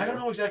 I don't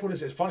know exactly when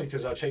it's funny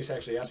because Chase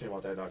actually asked me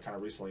about that kind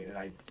of recently,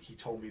 and he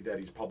told me that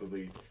he's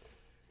probably.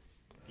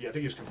 Yeah, I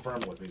think he was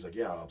confirming with me. He's like,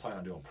 yeah, I'm planning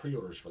on doing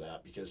pre-orders for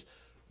that because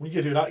when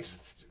you get it out,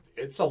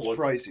 it's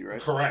pricey, right?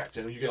 Correct,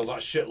 and you get a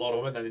shitload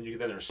of them, and then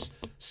they're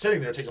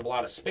sitting there. It takes up a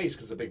lot of space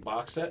because it's a big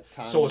box set.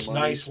 So it's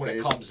nice when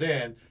it comes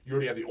in. You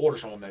already have the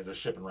orders from them; they're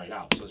shipping right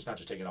out, so it's not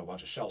just taking up a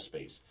bunch of shelf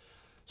space.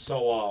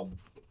 So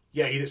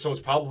so it's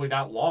probably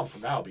not long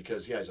from now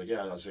because he's like,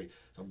 I was like,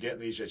 so I'm getting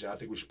these. I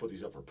think we should put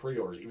these up for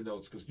pre-orders, even though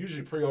it's because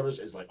usually pre-orders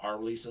is like our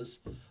releases.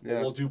 Yeah.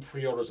 We'll do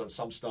pre-orders on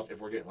some stuff if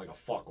we're getting like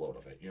a fuckload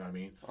of it. You know what I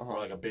mean? Or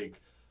like a big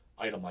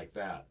item like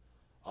that.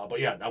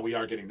 But yeah, now we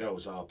are getting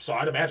those. So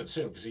I'd imagine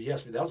soon because he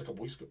asked me. That was a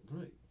couple weeks ago,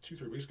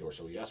 2-3 weeks ago or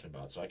so. He asked me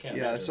about it, so I can't.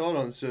 Yeah, I saw it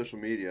on social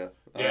media.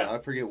 I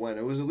forget when.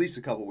 It was at least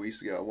a couple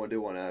weeks ago. I did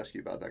want to ask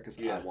you about that because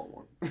I want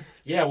one.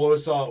 Yeah, well,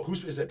 is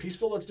it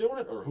Peaceful that's doing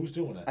it or who's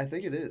doing it? I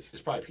think it is.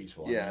 It's probably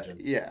Peaceful. I imagine.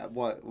 Yeah.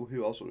 What?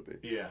 Who else would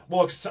it be? Yeah.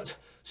 Well,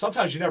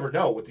 sometimes you never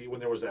know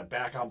when there was that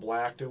Back on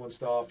Black doing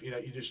stuff.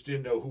 You just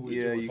didn't know who was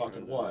doing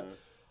fucking what.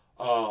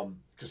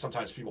 Because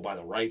sometimes people buy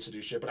the rights to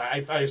do shit, but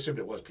I assumed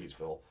it was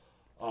Peaceful.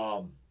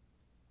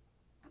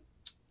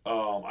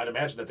 I'd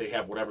imagine that they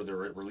have whatever their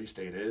release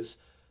date is.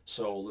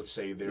 So let's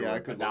say they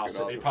announced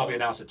it. They probably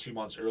announced it 2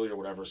 months earlier or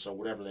whatever. So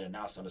whatever they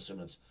announced, I'm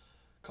assuming it's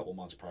a couple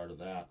months prior to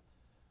that.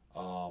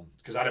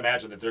 Because I'd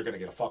imagine that they're going to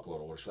get a fuckload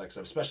of orders for that.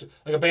 Especially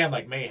like a band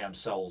like Mayhem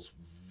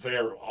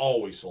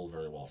always sold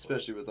very well.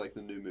 Especially with like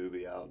the new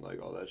movie out and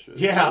like all that shit.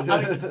 Yeah,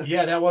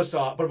 that was.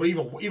 But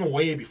even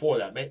way before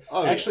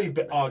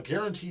that,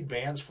 guaranteed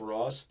bands for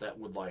us that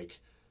would like,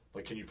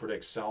 can you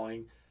predict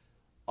selling?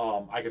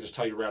 I could just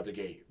tell you right out the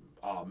gate.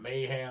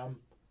 Mayhem,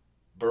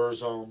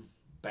 Burzum,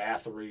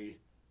 Bathory,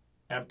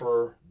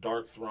 Emperor,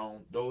 Dark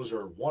Throne. Those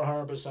are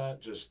 100%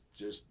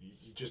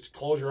 just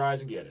close your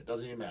eyes and get it.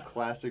 Doesn't even matter.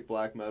 Classic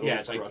black metal. Yeah,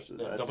 it's like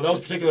but those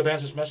particular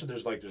bands just mentioned.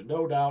 There's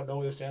no doubt,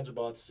 no ifs, ands, or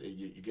buts.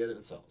 You get it,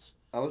 it sells.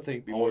 I would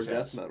think be more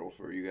death metal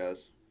for you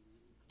guys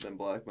than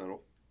black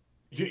metal.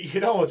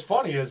 What's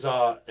funny is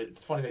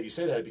it's funny that you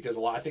say that because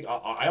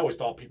I always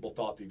thought people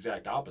thought the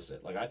exact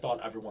opposite. Like I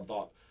thought everyone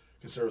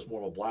consider us more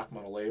of a black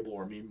metal label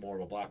or me more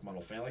of a black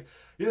metal fan. Like,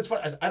 it's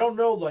funny. I don't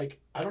know. Like,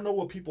 I don't know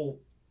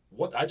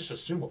what I just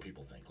assume what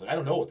people think. Like, I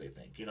don't know what they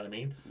think. You know what I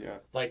mean? Yeah.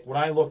 Like when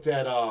I looked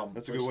at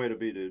that's a good way to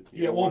be, dude.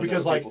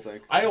 Because like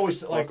I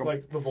always like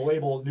the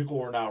label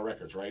Nuclear Now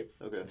Records, right?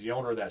 Okay. The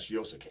owner that's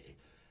Yosuke,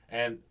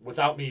 and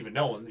without me even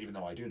knowing, even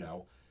though I do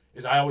know,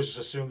 is I always just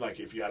assume like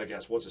if you had to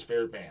guess what's his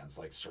favorite bands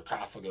like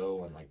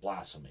Sarcophago and like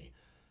Blasphemy,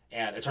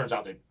 and it turns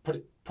out they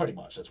pretty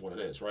much that's what it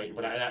is, right?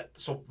 But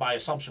so my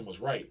assumption was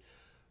right.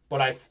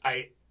 But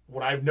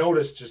what I've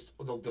noticed, just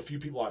the few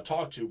people I've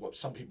talked to, what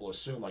some people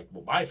assume, like,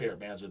 well, my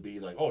favorite bands would be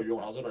like, oh, you're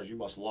on Hell's Headbangers, you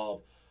must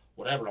love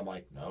whatever. And I'm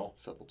like, no.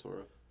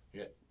 Sepultura.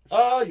 Yeah.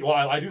 Well,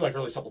 I do like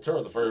early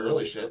Sepultura, the very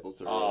early shit.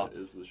 Sepultura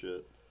is the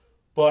shit.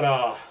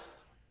 But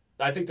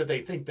I think that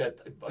they think that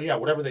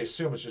whatever they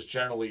assume is just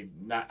generally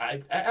not.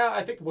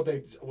 I think what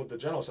the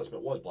general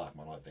assessment was black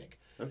metal. I think.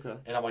 Okay.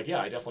 And I'm like,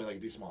 yeah, I definitely like a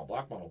decent amount of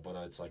black metal, but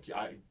it's like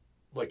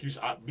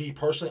me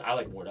personally, I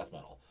like more death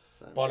metal.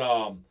 Same. But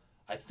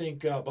I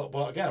think,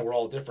 but again, we're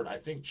all different. I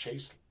think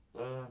Chase,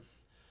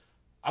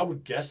 I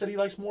would guess that he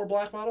likes more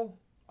black metal.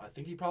 I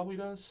think he probably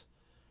does.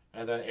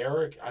 And then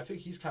Eric, I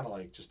think he's kind of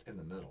like just in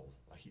the middle.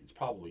 Like he's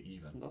probably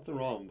even. Nothing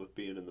wrong with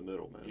being in the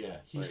middle, man. Yeah,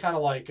 he's kind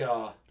of like.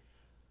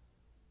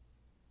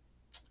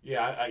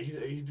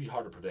 He'd be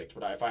hard to predict,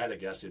 but if I had to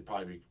guess, he'd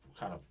probably be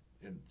kind of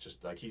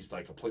just like he's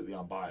like completely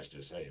unbiased.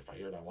 Just hey, if I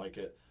hear it, I like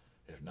it.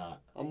 If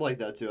not, I'm like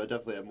that too. I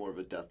definitely have more of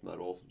a death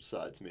metal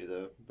side to me,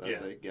 though. I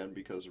think, again,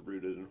 because of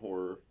rooted in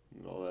horror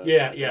and all that.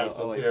 Yeah,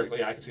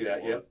 I can see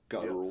that. Yeah,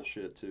 guttural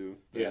shit too.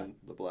 Than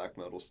the black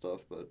metal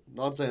stuff, but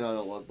not saying I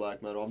don't love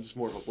black metal. I'm just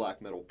more of a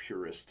black metal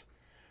purist.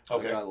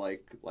 Okay.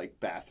 Like I like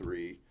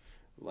Bathory,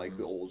 like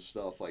the old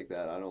stuff like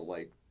that. I don't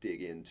like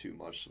dig in too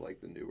much to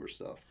like the newer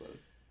stuff, but.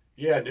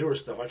 Yeah, newer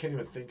stuff. I can't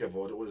even think of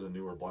what is a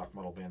newer black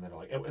metal band that I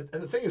like. And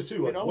the thing is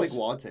too, I like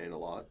Watain a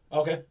lot.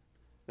 Okay.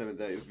 I mean,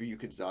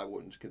 I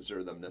wouldn't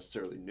consider them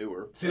necessarily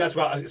newer. See, that's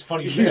why it's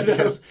funny you say that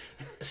because,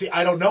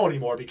 I don't know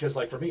anymore because,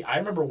 like, for me, I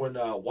remember when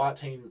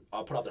Watain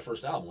put out their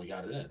first album, we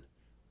got it in.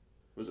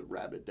 Was it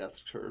Rabid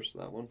Death's Curse,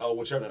 that one? Oh,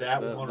 whichever,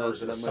 that one, or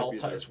is it a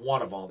self-titled? It's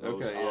one of them.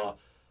 Those, okay, yeah.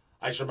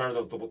 I just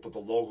remember the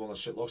logo and the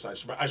shit looks like.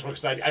 I just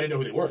because I didn't know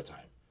who they were at the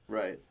time.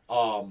 Right.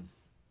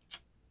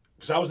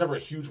 Because I was never a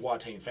huge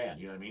Watain fan,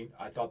 you know what I mean?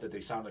 I thought that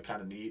they sounded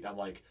kind of neat. I'm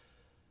like,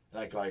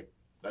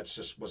 that's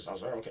just was. I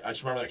was like, okay. I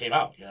just remember that came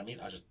out. You know what I mean?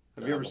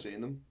 Have you ever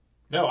seen them?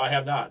 No, I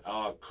have not.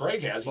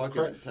 Craig has.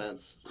 Fucking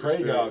intense. Craig,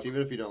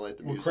 even if you don't like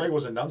the music. Well, Craig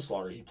was in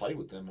Nunslaughter. He played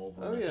with them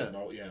over. Oh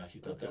yeah. He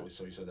thought that was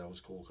so. He said that was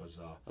cool because.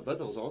 I bet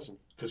that was awesome.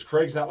 Because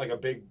Craig's not like a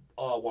big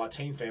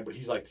Watain fan, but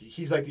he's like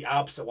the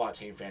opposite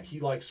Watain fan. He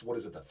likes what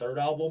is it, the third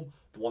album,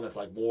 the one that's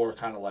like more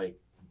kind of like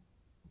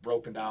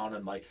broken down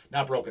and like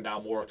not broken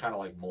down, more kind of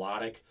like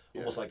melodic,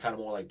 almost like kind of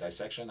more like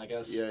Dissection, I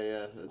guess.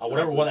 Yeah.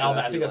 Whatever one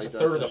album, I think that's the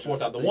third or the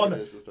fourth album.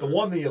 The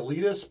one the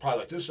Elitist probably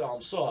like this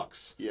album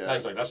sucks. Yeah,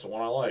 he's like that's the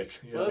one I like.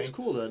 You know well, that's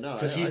cool though. No,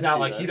 because he's not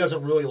like he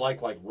doesn't really like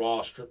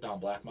raw stripped down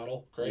black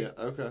metal. Craig.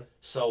 Yeah. Okay.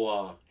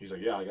 So he's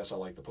like, yeah, I guess I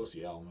like the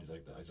Pussy album. He's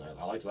like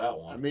I liked that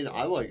one. I mean,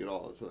 I like it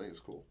all. I think it's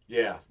cool.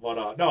 Yeah,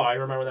 but no, I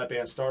remember that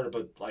band started,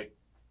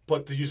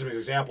 but to use them as an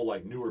example,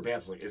 like newer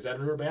bands, like, is that a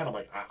newer band? I'm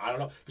like, I don't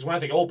know. Because when I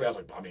think old bands,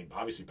 like, I mean,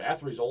 obviously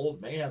Bathory's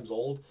old, Mayhem's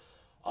old.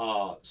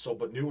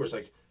 But newer is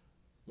like,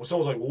 when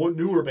someone's like, well, what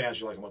newer bands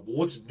you like? I'm like, well,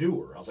 what's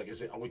newer? I was like,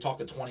 are we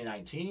talking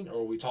 2019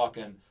 or are we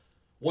talking,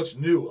 what's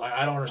new?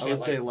 I don't understand. I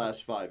would say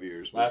last 5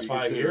 years. Last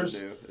 5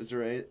 years?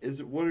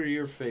 New. What are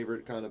your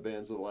favorite kind of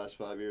bands of the last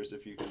 5 years,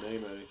 if you can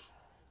name any?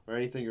 Or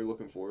anything you're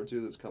looking forward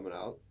to that's coming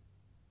out?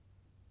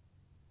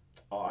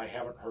 I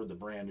haven't heard the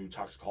brand new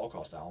Toxic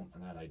Holocaust album,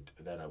 and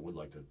that I would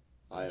like to.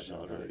 I have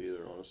not heard it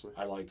either, honestly.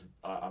 I liked.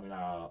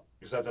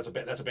 Because that's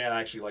a band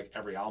I actually like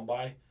every album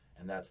by,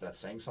 and that's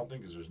saying something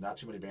because there's not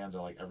too many bands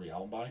I like every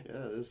album by.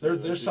 Yeah,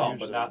 there's some,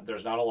 but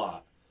there's not a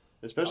lot.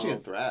 Especially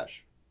in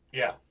thrash.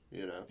 Yeah.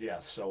 You know. Yeah.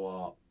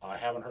 So I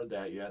haven't heard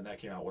that yet, and that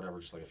came out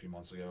just like a few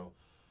months ago.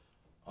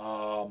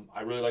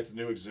 I really like the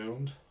new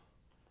Exhumed.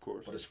 Of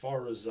course. But as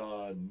far as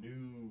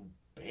new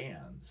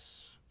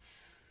bands.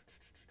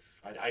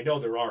 I know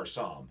there are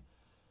some.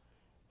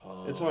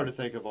 It's hard to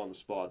think of on the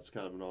spot. It's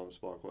kind of an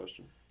on-the-spot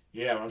question.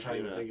 Yeah, but I'm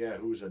trying to even think.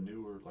 Who's a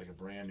newer, like a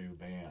brand new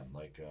band,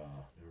 like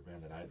newer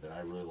band that I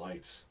really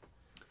liked.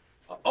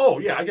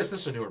 I guess this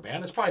is a newer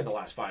band. It's probably in the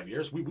last 5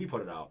 years. We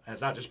put it out, and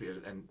it's not just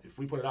because. And if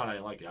we put it out, and I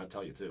didn't like it, I'd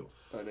tell you too.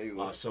 I know you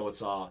would. So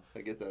it's I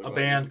get that a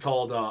band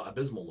called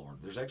Abysmal Lord.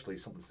 There's actually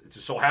something. It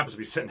just so happens to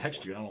be sitting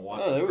next to you. I don't know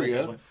why. Oh, there we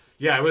go.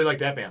 Yeah, I really like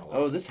that band a lot.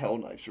 Oh, this Hell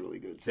Knife's really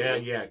good too.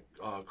 Yeah.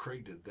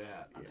 Craig did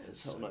that. Yeah,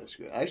 this Hell Knife's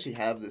good. I actually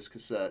have this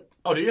cassette.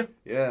 Oh, do you?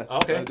 Yeah.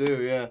 Okay. I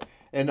do. Yeah.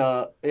 And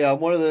I'm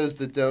one of those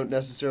that don't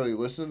necessarily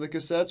listen to the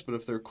cassettes, but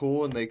if they're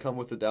cool and they come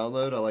with the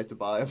download, I like to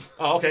buy them.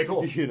 Oh, okay,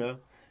 cool. You know.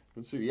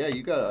 And so yeah,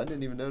 you got it. I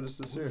didn't even notice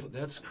this here.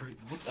 That's great.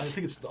 I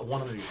think it's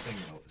one of the thing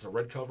though. It's a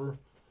red cover.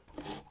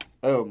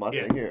 Oh, my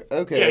thing here.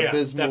 Okay, yeah,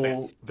 Abysmal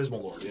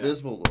Lord. Yeah.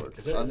 Abysmal Lord.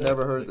 I've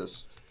never heard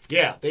this.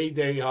 Yeah, they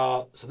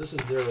so this is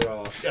their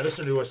this is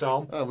their newest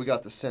album. Oh, we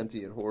got the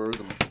Sentient Horror.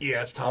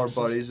 It's our Thomas.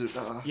 buddies at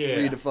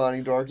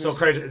Redefining Darkness. So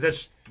crazy.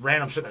 That's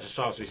random shit that just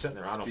saw us be sitting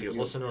there. I don't know if he was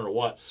listening or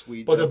what.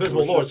 Sweet. But the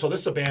Abysmal Lord. So this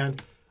is a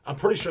band. I'm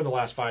pretty sure in the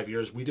last 5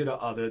 years we did a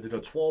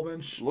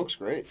 12-inch. Looks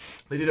great.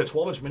 They did a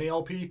 12-inch mini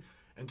LP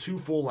and 2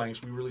 full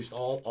lengths. We released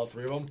all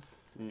 3 of them.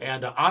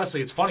 And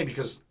honestly, it's funny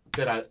because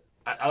I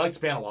like this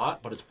band a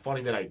lot, but it's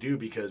funny that I do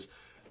because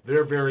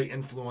they're very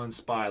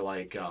influenced by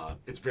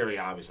it's very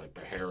obvious like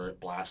Beherit,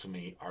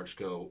 Blasphemy,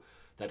 Archgo,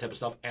 that type of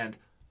stuff. And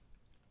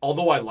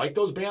although I like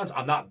those bands,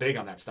 I'm not big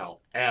on that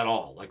style at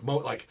all.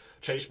 Like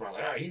Chase Brown,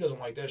 he doesn't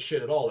like that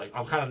shit at all. Like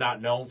I'm kind of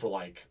not known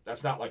for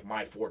that's not like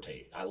my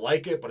forte. I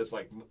like it, but it's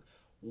like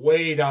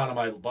way down on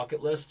my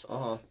bucket list.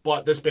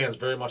 But this band's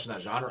very much in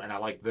that genre, and I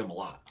like them a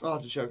lot. I'll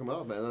have to check them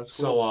out, man. That's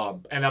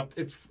cool. So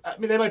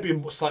they might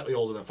be slightly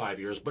older than 5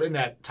 years, but in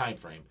that time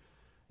frame.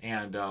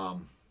 And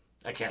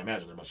I can't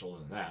imagine they're much older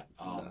than that,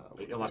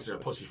 unless they're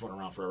pussyfooting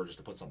around forever just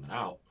to put something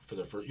out for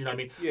their first. You know what I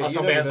mean? Yeah,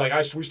 Some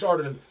bands we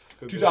started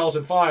in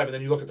 2005, and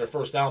then you look at their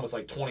first album, it's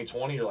like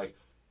 2020. You're like,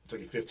 it took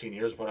you 15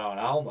 years to put out an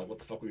album. Like, what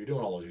the fuck were you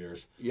doing all those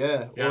years?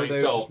 Yeah, you know or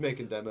they were just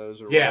making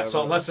demos or whatever.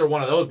 So unless they're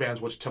one of those bands,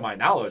 which to my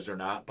knowledge they're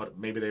not, but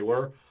maybe they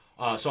were.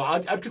 So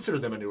I'd consider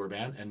them a newer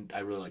band, and I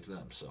really liked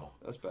them. So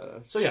that's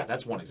badass. So yeah,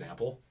 that's one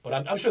example.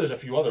 But I'm sure there's a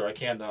few other. I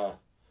can't. I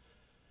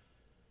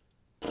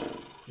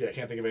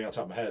can't think of any on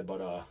top of my head.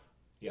 But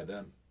them.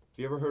 Have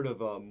you ever heard of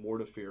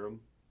Mortiferum?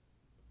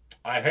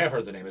 I have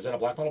heard the name. Is that a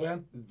black metal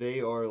band?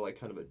 They are like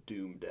kind of a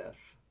doom death.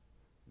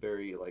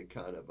 Very like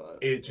kind of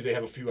do they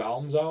have a few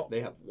albums out?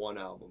 They have one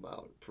album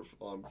out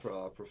on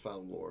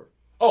Profound Lore.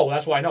 Oh,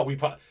 that's why I know.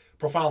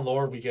 Profound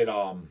Lore, we get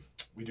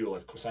we do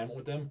like assignment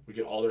with them. We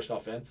get all their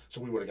stuff in,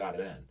 so we would have got it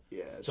in.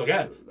 Yeah. So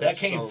again, that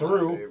came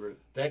through.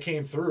 That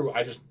came through.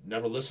 I just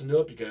never listened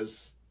to it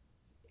because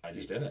I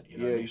just didn't. You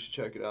know you should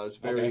check it out. It's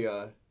very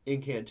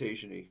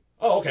incantation-y.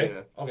 Oh, okay. You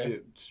know, okay.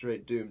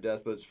 Straight doom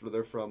death, but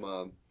they're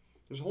from.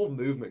 There's a whole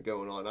movement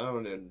going on. I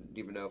don't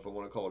even know if I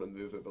want to call it a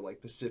movement, but like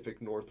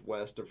Pacific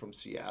Northwest or from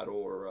Seattle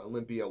or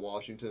Olympia,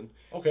 Washington.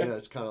 Okay. You know,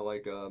 it's kind of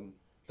like.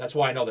 That's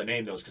why I know the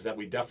name those because that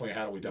we definitely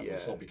had it. We definitely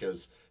still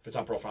because if it's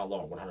on Profound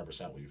Lore,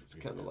 100% we. It's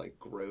kind of like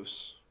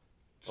gross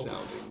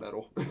sounding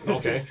metal.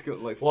 Okay.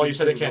 Well, you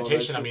said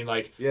incantation. I mean,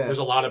 like, there's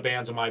a lot of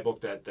bands in my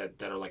book that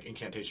are like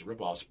incantation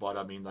ripoffs, but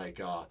I mean, like,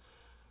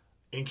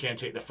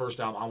 incantate. The first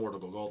album, Onward to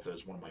Golgotha,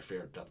 is one of my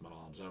favorite death metal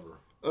albums ever.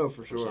 Oh,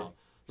 for sure.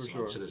 For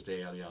sure. To this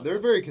day, they're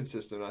very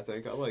consistent. I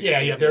think I like.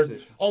 Yeah, they're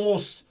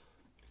almost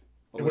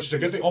which is a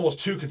good thing. Almost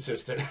too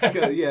consistent.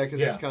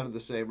 Because it's kind of the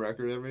same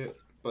record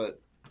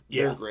but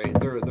they're great.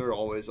 They're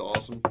always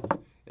awesome.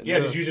 And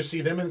did you just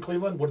see them in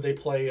Cleveland? What did they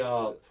play?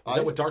 Is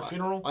that with Dark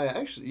Funeral? I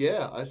actually,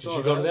 I saw. Did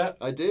you go to that?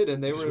 I did,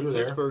 and they were in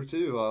Pittsburgh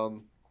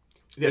too.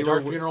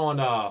 Dark Funeral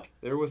and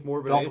they were with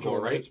Morbid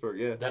Angel in Pittsburgh.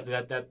 Yeah,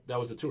 that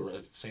was the tour. Right?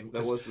 It's the same.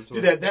 That was the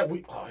tour. Dude, that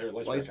week. Oh, here,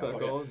 lights back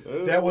on.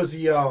 Oh. That was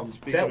the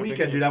that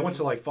weekend, dude. I went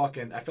to like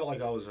fucking. I felt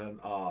like I was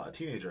a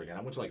teenager again.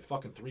 I went to like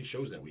fucking 3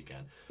 shows that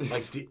weekend.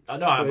 Like,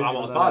 no, I'm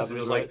almost positive.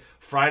 It was like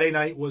Friday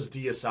night was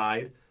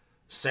Deicide.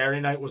 Saturday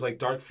night was like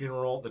the Dark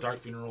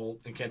Funeral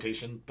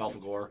Incantation,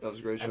 Belphegor. That was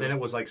a great show. And then it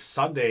was like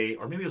Sunday,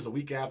 or maybe it was the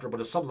week after, but it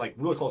was something like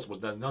really close. It was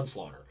the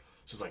Nunslaughter.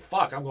 So it's like,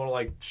 fuck, I'm going to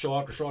like show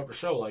after show after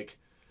show. Like,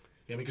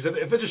 you know, because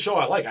if it's a show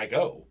I like, I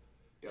go.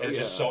 And it's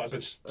just so,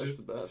 that's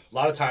the best. A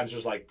lot of times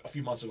there's like a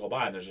few months will go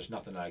by and there's just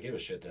nothing that I give a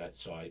shit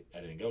so I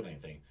didn't go to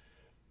anything.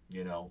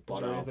 You know, but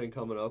is there anything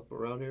coming up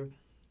around here?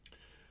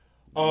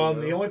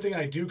 The only thing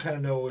I do kind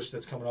of know is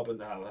that's coming up,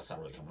 and that's not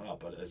really coming up,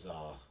 but is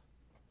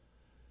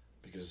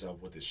because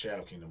with the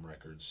Shadow Kingdom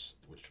Records,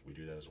 which we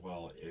do that as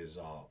well, is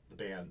the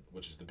band,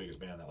 which is the biggest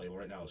band on that label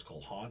right now, is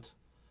called Haunt.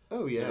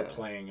 Oh, yeah. They're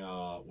playing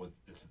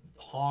it's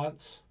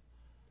Haunt,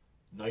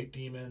 Night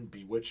Demon,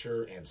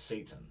 Bewitcher, and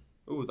Satan.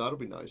 Oh, that'll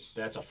be nice.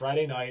 That's a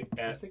Friday night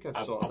I think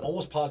I saw that. I'm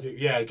almost positive.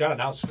 Yeah, it got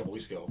announced a couple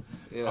weeks ago.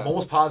 Yeah. I'm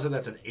almost positive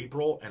that's in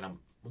April, and I'm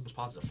almost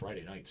positive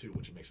Friday night, too,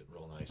 which makes it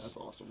real nice. That's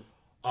awesome.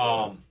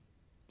 I'll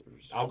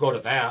go to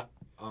that.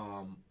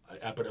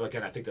 But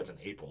again, I think that's in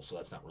April, so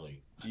that's not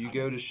really. Do you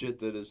go to shit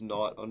that is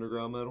not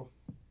underground metal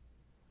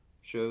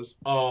shows?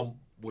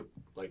 Would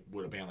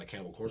a band like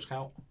Cannibal Corpse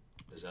count?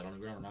 Is that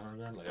underground or not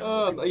underground?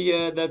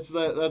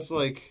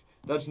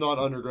 That's not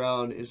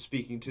underground. Is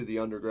speaking to the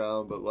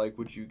underground, but like,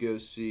 would you go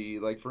see?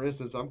 Like, for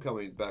instance, I'm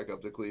coming back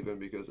up to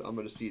Cleveland because I'm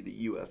going to see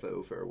the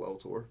UFO farewell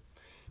tour.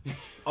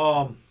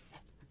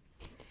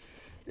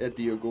 At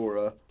the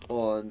Agora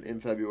in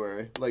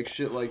February, like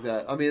shit like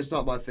that. I mean, it's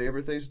not my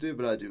favorite things to do,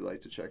 but I do like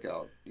to check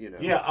out. You know,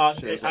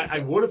 I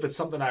would if it's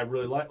something I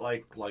really like.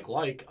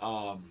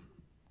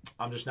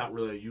 I'm just not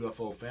really a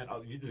UFO fan.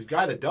 The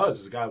guy that does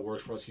is a guy who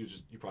works for us. You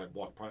probably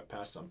walk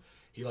past him.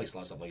 He likes a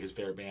lot of stuff. Like his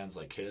favorite bands,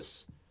 like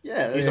Kiss.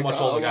 Yeah, he's a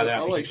much older guy than I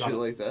like shit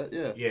like that.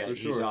 Yeah, for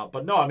sure.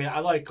 But no, I mean, I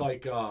like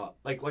I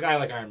like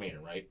Iron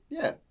Maiden, right?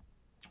 Yeah.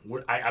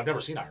 I've never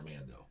seen Iron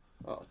Maiden though.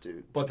 Oh,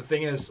 dude. But the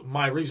thing is,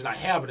 my reason I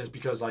haven't is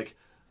because like,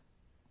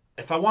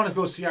 if I want to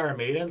go see Iron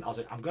Maiden, I was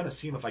like, I'm going to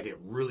see them if I get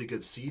really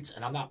good seats,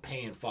 and I'm not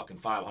paying fucking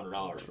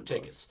 $500 for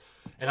tickets.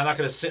 And I'm not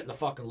going to sit in the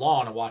fucking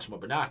lawn and watch them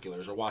with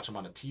binoculars or watch them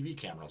on a TV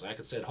camera. I was like, I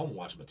could sit at home and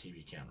watch them on a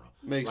TV camera.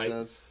 Makes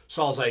sense.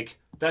 So I was like,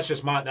 that's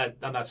just I'm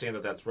not saying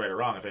that that's right or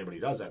wrong if anybody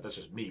does that. That's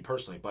just me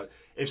personally. But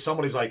if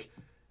somebody's like,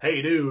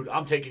 hey, dude,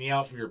 I'm taking you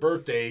out for your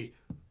birthday,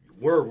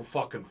 we're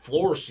fucking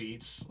floor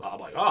seats, I'm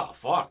like, oh,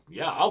 fuck,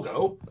 yeah, I'll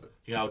go.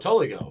 You know,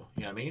 totally go.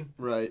 You know what I mean?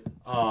 Right.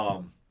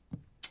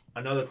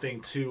 Another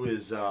thing too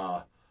is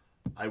I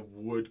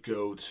would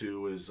go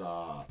to is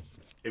I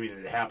mean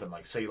it happened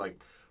like say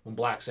like when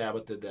Black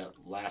Sabbath did that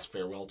last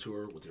farewell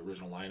tour with the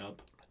original lineup.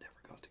 I never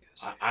got to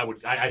go.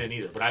 I didn't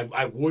either, but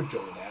I would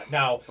go to that.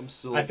 Now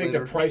I think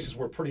the prices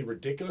were pretty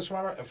ridiculous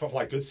for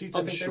like good seats.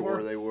 I'm I think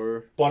sure they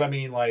were. But I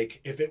mean like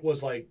if it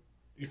was like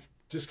if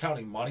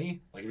discounting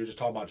money, like if you're just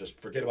talking about just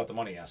forget about the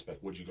money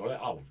aspect, would you go to that?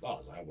 I would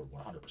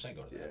 100%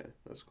 go to that. Yeah,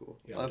 that's cool.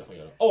 Yeah, definitely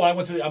go to that. Oh, I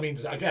went to I mean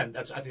again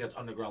I think that's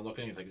underground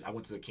looking. I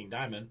went to the King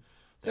Diamond.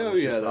 Oh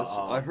was yeah, just, that's.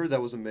 I heard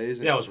that was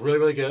amazing. Yeah, it was really,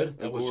 really good.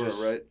 That was Agora,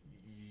 just right?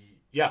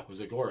 Yeah, it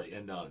was Agora,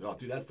 and oh,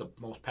 dude, that's the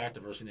most packed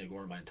I've ever seen the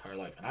Agora in my entire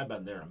life, and I've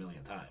been there a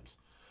million times.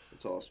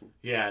 It's awesome.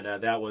 Yeah,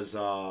 and that was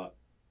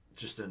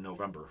just in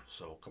November,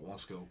 so a couple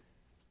months ago.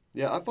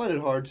 Yeah, I find it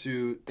hard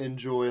to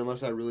enjoy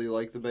unless I really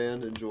like the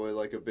band. Enjoy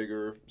like a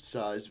bigger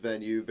size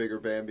venue, bigger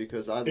band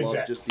because I love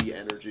just the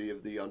energy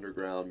of the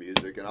underground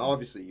music. And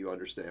obviously you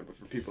understand, but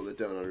for people that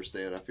don't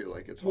understand, I feel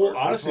like it's hard. Well,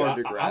 honestly, it's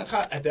hard to grasp.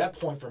 I'm at that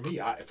point for me.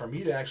 For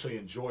me to actually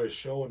enjoy a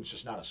show and it's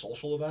just not a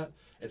social event,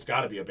 it's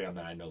got to be a band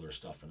that I know their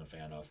stuff and a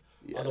fan of.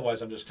 Yeah.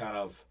 Otherwise, I'm just kind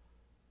of.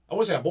 I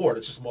wouldn't say I'm bored.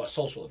 It's just more a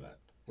social event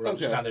where I'm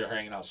just kind of there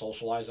hanging out,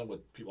 socializing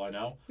with people I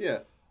know. Yeah.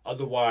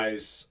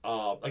 Otherwise,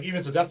 like even if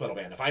it's a death metal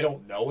band, if I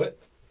don't know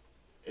it.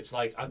 It's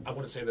like I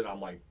wouldn't say that I'm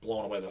like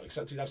blown away though.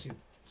 Except dude, I've seen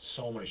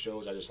so many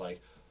shows. I just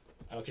like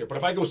I don't care. But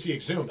if I go see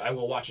Exhumed, I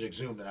will watch it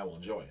Exhumed and I will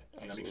enjoy it.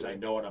 You know, because I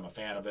know it. I'm a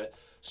fan of it.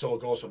 So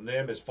it goes from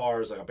them as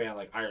far as like a band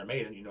like Iron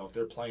Maiden. You know, if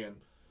they're playing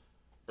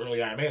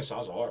early Iron Maiden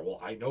songs, all right.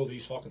 Well, I know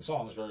these fucking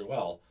songs very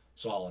well,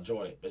 so I'll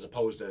enjoy it. As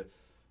opposed to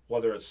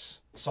whether it's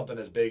something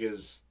as big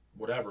as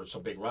whatever, it's a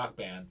big rock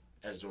band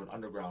as to an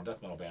underground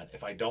death metal band.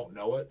 If I don't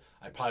know it,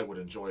 I probably would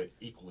enjoy it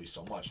equally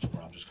so much to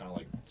where I'm just kind of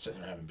like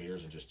sitting there having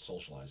beers and just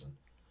socializing.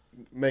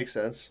 Makes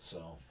sense.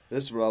 So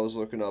this is what I was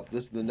looking up.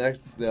 This is the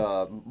next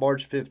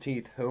March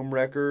 15th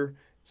Homewrecker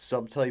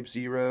Subtype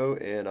 0,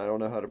 and I don't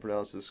know how to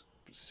pronounce this.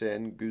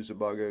 San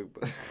Guzabago.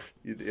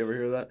 You ever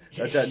hear that?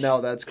 That's at now.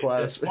 That's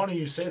class. It's funny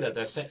you say that.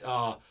 That's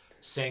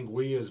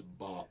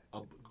Sanguizabago.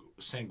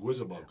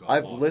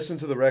 I've listened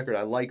to the record.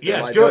 I like them.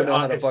 Yeah, it's I good. don't know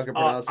how to fucking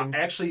pronounce them.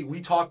 Actually,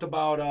 we talked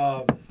about.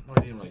 I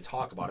didn't really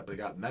talk about it, but it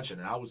got mentioned,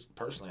 and I was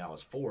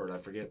for it. I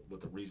forget what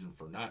the reason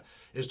for not.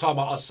 It was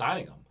talking about us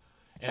signing them.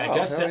 And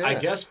I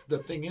guess the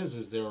thing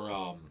is they're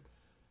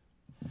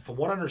from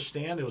what I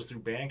understand, it was through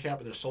Bandcamp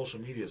and their social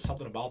media.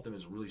 Something about them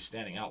is really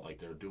standing out. Like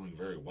they're doing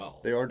very well.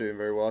 They are doing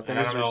very well. I think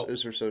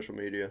it's their social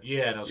media.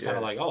 Yeah, and it was kind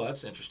of like, oh,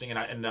 that's interesting.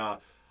 And I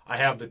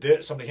have the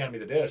disc. Somebody handed me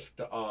the disc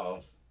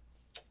to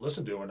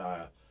listen to, and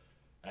I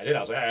did.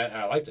 I was like,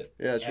 I liked it.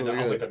 Yeah, it's really good.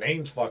 I was like, the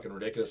name's fucking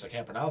ridiculous. I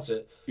can't pronounce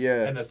it.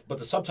 Yeah. But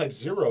the Subtype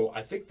 0,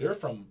 I think they're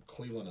from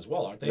Cleveland as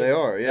well, aren't they? They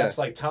are. Yeah. That's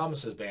like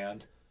Thomas's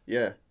band.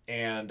 Yeah.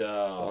 And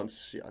I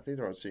think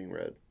they're on Seeing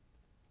Red.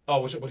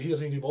 Oh, but he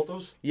doesn't do both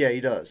those? Yeah, he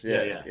does.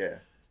 Yeah.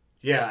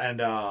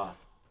 And I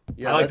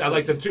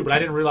like them too, but I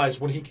didn't realize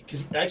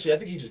because actually I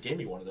think he just gave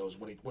me one of those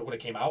when it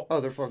came out. Oh,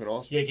 they're fucking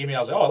awesome. Yeah, he gave me. I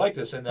was like, oh, I like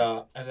this, and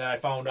then I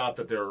found out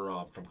that they're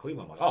from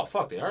Cleveland. I'm like, oh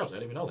fuck, they are. I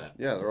didn't even know that.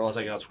 Yeah, they're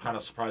awesome. I was kind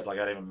of surprised, like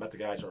I hadn't even met the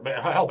guys, or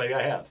hell, maybe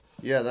I have.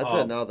 Yeah, that's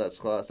it. Now that's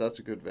class. That's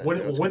a good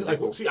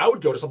venue. See, I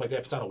would go to something like that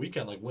if it's on a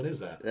weekend. Like, when is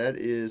that? That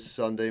is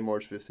Sunday,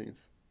 March 15th.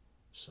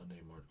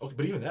 Sunday, March. Okay,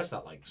 but even that's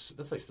not like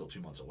that's like still 2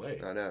 months away.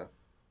 I know.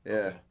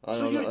 Yeah. Okay.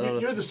 So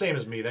you're the same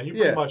as me then. You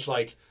pretty much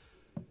like.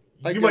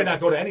 You might not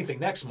go to anything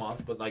next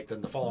month, but like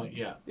then the following,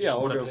 yeah. Yeah,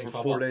 I'll go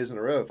for 4 days in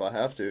a row if I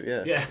have to.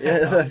 Yeah.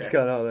 Yeah. That's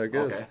kind of how that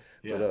goes. Okay.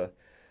 Yeah. But,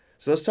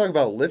 so let's talk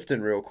about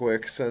lifting real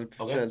quick,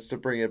 since to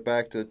bring it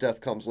back to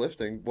Death Comes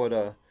Lifting. What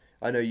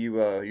I know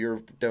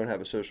you don't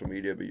have a social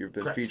media, but you've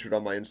been featured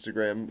on my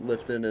Instagram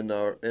lifting in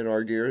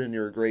our gear, and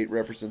you're a great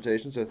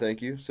representation. So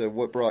thank you. So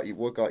what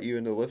got you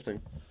into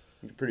lifting?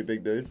 You're a pretty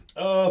big dude.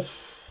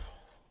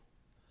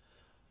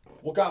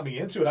 What got me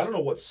into it? I don't know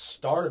what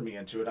started me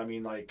into it. I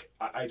mean, like,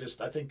 I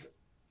think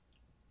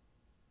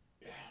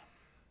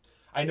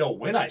I know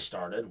when I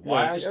started.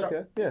 Why I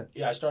started? Okay.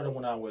 Yeah, I started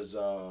when I was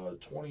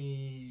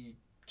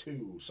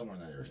 22, somewhere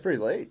in that area. It's pretty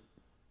late.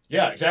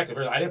 Yeah, exactly.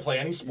 I didn't play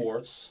any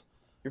sports.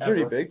 You're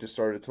pretty big to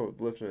start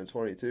lifting at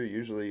 22.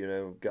 Usually,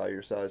 guy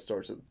your size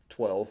starts at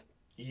 12.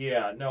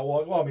 Yeah, no,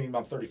 well, I mean,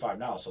 I'm 35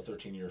 now, so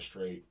 13 years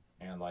straight.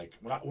 And, like,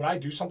 when I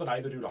do something, I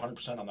either do it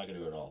 100%, I'm not going to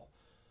do it at all.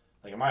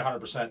 Like, my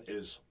 100%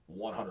 is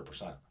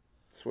 100%.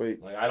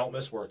 Sweet. Like, I don't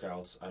miss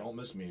workouts. I don't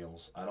miss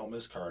meals. I don't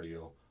miss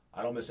cardio.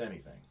 I don't miss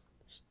anything.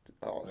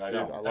 Oh, like,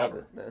 dude, I love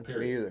it, man.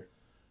 Period. Me either.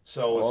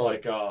 So it's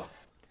like, I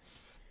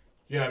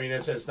mean,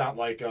 it's not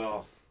like,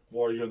 well,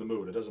 are you in the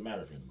mood? It doesn't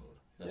matter if you're in the mood.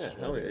 That's just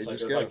hell yeah, it's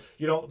just like,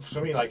 go. Like,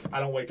 for me, like, I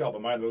don't wake up.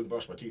 Am I in the mood to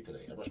brush my teeth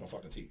today? I brush my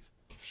fucking teeth.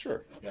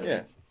 Sure. You know yeah. I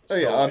mean? Oh,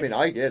 yeah, I mean,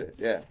 I get it,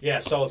 yeah. Yeah,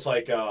 so it's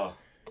like,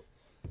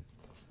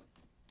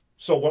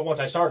 so once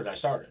I started.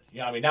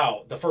 I mean,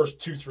 now, the first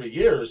 2-3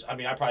 years, I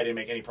mean, I probably didn't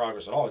make any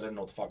progress at all because I didn't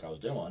know what the fuck I was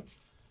doing.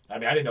 I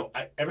mean, I didn't know.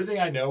 Everything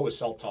I know is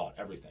self-taught,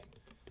 everything.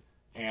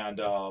 And,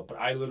 but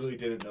I literally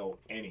didn't know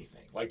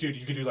anything. Like, dude,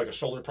 you could do, like, a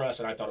shoulder press,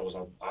 and I thought it was, I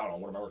don't know,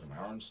 what am I working, my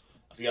arms?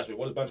 If you ask me,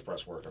 what does bench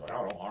press work? I'm like, I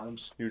don't know,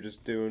 arms. You were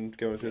just going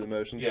through the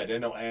motions? Yeah,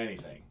 didn't know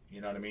anything. You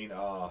know what I mean?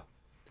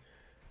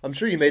 I'm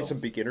sure you made some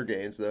beginner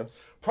gains, though.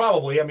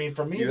 Probably. I mean,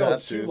 for me, you though,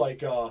 too,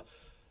 like,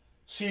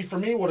 see, for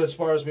me, what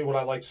inspires me, what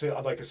I like I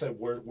said,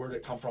 where did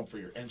it come from for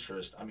your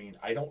interest? I mean,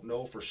 I don't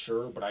know for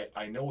sure, but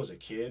I know as a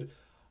kid,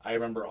 I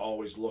remember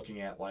always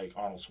looking at, like,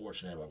 Arnold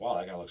Schwarzenegger, like, wow,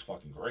 that guy looks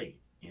fucking great,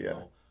 you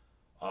know?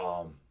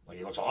 Like,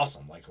 he looks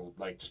awesome. Like,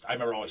 just, I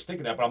remember always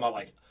thinking that, but I'm not,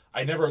 like,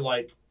 I never,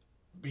 like,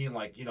 being,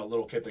 like,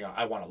 little kid thing,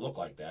 I want to look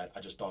like that. I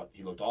just thought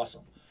he looked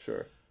awesome.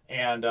 Sure.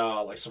 And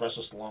like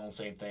Sylvester Stallone,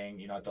 same thing.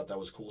 You know, I thought that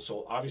was cool.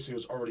 So obviously it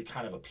was already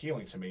kind of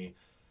appealing to me.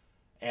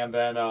 And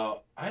then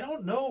I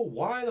don't know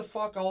why the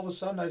fuck all of a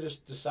sudden I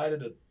just decided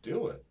to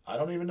do it. I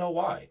don't even know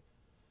why.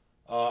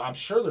 I'm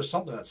sure there's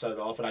something that set it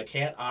off, and I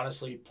can't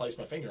honestly place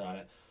my finger on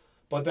it.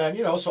 But then,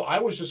 you know, so I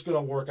was just going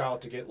to work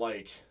out to get,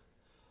 like,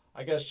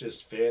 I guess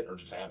just fit or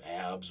just have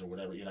abs or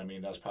whatever. You know what I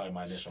mean? That was probably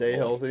my initial Stay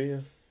goal. healthy.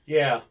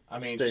 Yeah. I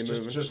mean, Stay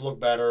just look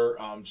better,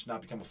 just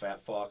not become a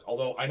fat fuck.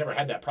 Although I never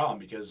had that problem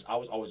because I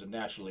was always a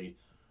naturally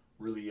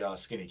really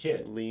skinny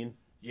kid. Lean.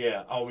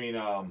 Yeah. I mean,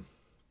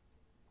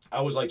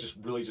 I was like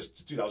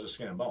dude, I was just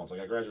skin and bones. Like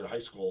I graduated high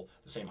school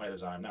the same height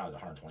as I am now, at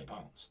 120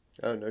 pounds.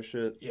 Oh, no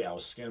shit. Yeah, I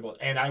was skin and bones.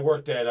 And I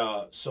worked at,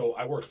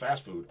 I worked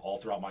fast food all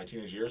throughout my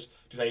teenage years.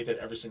 Dude, I ate that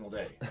every single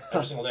day.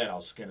 Every single day, and I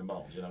was skin and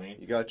bones, you know what I mean?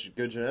 You got your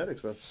good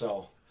genetics, then.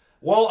 So,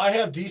 well, I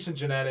have decent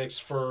genetics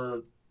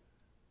for,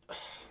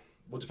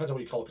 well, it depends on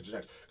what you call it,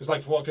 genetics. Because,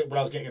 like, what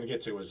I was going to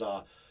get to is,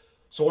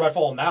 so what I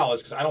follow now is,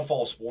 because I don't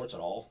follow sports at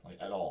all. Like,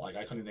 at all. Like,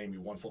 I couldn't name you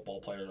one football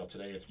player of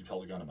today if you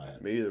held a gun in my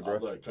head. Me either, bro.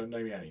 Couldn't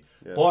name you any.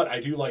 Yeah. But I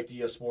do like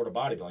the sport of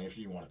bodybuilding, if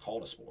you want to call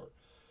it a sport.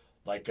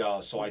 Like,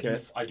 so Okay.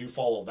 I do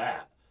follow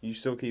that. You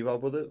still keep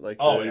up with it? Like,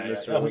 Oh, the yeah.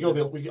 Mr. We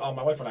Olympia? go,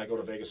 my wife and I go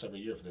to Vegas every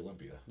year for the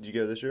Olympia. Did you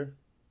go this year?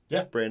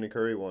 Yeah. Brandon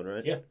Curry won,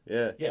 right? Yeah.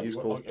 Yeah. Yeah, He's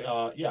cool.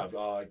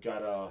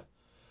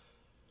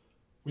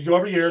 We go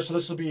every year, so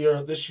this will be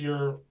this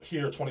year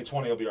here,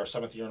 2020 will be our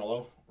 7th year in a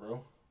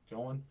row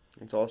going.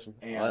 It's awesome.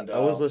 And, I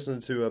was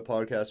listening to a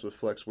podcast with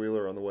Flex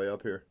Wheeler on the way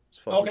up here. It's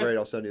fucking Okay. great.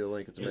 I'll send you the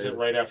link. It's Is amazing. it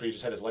right after he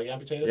just had his leg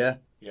amputated? Yeah.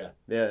 Yeah.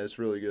 Yeah, it's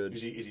really good.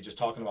 Is he just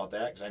talking about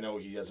that? Because I know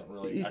he doesn't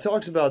really. He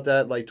talks about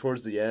that like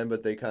towards the end,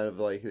 but they kind of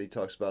like he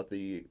talks about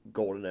the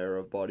golden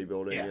era of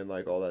bodybuilding Yeah. and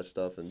like all that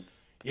stuff and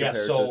Yeah,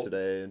 compared so to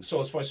today. And so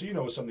it's funny. So you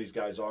know what some of these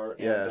guys are.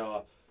 Yeah.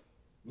 And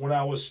when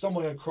I was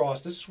stumbling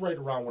across, this is right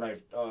around when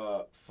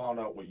I found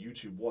out what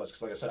YouTube was.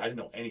 Because like I said, I didn't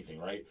know anything,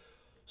 right?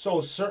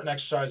 So certain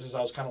exercises,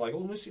 I was kind of like,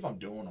 let me see if I'm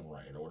doing them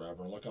right or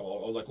whatever. And looking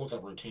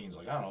up routines.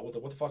 Like I don't know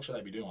what the fuck should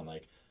I be doing?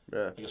 Like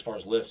as far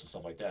as lifts and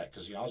stuff like that.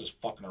 Because I was just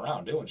fucking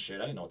around doing shit.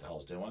 I didn't know what the hell I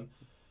was doing.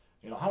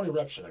 How many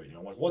reps should I be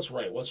doing? Like what's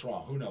right? What's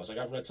wrong? Who knows? Like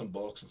I've read some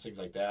books and things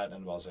like that,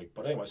 and I was like,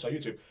 but anyway, so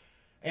YouTube.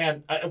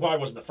 And I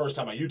wasn't the first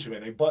time I YouTube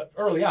anything, but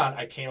early on,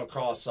 I came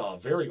across a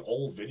very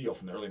old video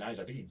from the early 90s.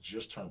 I think he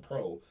just turned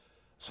pro.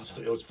 So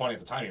it was funny at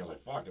the time. I was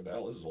like, fuck, what the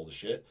hell, this is old as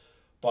shit.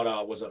 But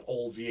it was an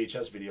old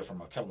VHS video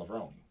from Kevin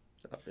Levrone.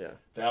 Yeah.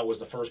 That was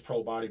the first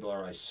pro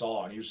bodybuilder I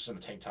saw, and he was just in a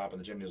tank top in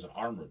the gym, and he was an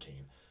arm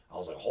routine. I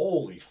was like,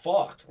 holy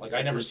fuck. Like,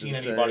 I never It's seen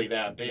insane. anybody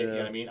that big, Yeah. you know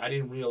what I mean? I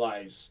didn't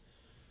realize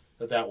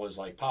that was,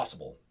 like,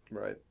 possible.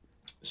 Right.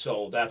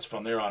 So that's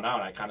from there on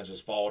out. I kind of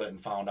just followed it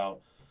and found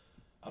out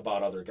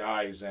about other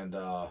guys. And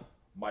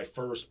my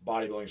first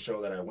bodybuilding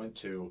show that I went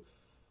to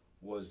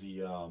was the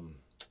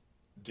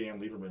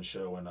Dan Lieberman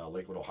show in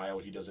Lakewood, Ohio.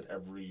 He does it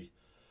every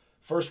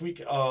first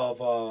week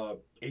of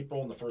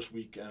April and the first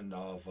weekend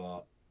of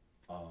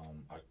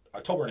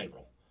October and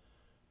April.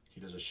 He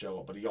does a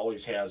show, but he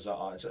always has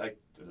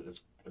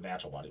it's a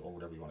natural body or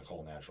whatever you want to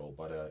call natural,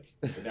 but a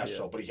natural Yeah.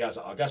 show. But he has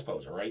a guest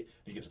poser, right?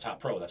 He gets a top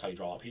pro. That's how you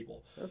draw out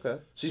people. Okay.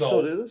 Do you So-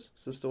 still do this?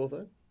 Is this still a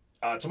thing?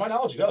 To my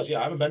knowledge, he does. Yeah,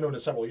 I haven't been to it in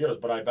several years,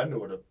 but I've been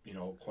to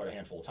it, quite a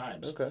handful of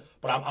times. Okay.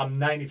 But I'm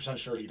 90%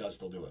 sure he does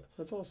still do it.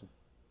 That's awesome.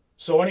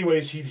 So,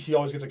 anyways, he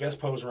always gets a guest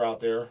poser out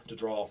there to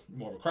draw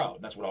more of a crowd,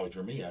 and that's what always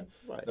drew me in.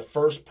 Right. The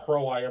first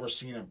pro I ever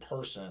seen in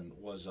person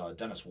was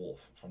Dennis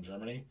Wolf from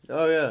Germany,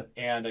 Oh yeah.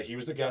 and he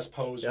was the guest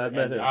poser. Yeah, I've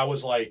met and him. I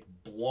was like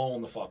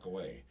blown the fuck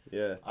away.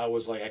 Yeah. I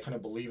was like, I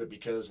couldn't believe it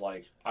because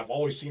like I've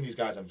always seen these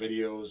guys on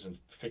videos and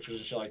pictures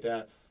and shit like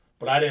that,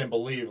 but I didn't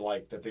believe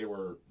like that they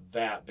were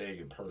that big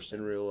in person.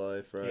 In real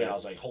life, right? Yeah, I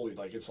was like, holy,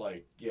 like it's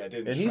like, yeah, it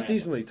didn't. And he's translate.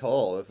 decently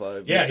tall. If I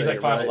Yeah, he's like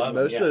 5'11",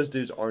 Most yeah. of those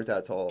dudes aren't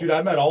that tall. Dude,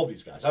 I met all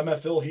these guys. I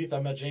met Phil Heath.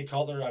 I met Jay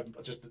Cutler. I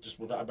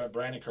met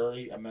Brandon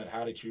Curry. I met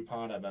Howdy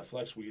Chupon. I met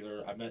Flex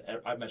Wheeler.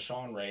 I met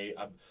Sean Ray.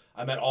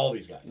 I met all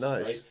these guys.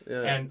 Nice. Right?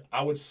 Yeah. And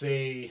I would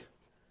say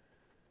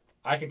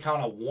I can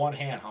count on one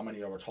hand how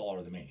many are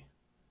taller than me.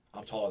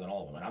 I'm taller than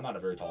all of them, and I'm not a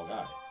very tall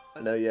guy. I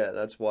know. Yeah,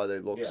 that's why they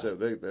look Yeah. so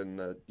big. Then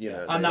know, I'm they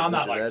have not the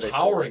like genetic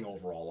towering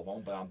over all of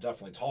them, but I'm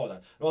definitely taller than.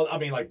 Well, I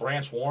mean, like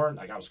Branch Warren,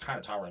 like I was kind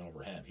of towering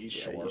over him. He's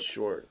Yeah, short. he's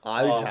short.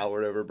 I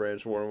towered over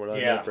Branch Warren when I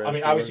Yeah, met Branch I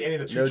mean, Warren. obviously, any of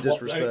the No 212,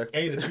 disrespect.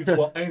 any of the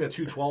 212, any of the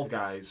 212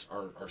 guys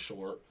are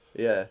short.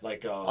 Yeah.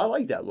 Like I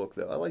like that look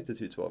though. I like the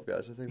 212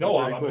 guys. I think. no,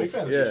 they're I'm pretty a big cool.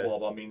 fan of the Yeah.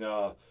 212. I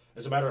mean,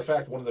 as a matter of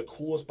fact, one of the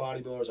coolest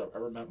bodybuilders I've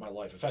ever met in my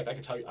life. In fact, I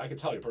could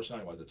tell you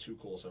personality-wise, the two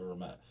coolest I've ever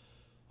met,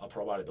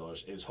 pro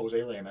bodybuilders, is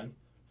Jose Raymond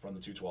from the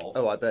 212.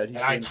 Oh, I bet he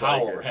and I seems tower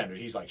like over it. him. Dude.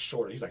 He's like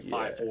short. He's like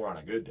 5'4" on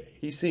a good day.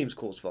 He seems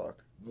cool as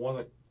fuck. One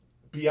of the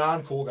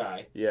beyond cool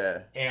guy.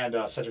 Yeah. And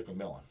Cedric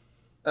McMillan,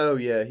 Oh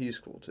yeah, he's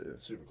cool too.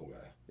 super cool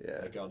guy. Yeah.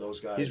 Like those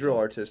guys. He's real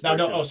artistic.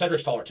 No,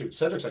 Cedric's taller too.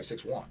 Cedric's like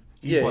 6'1".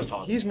 He Yeah, was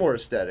taller. he's more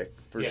aesthetic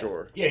for yeah.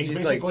 sure. Yeah, he's like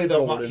basically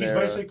golden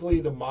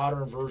era. the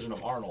modern version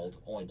of Arnold,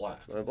 only black.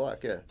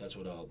 Black. Yeah. That's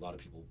what a lot of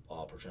people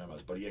portray him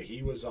as. But yeah,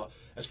 he was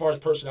as far as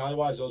personality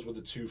wise, those were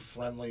the two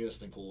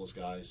friendliest and coolest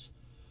guys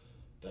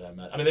that I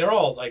met. I mean, they were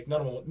all like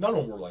none of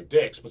them were like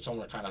dicks, but some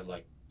were kind of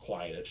like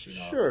quietish, you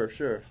know.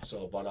 Sure.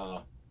 So,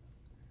 but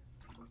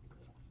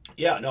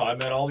yeah, no, I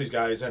met all these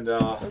guys, and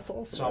That's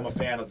awesome. so I'm a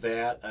fan of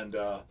that, and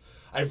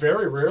I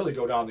very rarely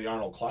go down the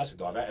Arnold Classic,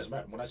 though.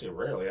 When I say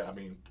rarely, I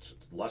mean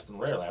less than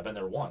rarely. I've been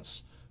there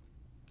once.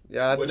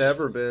 Yeah, I've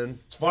never been.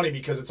 It's funny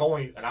because it's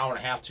only an hour and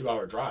a half, 2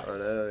 hour drive. I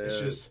know, yeah. It's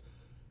just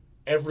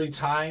every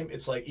time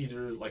it's like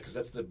either like because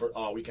that's the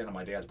weekend of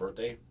my dad's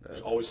birthday.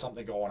 There's always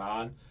something going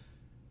on,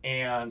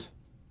 and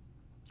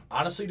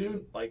honestly,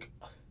 dude, like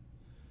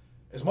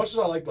as much as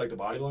I like the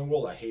bodybuilding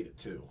world, I hate it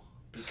too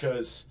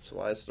because. That's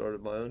why I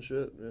started my own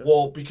shit. Yeah.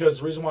 Well, because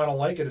the reason why I don't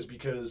like it is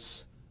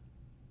because,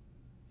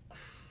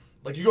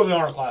 like, you go to the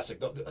Arnold Classic,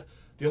 the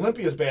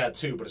Olympia is bad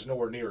too, but it's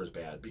nowhere near as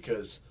bad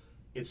because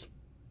it's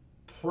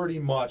pretty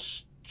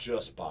much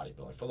just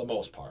bodybuilding for the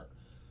most part.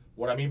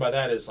 What I mean by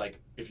that is, like,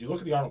 if you look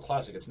at the Arnold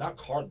Classic, it's not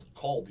called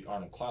the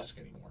Arnold Classic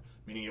anymore,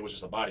 meaning it was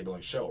just a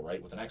bodybuilding show,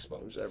 right, with an expo.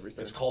 There's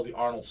everything. It's called the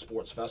Arnold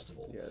Sports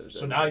Festival. Yeah,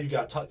 so now you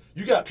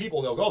got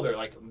people, they'll go there,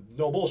 like,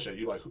 no bullshit.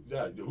 You're like,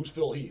 who's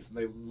Phil Heath? And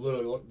they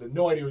literally they have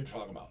no idea what you're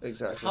talking about.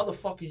 Exactly. Like, how the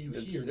fuck are you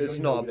here? It's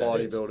not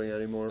bodybuilding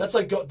anymore. That's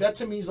like that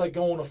to me is like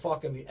going to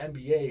fucking the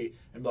NBA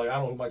and be like, I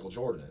don't know who Michael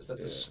Jordan is.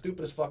 That's the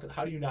stupidest fucking.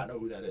 How do you not know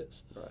who that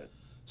is? Right.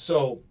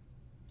 So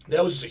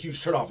that was just a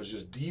huge turnoff. It's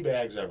just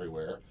d-bags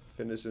everywhere.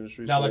 Fitness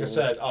industry. Now, like I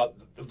said,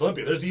 the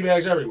Olympia, there's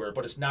d-bags everywhere,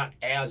 but it's not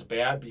as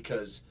bad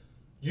because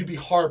you'd be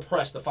hard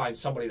pressed to find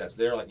somebody that's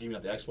there, like even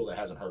at the expo, that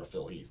hasn't heard of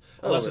Phil Heath,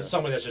 unless it's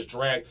somebody that's just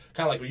dragged,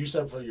 kind of like what you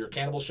said for your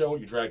cannibal show.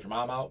 You dragged your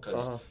mom out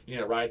because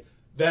right.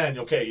 Then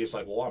it's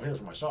like, well, I'm here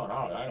for my son.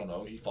 I don't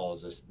know. He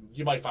follows this.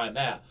 You might find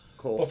that.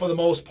 Cool. But for the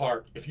most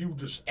part, if you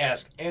just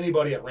ask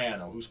anybody at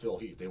random who's Phil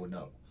Heath, they would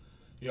know.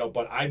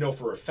 But I know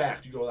for a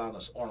fact, you go down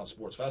this Arnold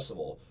Sports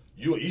Festival,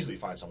 you'll easily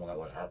find someone that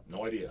like, I have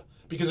no idea.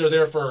 Because they're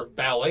there for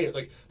ballet.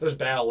 Like, there's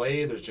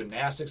ballet, there's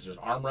gymnastics, there's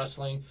arm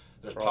wrestling,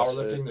 there's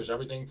powerlifting, there's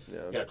everything.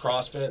 Yeah. You got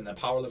CrossFit, and then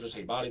powerlifters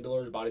hate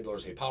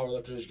bodybuilders hate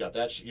powerlifters. You got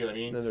that shit, you know what I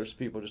mean? Then there's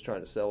people just trying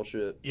to sell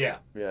shit. Yeah.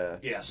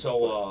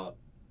 So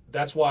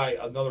that's why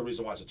another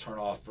reason why it's a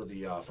turnoff for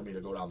for me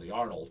to go down the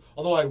Arnold.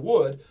 Although I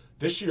would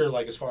this year,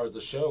 like as far as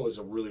the show, is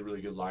a really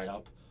really good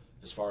lineup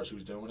as far as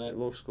who's doing it. It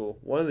looks cool.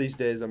 One of these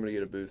days, I'm gonna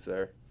get a booth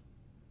there.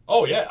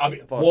 Oh yeah, I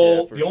mean,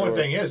 the only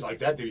thing is like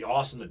that'd be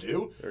awesome to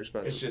do. They're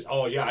expensive. It's just,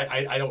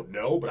 I don't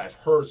know, but I've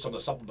heard some of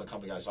the supplement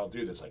company guys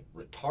do that's like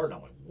retarded.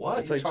 I'm like, what?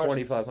 It's like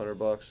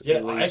 $2,500.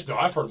 Yeah,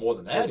 I've heard more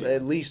than that.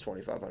 At least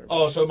 $2,500.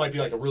 Oh, so it might be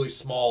like a really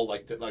small,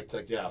 like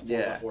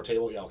 4x4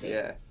 table. Yeah,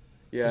 okay.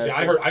 Yeah.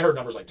 I heard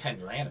numbers like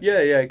 $10,000. Yeah,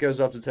 it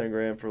goes up to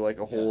 $10,000 for like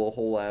a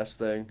whole ass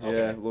thing. Okay.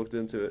 Yeah, looked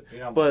into it.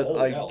 But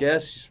I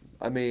guess,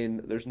 I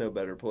mean, there's no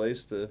better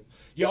place to.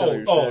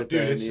 Yeah. Dude,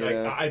 it's like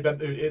I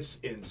bet it's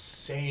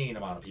insane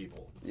amount of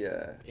people.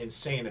 Yeah.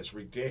 Insane. It's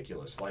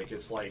ridiculous. Like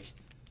it's like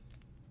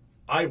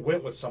I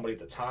went with somebody at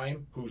the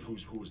time who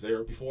was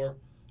there before.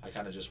 I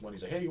kind of just went.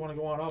 He's like, hey, you want to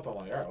go on up? I'm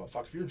like, all right, well,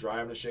 fuck if you're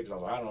driving this shit. Because I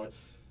was like, I don't know.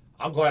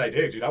 I'm glad I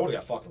did, dude. I would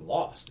have got fucking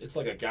lost. It's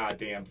like a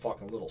goddamn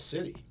fucking little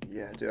city.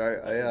 Yeah, dude.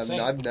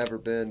 I've never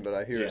been, but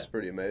I hear it's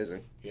pretty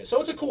amazing. Yeah, so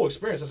it's a cool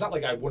experience. It's not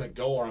like I wouldn't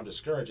go or I'm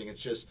discouraging.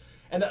 It's just,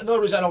 and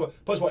another reason I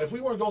don't. Plus, if we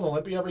weren't going to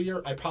Olympia every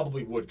year, I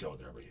probably would go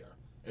there every year.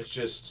 It's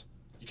just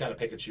you kind of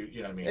pick and choose.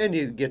 You know what I mean? And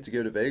you get to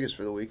go to Vegas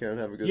for the weekend and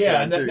have a good time.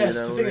 Yeah, and that's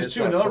the thing is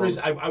too. Another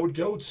reason I would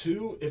go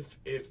too if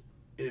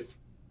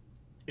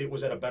it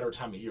was at a better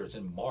time of year. It's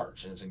in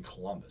March and it's in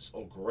Columbus.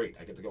 Oh, great!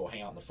 I get to go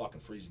hang out in the fucking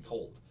freezing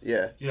cold.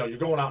 Yeah. You're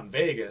going out in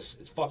Vegas.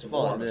 It's fucking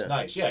warm. It's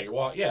nice. Yeah,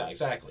 Yeah,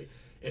 exactly.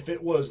 If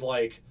it was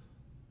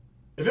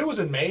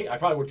in May, I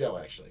probably would go.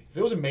 Actually, if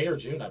it was in May or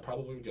June, I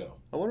probably would go.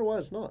 I wonder why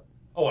it's not.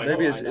 Oh, I know.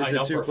 Maybe is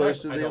it too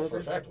close to the Olympics? I know for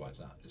a fact why it's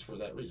not. It's for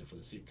that reason, for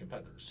the seat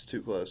competitors. It's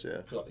too close, yeah.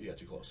 Yeah,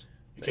 too close.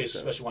 In case,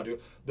 especially want to do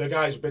it. The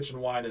guys bitch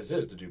and whine is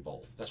to do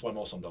both. That's why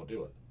most of them don't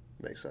do it.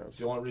 Makes sense.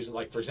 The only reason,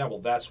 like for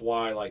example, that's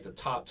why like the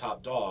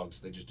top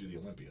dogs, they just do the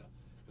Olympia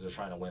because they're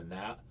trying to win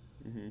that,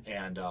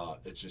 and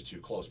it's just too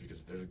close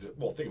because they're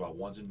think about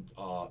one's in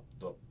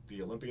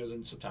the Olympia's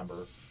in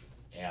September,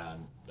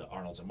 and the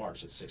Arnold's in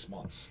March. It's 6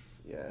 months.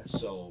 Yeah.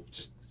 So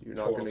just you're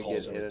not going to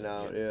get in and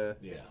out. Yeah.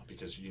 Yeah,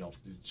 because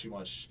too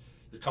much.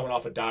 You're coming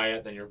off a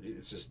diet, then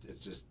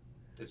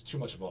it's too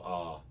much of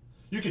a.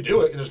 You could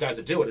do it, and there's guys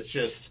that do it. It's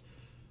just.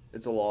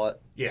 It's a lot,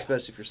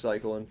 especially for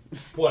cycling.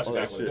 Well, that's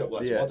exactly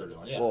what they're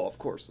doing. Yeah. Well, of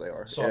course they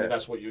are. So I mean,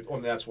 that's what you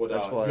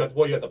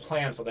have to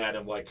plan for that,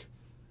 and like,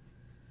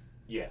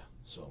 yeah.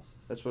 So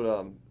that's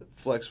what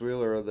Flex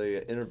Wheeler,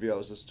 the interview I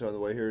was listening to on the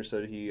way here,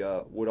 said he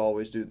would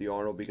always do the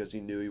Arnold because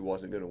he knew he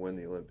wasn't going to win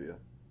the Olympia.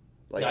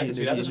 Like, I can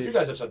see that. There's a few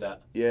guys have said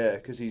that. Yeah,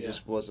 because he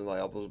just wasn't like,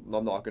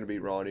 I'm not going to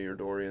beat Ronnie or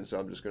Dorian, so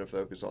I'm just going to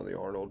focus on the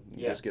Arnold and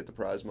just get the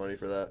prize money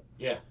for that.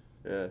 Yeah.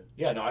 Yeah.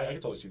 Yeah. No, I can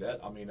totally see that.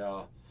 I mean,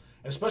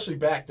 and especially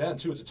back then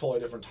too. It's a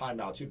totally different time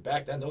now too.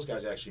 Back then, those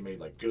guys actually made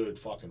like good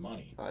fucking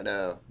money. I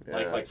know.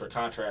 Yeah. Like for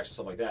contracts and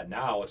stuff like that.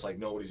 Now it's like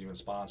nobody's even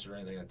sponsored or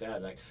anything like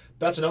that. Like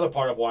that's another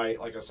part of why,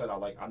 like I said,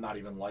 I'm not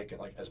even like it.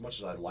 Like as much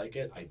as I like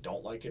it, I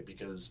don't like it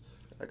because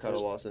I kind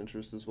of lost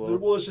interest as well.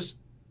 Well, it's just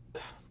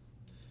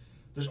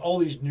there's all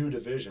these new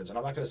divisions, and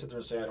I'm not going to sit there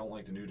and say I don't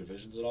like the new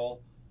divisions at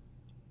all.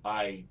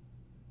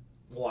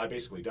 Well, I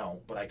basically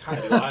don't, but I kind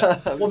of do.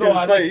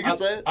 You can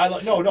say it.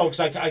 Because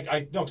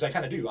I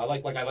kind of do. I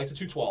like the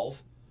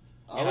 212,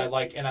 and I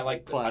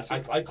like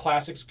classic. I like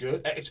classics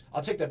good.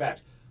 I'll take that back.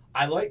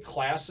 I like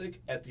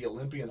classic at the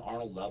Olympian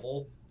Arnold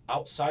level.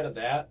 Outside of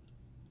that,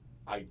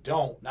 I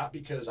don't. Not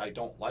because I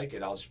don't like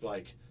it. I'll just be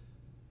like,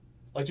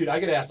 dude, I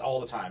get asked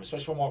all the time,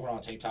 especially when I'm walking around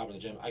a tank top in the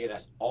gym. I get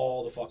asked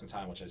all the fucking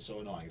time, which is so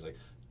annoying. It's like,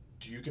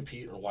 do you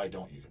compete or why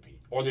don't you compete?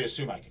 Or they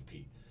assume I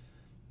compete.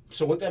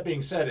 So with that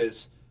being said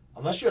is,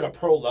 unless you're at a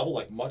pro level,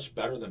 like much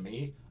better than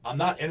me, I'm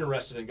not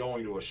interested in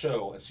going to a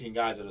show and seeing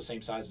guys that are the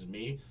same size as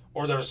me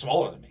or that are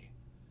smaller than me.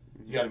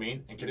 You know what I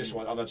mean? And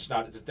condition-wise, I'm just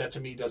not. That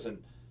to me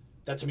doesn't.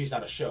 That to me is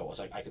not a show. It's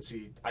like I could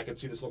see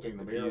this looking in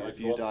the mirror,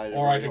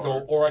 or I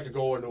could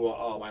go into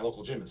my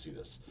local gym and see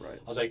this. Right.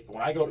 I was like,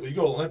 when you go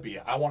to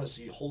Olympia, I want to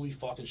see holy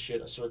fucking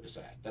shit a circus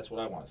act. That's what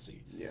I want to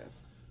see. Yeah.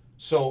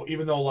 So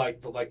even though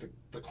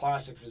the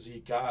classic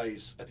physique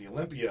guys at the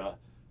Olympia,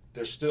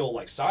 they're still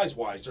like size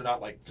wise, they're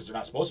not because they're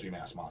not supposed to be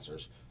mass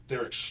monsters.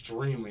 They're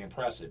extremely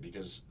impressive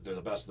because they're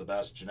the best of the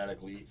best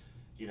genetically,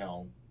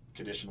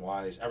 condition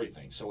wise,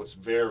 everything. So it's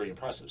very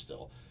impressive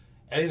still.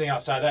 Anything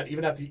outside that,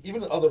 even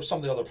some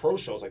of the other pro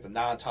shows, like the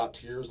non-top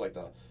tiers, like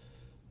the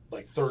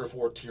third or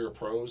fourth tier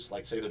pros,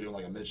 like say they're doing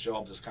like a mid show,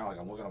 I'm just kind of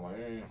like, I'm looking, I'm like,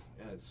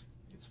 yeah,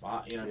 it's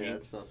fine, you know what I mean?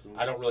 It's nothing.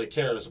 I don't really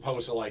care. As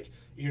opposed to like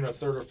even a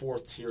third or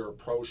fourth tier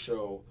pro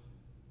show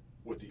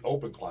with the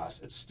open class,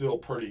 it's still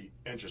pretty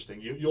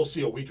interesting. You'll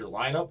see a weaker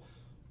lineup,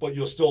 but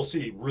you'll still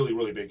see really,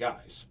 really big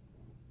guys.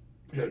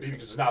 Because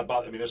it's not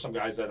about. I mean, there's some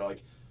guys that are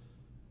like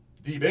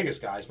the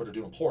biggest guys, but are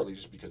doing poorly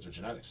just because their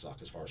genetics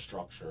suck as far as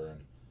structure and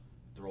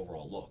their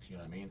overall look. You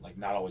know what I mean? Like,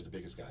 not always the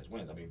biggest guys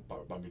win. I mean,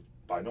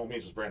 by no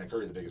means was Brandon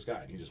Curry the biggest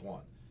guy, and he just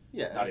won.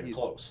 Yeah, not even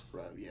close.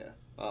 Right. Yeah.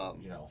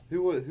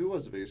 Who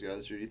was the biggest guy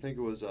this year? Do you think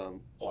it was? I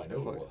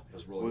know it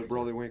was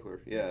Rolly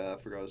Winkler. Yeah,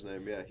 I forgot his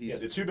name. Yeah,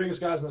 the two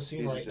biggest guys in the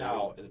scene right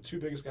now. The two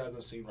biggest guys in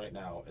the scene right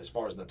now, as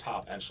far as the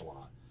top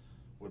echelon,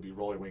 would be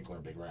Rolly Winkler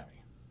and Big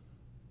Ramy.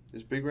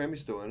 Is Big Ramy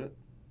still in it?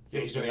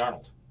 Yeah, he's doing the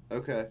Arnold.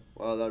 Okay,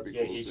 well that'd be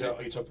cool.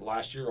 Yeah, he took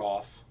last year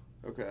off.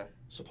 Okay.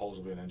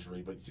 Supposedly an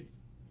injury, but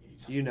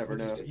you never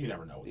know. You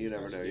never know. You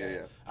never know.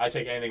 Yeah. I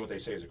take anything what they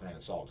say as a grain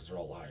of salt because they're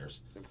all liars.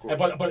 Of course.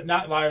 But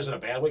not liars in a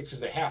bad way because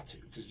they have to.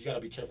 Because you got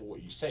to be careful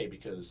what you say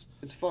because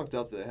it's fucked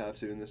up that they have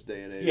to in this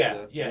day and age.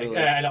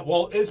 Yeah.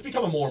 Well, it's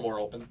becoming more and more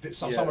open.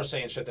 Some are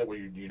saying shit that where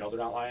you know they're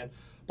not lying.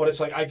 But it's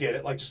like I get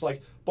it.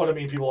 But I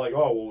mean, people are like,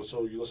 oh, well,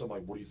 so you listen.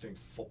 Like, what do you think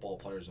football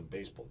players and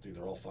baseball do?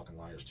 They're all fucking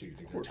liars too. You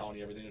think they're telling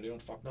you everything they're doing?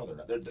 Fuck no, they're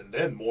not. They're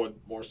then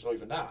more so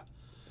even not.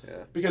 Yeah.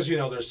 Because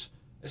there's.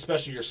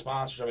 Especially your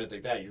sponsors, everything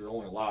like that, you're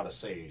only allowed to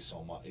say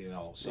so much,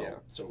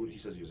 So he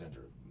says he was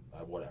injured,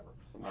 whatever.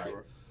 I'm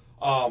sure.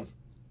 Right.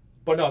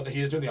 But no,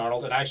 he is doing the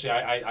Arnold, and actually,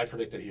 I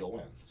predict that he'll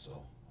win.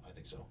 So I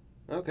think so.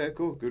 Okay,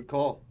 cool, good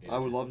call. Yeah, I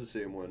would love to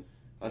see him win.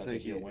 I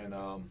think he'll win.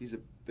 He's a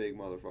big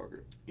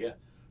motherfucker. Yeah.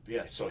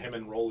 So him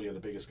and Rolly are the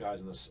biggest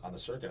guys on the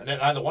circuit, and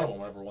neither one of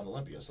them ever won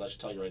Olympia. So that should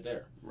tell you right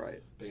there.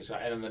 Right. Biggest guy,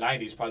 and in the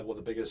 '90s, probably one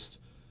of the biggest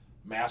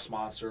mass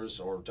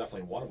monsters, or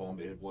definitely one of them.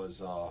 It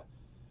was.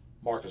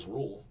 Marcus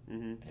Rule,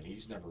 and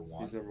he's never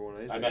won. He's never won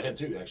anything. I met him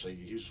too. Actually,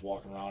 he was just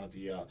walking around at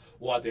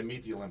at the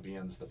Meet the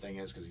Olympians. The thing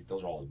is, because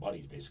those are all his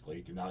buddies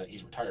basically. Now that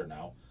he's retired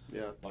now,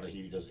 but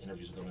he does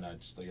interviews with them, and I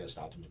just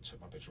stopped him and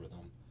took my picture with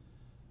him.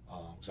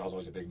 Because I was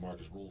always a big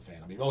Marcus Rule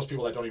fan. I mean, most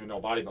people that don't even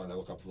know bodybuilding, they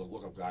look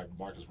up guy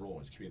Marcus Rule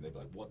and his comedian. They'd be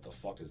like, "What the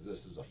fuck is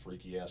this? This is a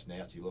freaky ass,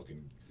 nasty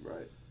looking."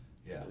 Right.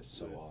 Yeah.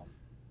 So,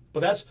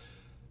 but that's.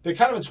 They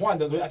kind of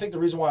entwined. I think the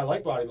reason why I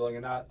like bodybuilding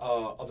and not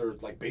other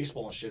like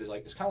baseball and shit is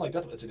like it's kind of like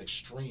death. It's an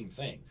extreme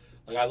thing.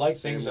 Like I like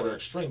things that are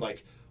extreme.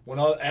 Like when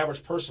an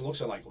average person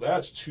looks at it, like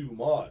that's too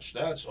much.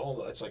 That's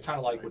all. It's like kind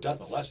of like with death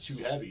metal. That's too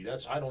heavy.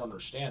 I don't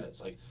understand it.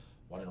 It's like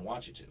well, I didn't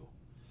want you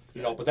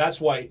to, But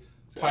that's why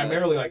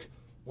primarily like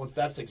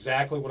that's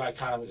exactly what I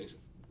kind of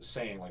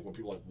saying. Like when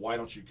people are like why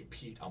don't you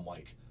compete? I'm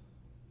like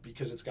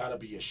because it's got to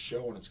be a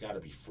show and it's got to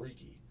be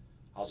freaky.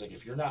 I was like,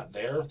 if you're not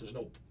there, there's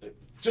no.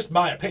 Just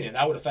my opinion,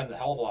 that would offend a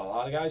hell of a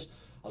lot of guys.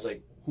 I was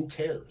like, who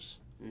cares?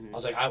 I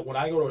was like, when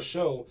I go to a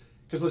show,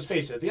 because let's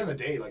face it, at the end of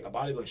the day, like a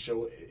bodybuilding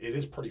show, it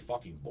is pretty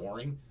fucking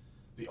boring.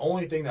 The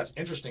only thing that's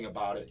interesting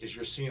about it is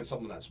you're seeing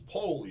someone that's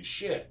holy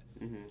shit.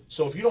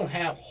 So if you don't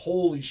have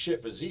holy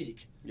shit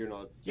physique, you're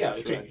not. Yeah,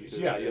 okay,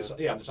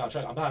 I'm just not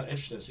trying. I'm not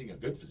interested in seeing a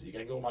good physique. I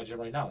can go to my gym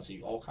right now and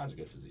see all kinds of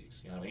good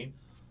physiques. You know what I mean?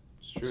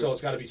 So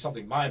it's got to be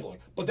something mind blowing.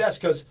 But that's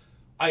because.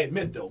 I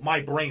admit, though, my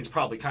brain's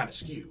probably kind of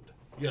skewed.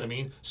 You know what I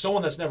mean?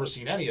 Someone that's never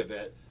seen any of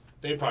it,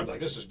 they'd probably be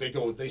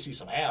like, they see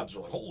some abs,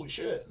 they're like, holy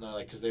shit. And they're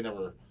like, because they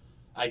never,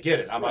 I get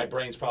it. My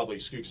brain's probably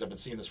skewed because I've been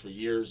seeing this for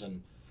years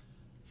and,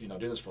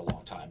 doing this for a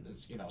long time.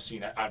 It's, I've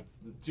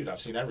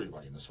seen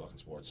everybody in this fucking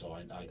sport, so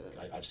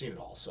I've seen it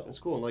all. So it's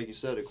cool. And like you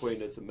said,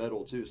 equating it to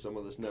metal, too.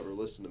 Someone that's never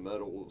listened to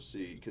metal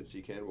could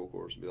see Cannibal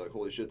Corpse and be like,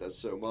 holy shit, that's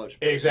so much.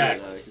 But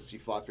exactly. I can see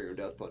Five Finger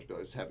Death Punch be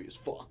like, it's heavy as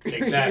fuck.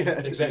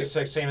 Exactly. Exactly. It's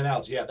like same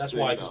analogy. Yeah, that's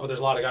why. But there's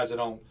a lot of guys that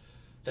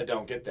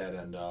don't get that.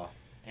 And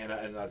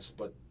And that's,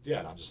 but yeah,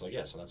 and I'm just like,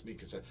 yeah, so that's me.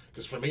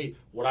 Because for me,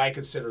 what I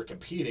consider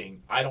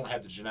competing, I don't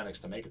have the genetics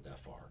to make it that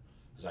far.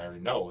 Because I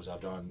already know, as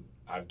I've done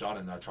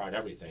and I've tried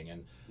everything,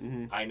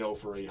 and I know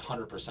for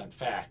 100%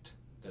 fact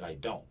that I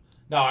don't.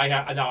 Now I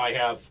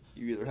have.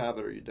 You either have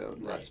it or you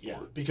don't. Right. That sport.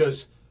 Yeah.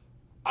 Because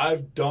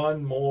I've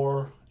done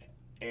more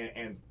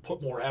and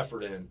put more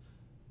effort in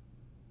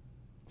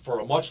for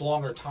a much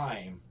longer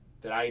time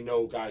that I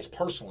know guys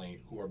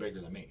personally who are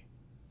bigger than me,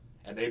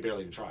 and they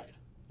barely even tried.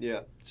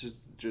 Yeah, it's just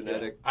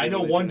genetic. Yeah. I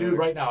know one dude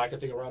right now, I can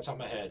think of right on top of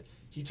my head.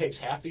 He takes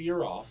half the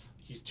year off.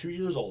 He's 2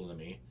 years older than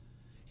me.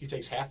 He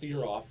takes half the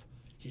year off.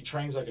 He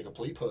trains like a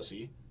complete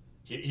pussy.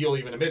 He'll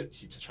even admit it.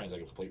 He trains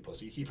like a complete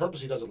pussy. He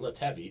purposely doesn't lift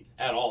heavy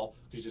at all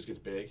because he just gets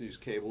big. He uses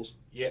cables.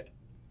 Yeah.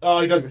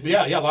 He does.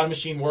 Yeah, a lot of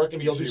machine work,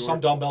 and he'll do some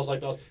dumbbells like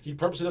those. He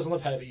purposely doesn't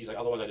lift heavy. He's like,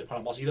 otherwise I just put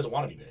on muscle. He doesn't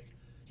want to be big.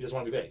 He doesn't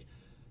want to be big.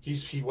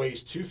 He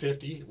weighs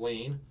 250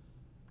 lean,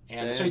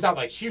 and so he's not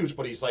like huge,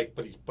 but he's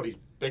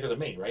bigger than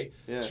me, right?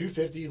 Yeah.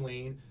 250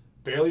 lean,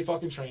 barely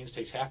fucking trains,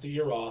 takes half the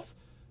year off,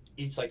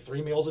 eats like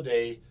 3 meals a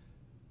day,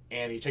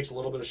 and he takes a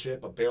little bit of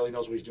shit, but barely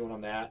knows what he's doing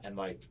on that, and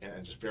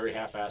just very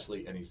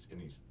half-assedly, and he's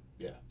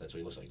yeah, that's what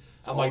he looks like.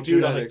 I'm like,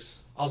 dude, I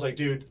was like,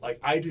 dude, like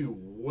I do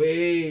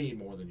way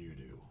more than you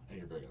do, and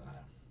you're bigger than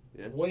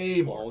I am. Yeah,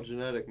 way more. All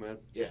genetic, man.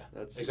 Yeah,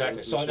 that's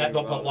exactly. So but a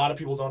lot of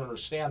people don't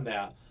understand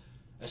that,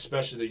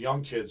 especially the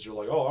young kids. You're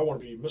like, oh, I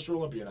want to be Mr.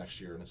 Olympia next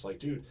year, and it's like,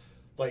 dude,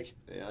 like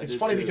it's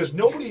funny because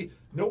nobody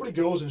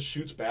goes and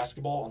shoots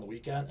basketball on the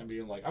weekend and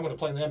being like, I'm going to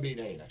play in the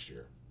NBA next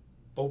year,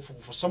 but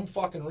for some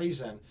fucking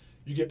reason,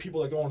 you get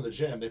people that go into the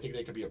gym, they think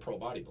they could be a pro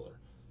bodybuilder.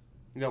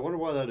 Yeah, I wonder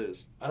why that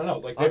is. I don't know.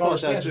 Like they don't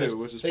understand that too,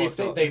 which is they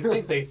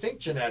think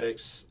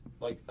genetics.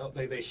 Like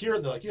they hear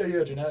it, they're like,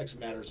 yeah, genetics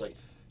matter. It's like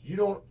you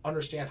don't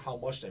understand how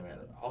much they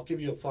matter. I'll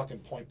give you a fucking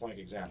point blank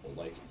example.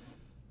 Like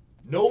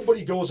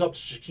nobody goes up to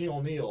Shaquille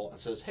O'Neal and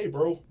says, "Hey,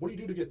 bro, what do you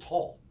do to get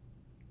tall?"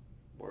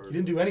 Word. He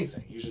didn't do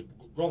anything. He was just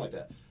growing like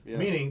that. Yeah.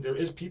 Meaning there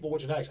is people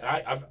with genetics,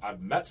 and I've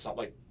met some,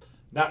 like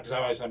not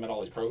because I met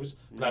all these pros,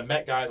 but I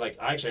met guys like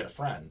I actually had a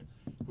friend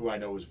who I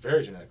know is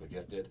very genetically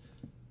gifted,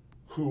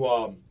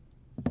 who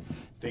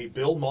they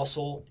build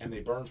muscle and they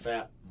burn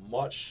fat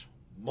much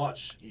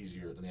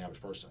easier than the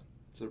average person.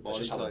 So their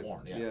body type. How they're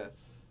born.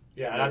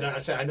 Yeah. And I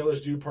said I know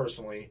this dude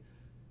personally,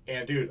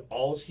 and dude,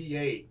 all he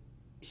ate,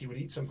 he would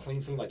eat some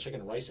clean food like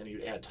chicken and rice, and he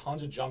would add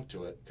tons of junk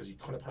to it because he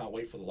couldn't put on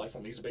weight for the life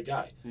of him. He's a big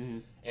guy,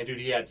 and dude,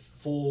 he had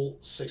full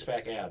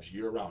 6-pack abs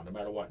year round, no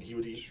matter what. And he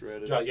would eat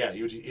shredded. Yeah,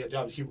 he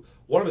would.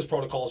 One of his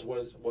protocols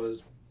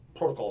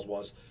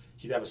was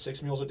he'd have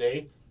 6 meals a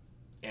day,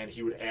 and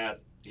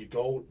he'd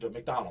go to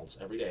McDonald's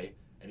every day.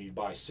 And he'd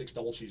buy 6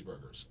 double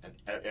cheeseburgers and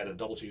add a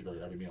double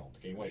cheeseburger every meal to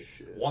gain weight.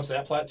 Shit. Once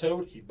that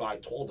plateaued, he'd buy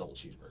 12 double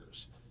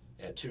cheeseburgers,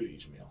 add 2 to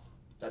each meal.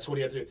 That's what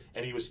he had to do.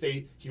 And he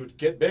would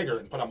get bigger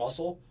and put on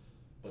muscle,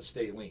 but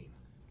stay lean.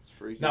 It's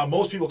freaky. Now,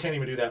 most people can't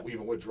even do that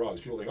even with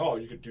drugs. People think, oh,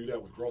 you could do that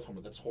with growth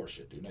hormone. That's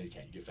horseshit, dude. No, you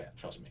can't. You get fat.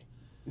 Trust me.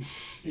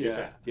 You get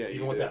fat. Yeah,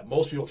 even with that.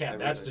 Most people can't.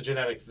 Everything. That's the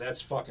genetic. That's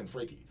fucking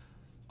freaky.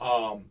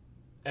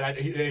 And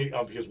he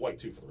was white,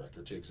 too, for the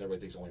record, too, because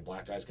everybody thinks only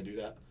black guys can do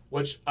that.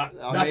 Which, not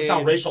to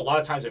sound racial, a lot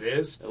of times it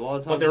is. A lot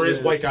of times but there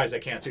is white guys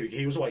that can't, too.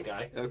 He was a white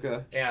guy.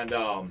 Okay. And,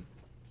 and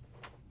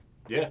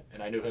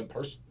I knew him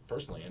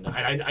personally. And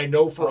I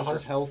know for How's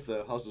his health,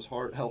 though? How's his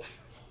heart health?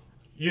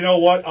 You know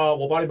what?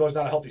 Bodybuilding's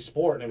not a healthy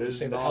sport. And when you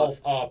say the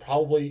health,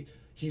 probably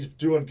he's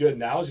doing good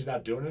now. He's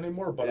not doing it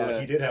anymore. But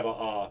he did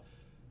have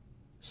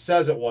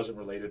says it wasn't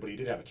related, but he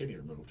did have a kidney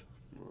removed.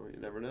 Well, you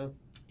never know.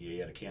 Yeah, he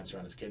had a cancer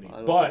on his kidney.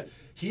 But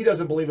he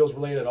doesn't believe it was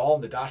related at all,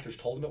 and the doctors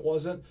told him it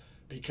wasn't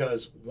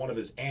because one of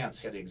his aunts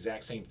had the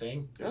exact same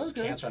thing. It was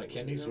cancer on a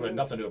kidney, so it had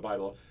nothing to do with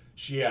Bible.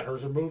 She had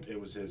hers removed.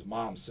 It was his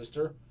mom's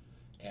sister,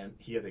 and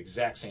he had the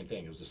exact same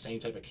thing. It was the same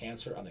type of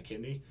cancer on the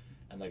kidney,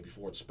 and like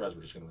before it spreads,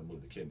 we're just going to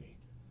remove the kidney.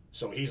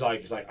 So he's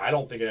like, I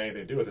don't think it had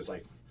anything to do with it. It's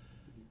like,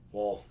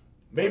 well,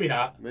 maybe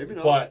not. Maybe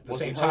not. But at the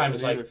same time,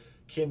 it's like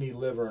kidney,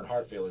 liver, and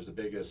heart failure is the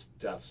biggest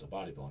deaths of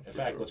bodybuilding. In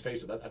fact, let's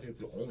face it, I think it's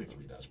the only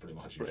 3 deaths pretty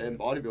much. And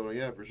bodybuilding,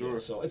 yeah, for sure. Yeah,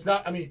 so it's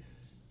not, I mean,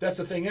 that's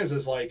the thing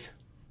is like,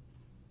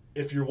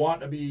 if you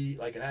want to be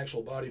like an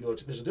actual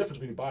bodybuilder, there's a difference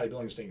between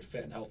bodybuilding and staying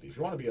fit and healthy. If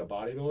you want to be a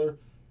bodybuilder,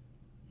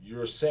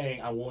 you're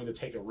saying, I'm willing to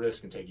take a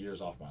risk and take years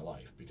off my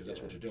life because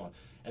that's what you're doing.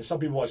 And some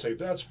people always say,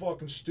 that's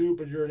fucking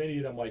stupid, you're an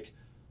idiot. I'm like,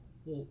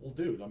 well,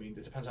 dude, I mean,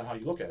 it depends on how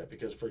you look at it.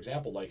 Because, for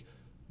example, like,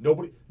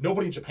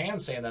 nobody in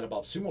Japan's saying that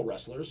about sumo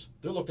wrestlers.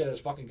 They're looked at as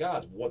fucking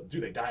gods. What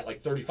do they die at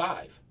like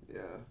 35?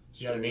 Yeah.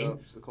 You know what I mean?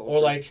 Or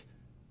like,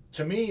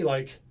 to me,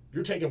 like,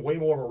 you're taking way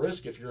more of a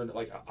risk if you're in,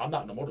 like, I'm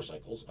not into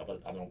motorcycles,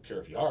 but I don't care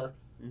if you are.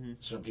 Mm-hmm.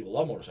 Certain people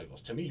love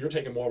motorcycles. To me, you're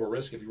taking more of a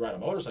risk if you ride a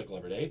motorcycle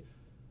every day.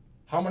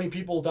 How many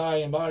people die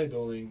in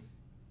bodybuilding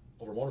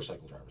over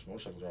motorcycle drivers?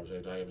 Motorcycle drivers, they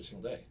die every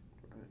single day.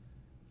 Right.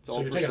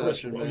 So you're taking a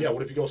risk. Well, yeah,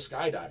 what if you go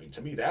skydiving?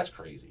 To me, that's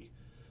crazy.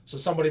 So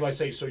somebody might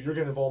say, so you're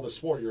going to involve the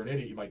sport, you're an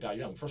idiot, you might die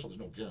young. First of all, there's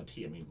no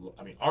guarantee.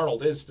 I mean,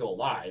 Arnold is still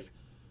alive,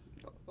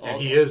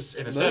 and he is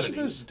in his 70s. Most of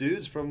those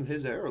dudes from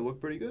his era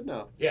look pretty good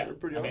now. Yeah, they're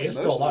pretty he's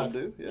still alive.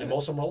 Do. Yeah. And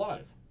most of them are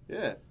alive.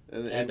 Yeah,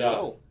 and And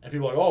well, and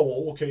people are like, oh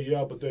well, okay,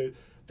 yeah, but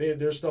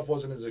their stuff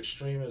wasn't as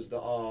extreme as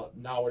the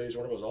nowadays or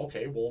whatever. It was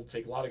okay. We'll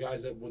take a lot of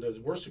guys that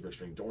were super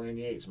extreme. Dorian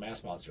Yates,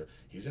 Mass Monster.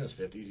 He's in his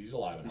 50s. He's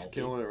alive and he's healthy.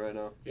 killing it right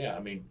now. Yeah, I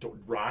mean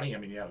Ronnie. I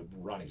mean, yeah,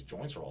 Ronnie's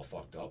joints are all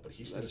fucked up, but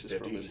he's in his That's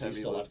just from 50s. his He's heavy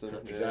still lifting,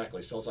 yeah.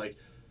 exactly. So it's like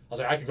I was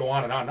like, I could go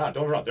on and on and on.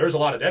 Don't get me wrong. There's a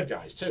lot of dead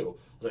guys too.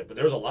 I was like, but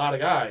there's a lot of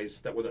guys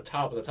that were the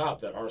top of the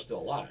top that are still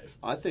alive.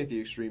 I think the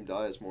extreme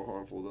diet is more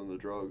harmful than the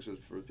drugs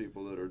for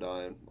people that are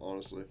dying.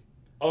 Honestly.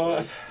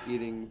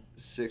 Eating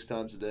 6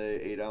 times a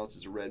day, 8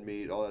 ounces of red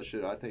meat, all that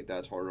shit. I think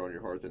that's harder on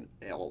your heart than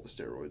all the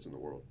steroids in the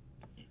world.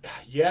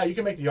 Yeah, you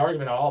can make the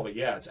argument on all of it.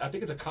 Yeah, I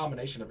think it's a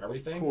combination of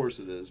everything. Of course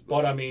it is.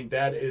 But I mean,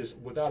 that is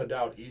without a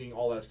doubt eating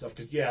all that stuff.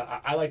 Because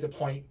yeah, I like to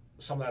point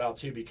some of that out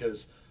too.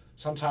 Because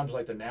sometimes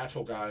like the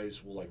natural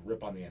guys will like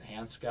rip on the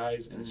enhanced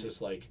guys, and it's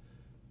just like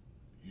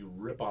you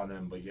rip on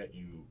them, but yet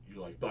you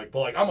but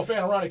I'm a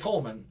fan of Ronnie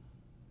Coleman.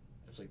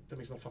 It's like, that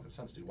makes no fucking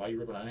sense, dude. Why are you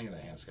ripping on any of the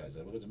enhanced guys?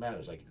 What does it matter?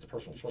 It's like, it's a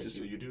personal choice.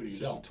 Either you do or you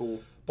don't. Just a tool.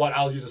 But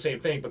I'll use the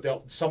same thing. But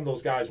some of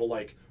those guys will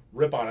like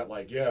rip on it,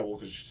 like, yeah, well,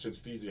 because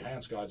since these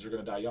enhanced guys are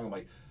going to die young, I'm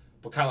like,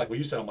 but kind of like what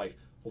you said, I'm like,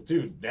 well,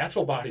 dude,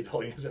 natural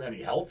bodybuilding isn't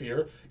any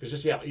healthier because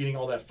just eating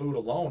all that food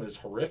alone is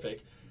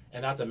horrific.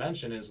 And not to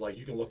mention is like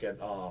you can look at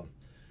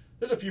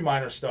there's a few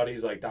minor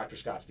studies like Dr.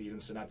 Scott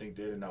Stevenson I think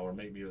did, and or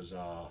maybe it was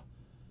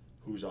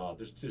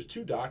there's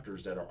 2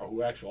 doctors that are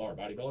who actually are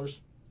bodybuilders.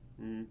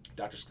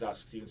 Dr. Scott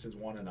Stevenson's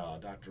one, and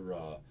Dr.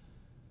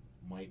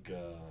 Mike,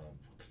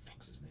 what the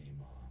fuck's his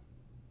name?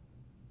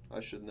 I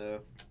should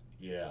know.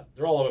 Yeah,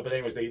 they're all over it. But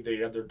anyways, they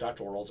have their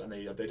doctorals, and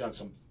they've done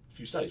some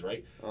few studies,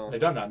 right? They've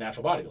done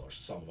natural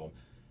bodybuilders, some of them,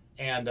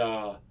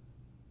 and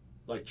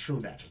like true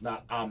naturals,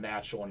 not I'm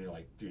natural, and you're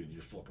like, dude,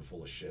 you're fucking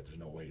full of shit. There's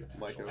no way you're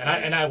natural.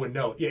 And I would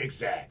know, yeah,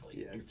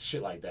 exactly,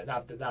 shit like that,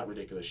 not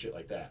ridiculous shit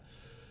like that.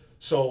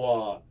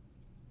 So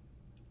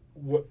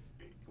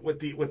with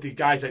the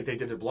guys that they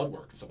did their blood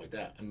work and stuff like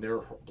that, and their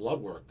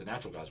blood work, the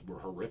natural guys were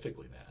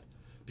horrifically bad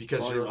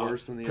because you're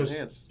worse than the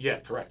enhanced. Yeah,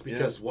 correct.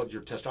 Because what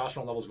your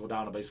testosterone levels go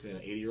down to basically an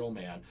 80-year-old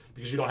man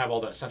because you don't have all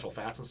the essential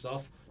fats and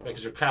stuff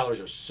because your calories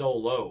are so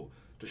low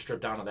to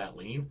strip down to that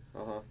lean.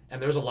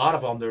 And there's a lot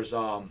of them. There's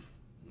none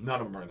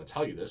of them are going to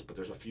tell you this, but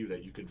there's a few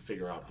that you can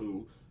figure out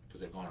who,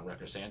 because they've gone on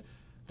record saying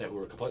that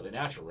were completely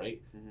natural,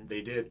 right?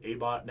 They did a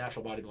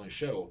natural bodybuilding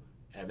show,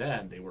 and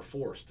then they were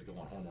forced to go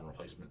on hormone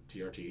replacement,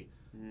 TRT,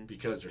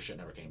 because their shit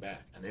never came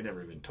back, and they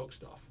never even took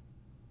stuff.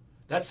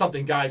 That's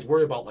something guys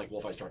worry about, like, well,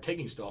 if I start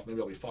taking stuff,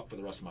 maybe I'll be fucked for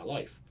the rest of my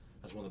life.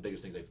 That's one of the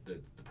biggest things, the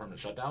permanent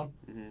shutdown.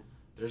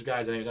 There's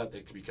guys that ain't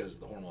that because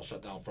the hormonal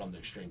shutdown from the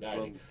extreme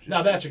dieting.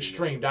 Now, that's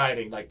extreme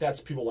dieting. Like, that's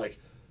people like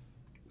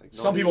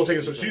some people take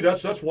it, so, see,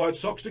 that's why it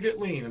sucks to get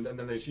lean, and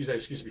then they use that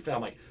excuse to be fat.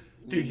 I'm like,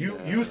 dude,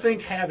 you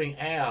think having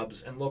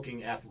abs and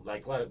looking at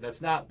like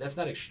that's not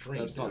extreme.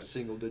 That's not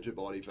single digit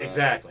body fat.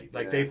 Exactly.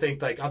 Like they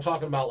think like I'm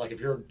talking about like if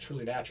you're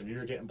truly natural, and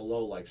you're getting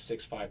below like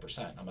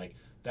 5%. I'm like,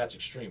 that's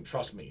extreme.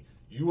 Trust me,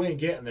 you ain't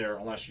getting there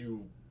unless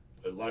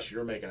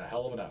you're making a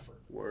hell of an effort.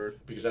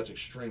 Word. Because that's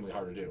extremely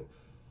hard to do.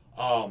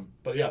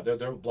 But yeah,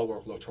 their blood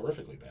work looked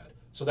horrifically bad.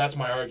 So that's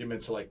my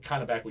argument to like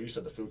kind of back what you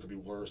said. The food could be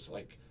worse.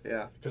 Like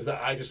because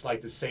I just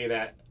like to say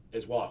that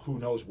as well. Who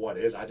knows what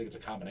is? I think it's a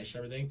combination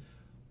of everything.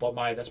 But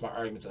that's my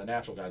argument to the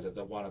natural guys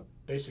that want to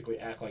basically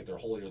act like they're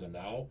holier than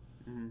thou.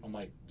 I'm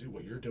like, dude,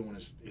 what you're doing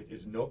is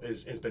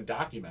been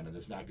documented.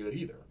 It's not good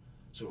either.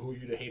 So who are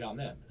you to hate on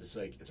them? It's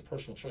like it's a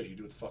personal choice. You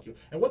do what the fuck you.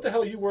 And what the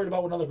hell are you worried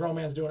about what another grown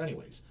man's doing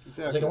anyways?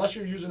 Exactly. It's like unless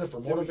you're using it for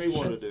motivation,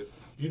 what you want to do.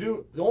 You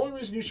do. The only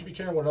reason you should be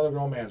caring what another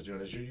grown man's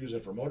doing is you're using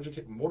it for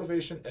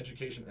motivation,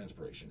 education, and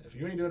inspiration. If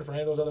you ain't doing it for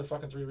any of those other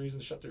fucking 3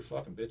 reasons, shut your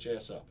fucking bitch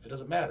ass up. It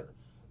doesn't matter.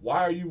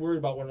 Why are you worried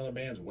about what another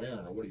man's wearing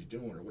or what he's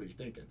doing or what he's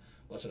thinking?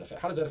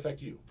 How does that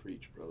affect you?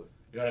 Preach, brother.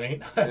 You know what I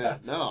mean? Yeah,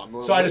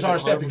 no. So I just don't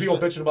understand people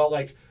bitching about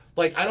like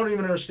I don't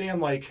even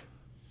understand like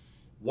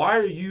why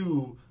are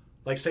you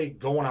like say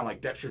going on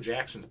like Dexter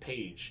Jackson's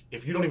page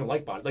if you don't even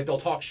like body, like they'll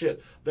talk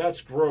shit.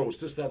 That's gross.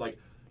 This that like,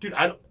 dude,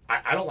 I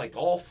don't like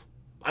golf.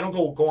 I don't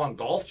go on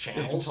golf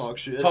channels. Talk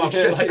shit. Like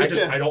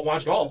I don't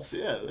watch golf.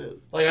 Yeah.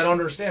 Like I don't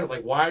understand it.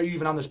 Like why are you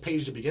even on this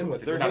page to begin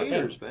with? If They're you're not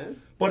haters, a fan?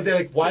 man. But they're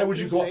like, why would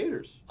you go?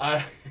 Haters.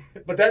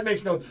 But that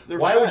makes no.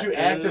 Why would you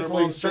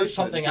actively search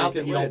something out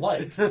that you don't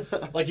like?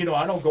 Like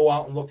I don't go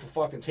out and look for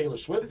fucking Taylor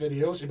Swift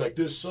videos. You'd be like,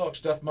 this sucks.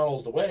 Death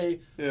metal's the way.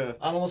 Yeah.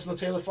 I don't listen to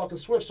Taylor fucking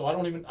Swift, so I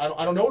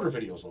don't know what her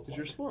videos look like.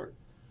 You're smart.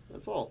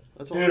 That's all.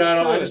 Dude,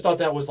 I just thought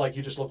that was like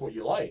you just look what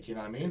you like. You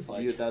know what I mean?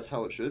 Like, that's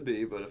how it should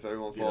be. But if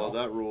everyone followed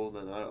that rule,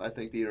 then I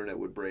think the internet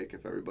would break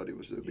if everybody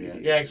was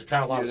obedient. Yeah, it's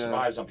kind of a lot of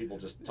survives on people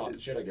just talking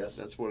shit. I guess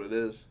that's what it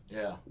is.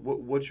 Yeah.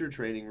 What's your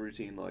training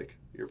routine like?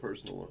 Your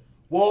personal one?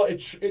 Well,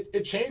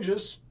 it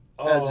changes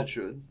as it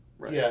should.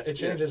 Right. Yeah, it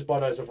changes. Yeah.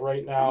 But as of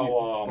right now,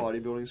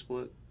 bodybuilding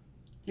split.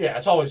 Yeah,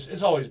 it's always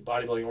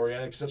bodybuilding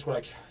oriented because that's what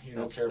I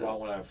care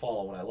about, what I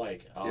follow, what I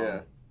like.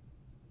 Yeah.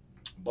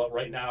 But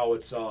right now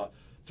it's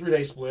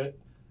 3-day split,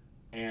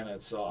 and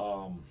it's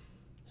so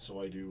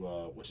I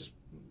do which is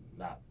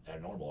not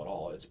abnormal at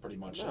all. It's pretty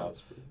much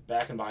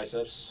back and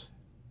biceps,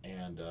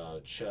 and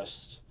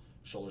chest,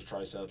 shoulders,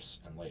 triceps,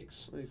 and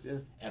legs. Yeah.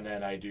 And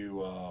then I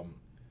do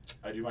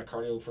my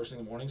cardio first thing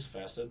in the mornings,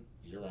 fasted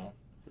year round.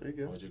 There you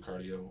go. I always do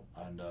cardio,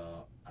 and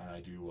I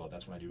do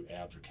that's when I do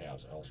abs or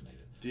calves. I alternate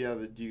it. Do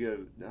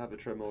you go have a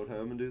treadmill at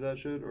home and do that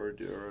shit, or a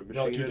machine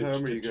No, dude, at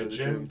home, or you go to the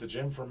gym? The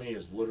gym for me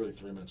is literally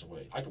 3 minutes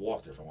away. I could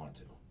walk there if I wanted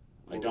to.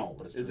 I don't,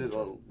 but it's. Is it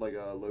like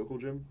a local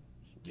gym?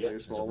 Yeah, like a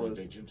small it's a one?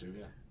 really big gym too.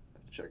 Yeah. I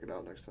have to check it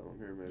out next time I'm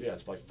here, maybe. Yeah,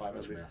 it's like 5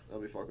 minutes from here.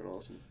 That'll be fucking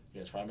awesome.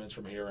 Yeah, it's 5 minutes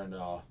from here, and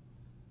I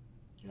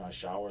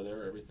shower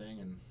there, everything,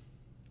 and.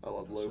 I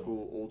love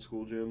local old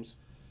school gyms.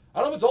 I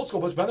don't know if it's old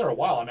school, but it's been there a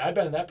while. I mean, I've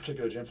been in that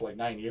particular gym for like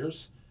 9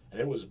 years, and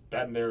it was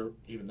been there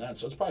even then.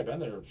 So it's probably been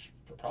there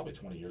for probably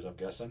 20 years, I'm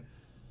guessing.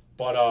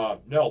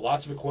 But no,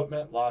 lots of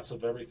equipment, lots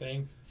of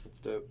everything. That's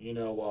dope.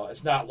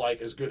 It's not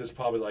like as good as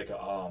probably like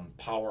a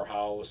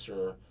Powerhouse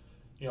or,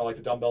 like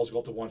the dumbbells go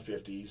up to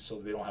 150s, so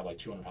they don't have like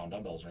 200-pound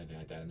dumbbells or anything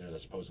like that in there.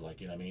 That's supposed to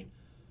like, you know what I mean?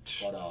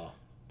 But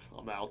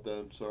I'm out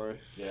then. Sorry.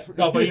 Yeah.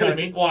 No, but you know what I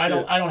mean. Well, I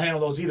don't handle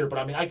those either. But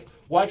I mean, I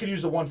could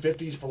use the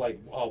 150s for like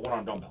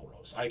one-arm dumbbell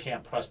rows. I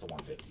can't press the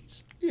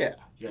 150s. Yeah.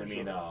 You know what I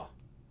mean?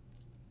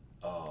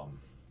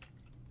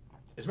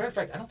 As a matter of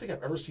fact, I don't think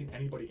I've ever seen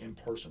anybody in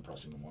person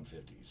pressing the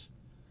 150s.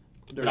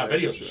 Not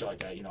videos and shit like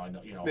that. I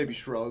know. Maybe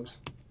shrugs.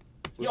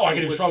 I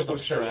can do shrugs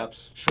with sure.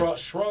 straps.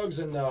 Shrugs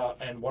and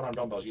one-arm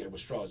dumbbells. Yeah, with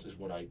shrugs is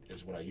what I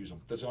use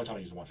them. That's the only time I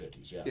use the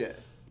 150s. Yeah. Yeah.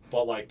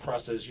 But like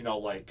presses,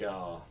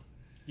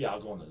 I'll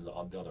go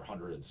on the other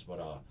hundreds, but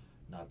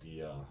not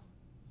the.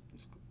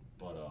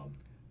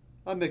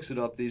 I mix it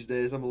up these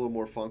days. I'm a little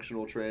more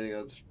functional training.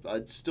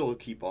 I'd still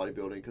keep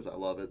bodybuilding because I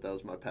love it. That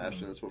was my passion.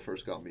 Mm-hmm. That's what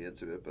first got me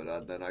into it.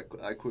 But then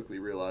I quickly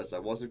realized I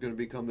wasn't going to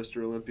become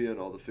Mr. Olympia, and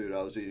all the food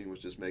I was eating was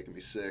just making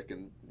me sick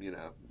and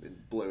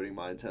and bloating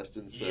my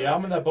intestines. So yeah,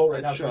 I'm in that boat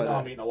right now. So now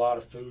I'm eating a lot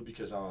of food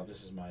because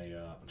this is my.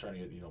 I'm trying to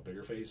get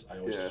bigger face. I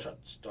always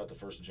start the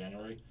 1st of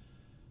January.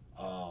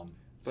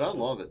 But I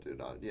love it,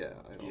 dude. I'm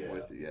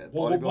with you. Yeah.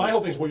 Well, my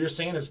whole thing is what you're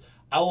saying is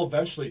I'll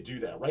eventually do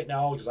that. Right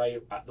now, because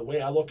the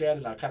way I look at it,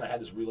 and I kind of had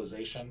this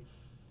realization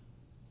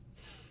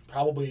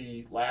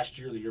probably last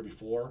year, the year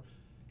before,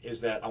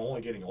 is that I'm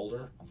only getting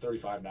older. I'm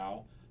 35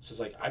 now. So it's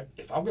like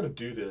if I'm going to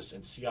do this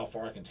and see how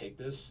far I can take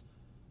this,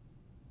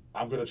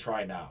 I'm going to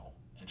try now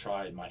and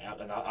try my app.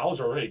 And I was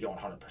already going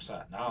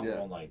 100%. Now I'm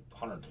going like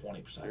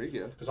 120%. There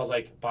you go. Because I was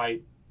like,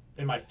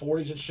 in my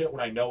 40s and shit,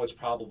 when I know it's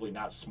probably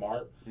not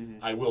smart,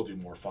 I will do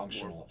more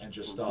functional and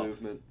just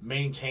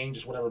maintain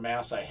just whatever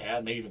mass I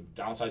had, maybe even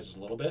downsize just a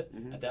little bit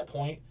at that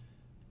point,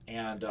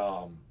 and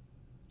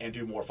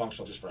do more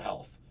functional just for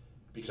health.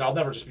 Because I'll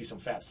never just be some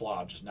fat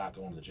slob just not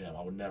going to the gym.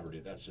 I would never do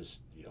that. That's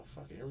just,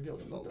 fuck it, here we go.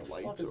 What the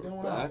fuck is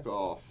going back on?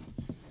 off.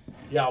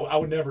 Yeah, I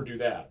would never do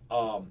that.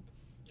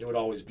 It would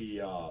always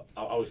be, I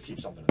would keep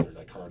something in there,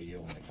 like cardio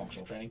and like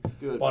functional training.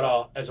 Good.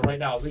 But as of right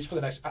now, at least for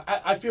the next,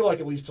 I feel like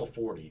at least till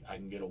 40, I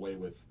can get away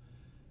with,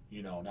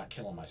 not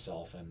killing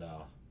myself and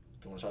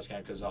going as hard as I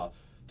can. Because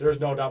there's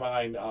no doubt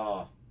in my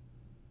mind,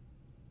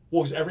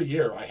 because every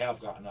year I have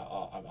gotten,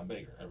 I'm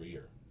bigger every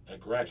year.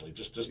 Gradually,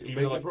 just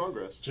even like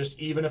progress. Just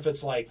even if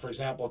it's like, for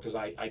example, because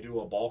I do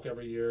a bulk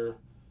every year.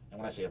 And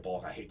when I say a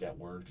bulk, I hate that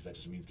word because that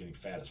just means getting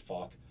fat as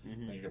fuck.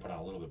 And you're gonna put on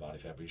a little bit of body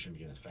fat, but you shouldn't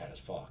be getting as fat as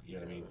fuck. You know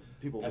what I mean?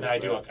 People and miss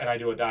I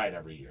do a diet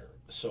every year.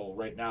 So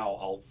right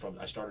now,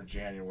 I started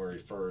January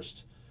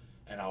 1st,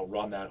 and I'll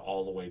run that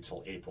all the way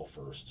till April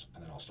 1st,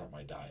 and then I'll start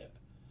my diet.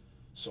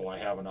 So I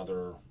have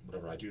another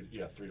whatever I do,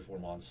 3 to 4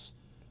 months.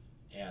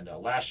 And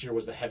last year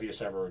was the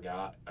heaviest I ever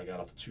got. I got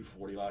up to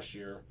 240 last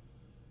year,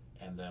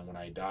 and then when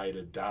I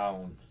dieted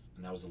down,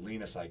 and that was the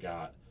leanest I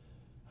got,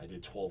 I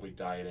did 12-week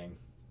dieting.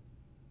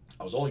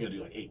 I was only going to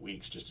do like 8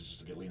 weeks just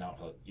to get lean out,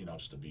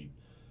 just to be.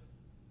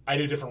 I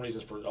do different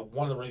reasons for.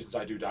 One of the reasons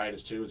I do diet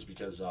is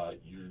because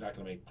you're not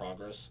going to make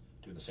progress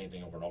doing the same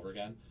thing over and over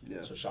again.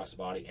 Yeah. So it shocks the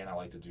body, and I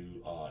like to do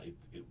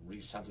it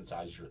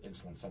resensitizes your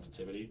insulin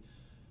sensitivity,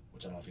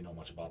 which I don't know if you know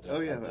much about that. Oh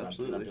yeah,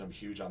 absolutely. I'm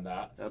huge on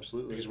that.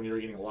 Absolutely. Because when you're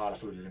eating a lot of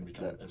food, you're going to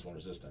become insulin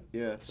resistant.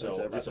 Yeah.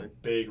 So that's a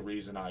big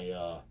reason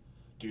I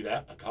do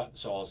that. I cut.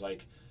 So I was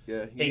like,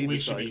 yeah, 8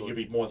 weeks you'd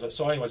be more.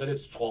 So anyways, I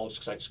did 12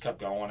 just because I just kept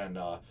going and.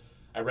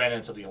 I ran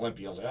into the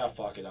Olympia. I was like,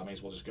 fuck it. I may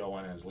as well just go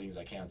in as lean as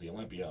I can at the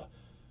Olympia.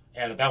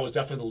 And that was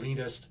definitely the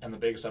leanest and the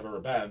biggest I've ever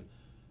been.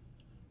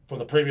 From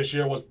the previous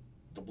year was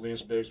the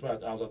leanest, biggest. I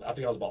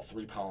think I was about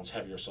 3 pounds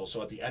heavier.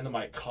 So at the end of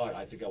my cut,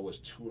 I think I was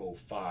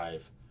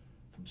 205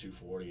 from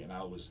 240. And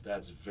I was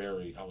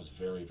very,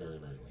 very, very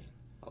lean.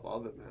 I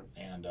love it, man.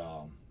 And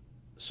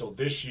so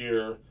this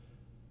year,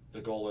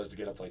 the goal is to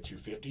get up to like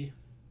 250.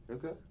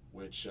 Okay.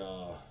 Which...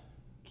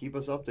 keep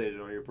us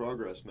updated on your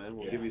progress, man.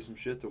 We'll give you some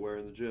shit to wear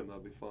in the gym.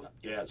 That'll be fun.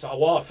 Yeah,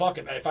 so, fuck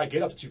it. If I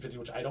get up to 250,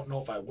 which I don't know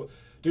if I would.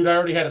 Dude, I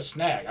already had a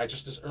snag.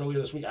 Earlier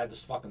this week, I had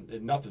this fucking,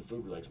 nothing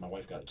food related, 'cause my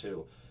wife got it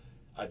too.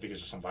 I think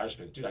it's just some virus.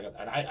 Dude,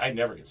 I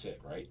never get sick,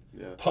 right?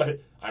 Yeah. But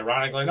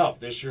ironically enough,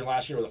 this year and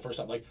last year were the first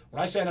time. Like,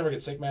 when I say I never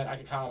get sick, man, I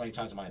can count how many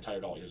times in my entire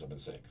adult years I've been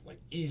sick.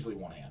 Like, easily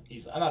one hand.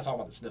 Easily. I'm not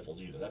talking about the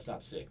sniffles either. That's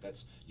not sick.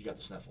 You got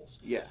the sniffles.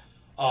 Yeah.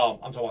 I'm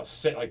talking about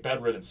sick, like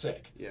bedridden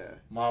sick. Yeah.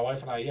 My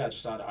wife and I,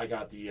 I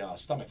got the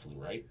stomach flu,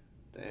 right?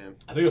 Damn.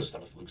 I think it was a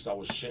stomach flu because I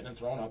was shitting and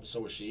throwing up. So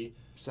was she.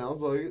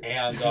 Sounds like it.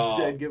 And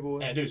Dead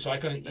giveaway. And dude, so I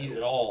couldn't eat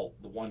it all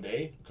the one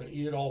day. Couldn't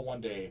eat it all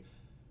one day,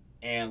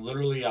 and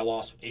literally I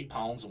lost 8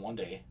 pounds in one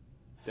day.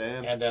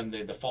 Damn. And then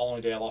the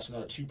following day I lost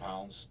another 2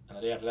 pounds, and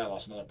the day after that I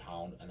lost another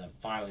pound, and then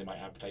finally my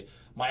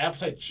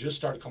appetite just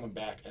started coming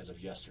back as of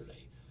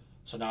yesterday.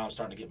 So now I'm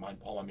starting to get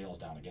all my meals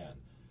down again.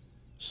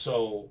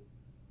 So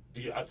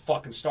I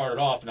fucking started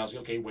off, and I was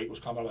like, okay, weight was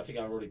coming up. I think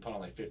I already put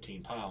on like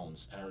 15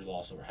 pounds, and I already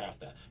lost over half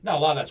that. Now, a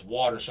lot of that's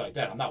water and shit like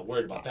that. I'm not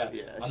worried about that.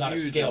 Yeah, I'm not a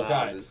scale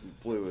guy.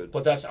 Fluid.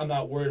 But I'm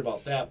not worried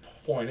about that.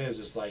 Point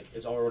is like, I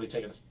was already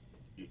taking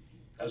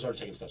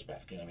steps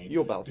back. You know what I mean?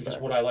 You'll bounce because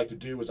back. what I like to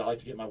do is I like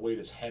to get my weight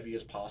as heavy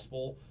as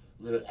possible,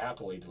 let it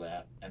accolade to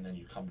that, and then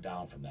you come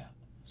down from that.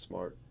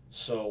 Smart.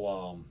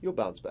 So, you'll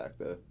bounce back,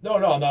 though. No,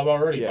 I'm not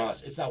already, Yeah.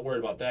 boss. It's not worried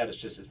about that. It's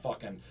just,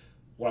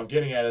 what I'm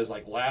getting at is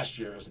like last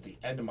year is at the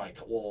end of my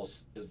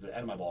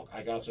bulk.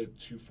 I got up to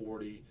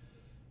 240,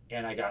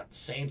 and I got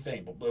same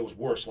thing, but it was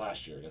worse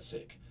last year. I got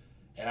sick,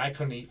 and I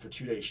couldn't eat for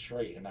 2 days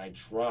straight, and I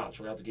dropped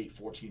right out the gate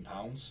 14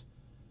 pounds,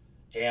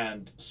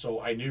 and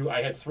so I knew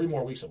I had 3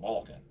 more weeks of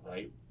bulking,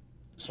 right?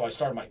 So I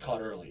started my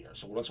cut earlier.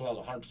 So once I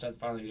was 100%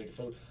 finally getting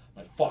food,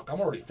 I'm like, fuck, I'm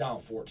already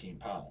down 14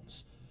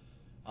 pounds.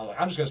 I was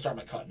like, I'm just gonna start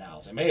my cut now.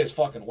 I may as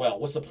fucking well.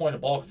 What's the point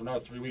of bulking for another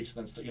 3 weeks?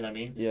 Then you know what I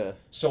mean? Yeah.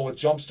 So it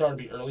jump started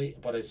to be early,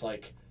 but it's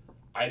like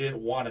I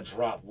didn't want to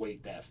drop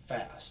weight that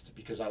fast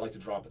because I like to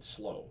drop it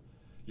slow.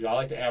 You know, I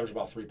like to average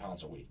about 3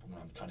 pounds a week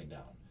when I'm cutting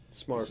down.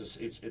 Smart.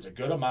 It's a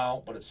good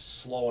amount, but it's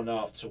slow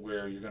enough to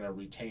where you're gonna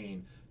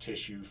retain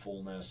tissue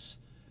fullness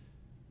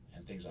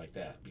and things like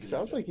that.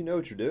 Sounds like you know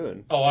what you're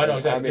doing. Oh, I know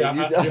exactly. I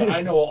mean,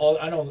 I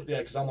know. Yeah,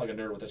 because I'm like a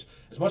nerd with this.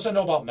 As much as I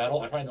know about metal,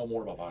 I probably know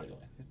more about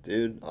bodybuilding.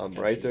 Dude, I'm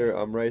right there.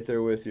 I'm right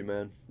there with you,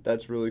 man.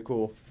 That's really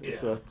cool.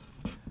 Yeah.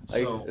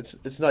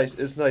 It's nice.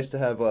 It's nice to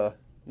have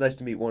nice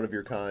to meet one of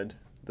your kind.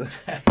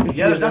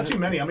 Yeah, there's not too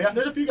many. I mean,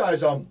 there's a few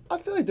guys. I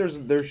feel like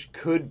there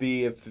could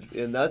be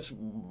and that's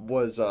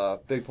was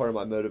a big part of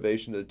my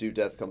motivation to do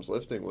Death Comes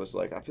Lifting was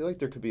like I feel like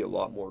there could be a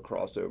lot more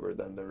crossover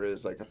than there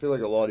is. Like I feel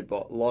like a lot of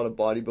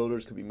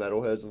bodybuilders could be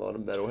metalheads, and a lot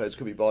of metalheads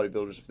could be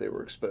bodybuilders if they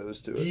were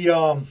exposed to it.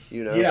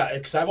 You know? Yeah,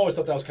 because I've always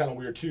thought that was kind of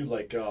weird too.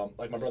 Like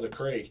my brother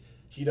Craig,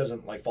 he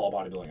doesn't like follow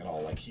bodybuilding at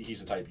all. Like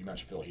he's the type you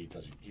mentioned, Phil. He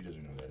doesn't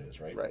know who that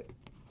is, right? Right.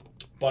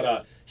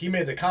 But he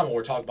made the comment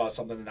where we talked about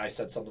something, and I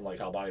said something like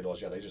how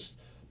bodybuilders, they just.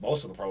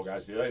 Most of the pro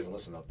guys, they don't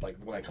listen to, like,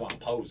 when they come out and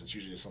pose, it's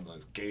usually just something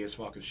like gayest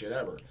fucking shit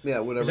ever.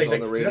 Yeah, whatever's on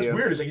the radio. That's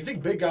weird. It's like, you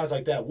think big guys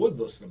like that would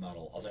listen to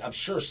metal. I was like, I'm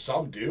sure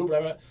some do,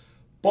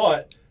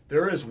 but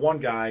there is one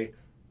guy,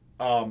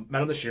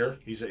 met him this year.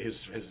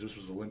 This was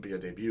his Olympia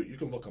debut. You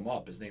can look him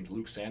up. His name's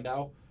Luke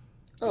Sandow.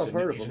 Oh, I've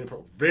heard of him.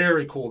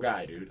 Very cool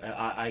guy, dude.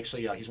 I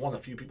actually, he's one of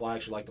the few people I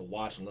actually like to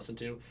watch and listen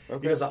to.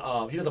 Okay. He does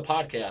a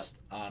podcast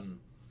on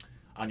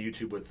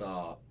YouTube with,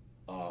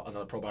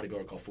 another pro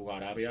bodybuilder called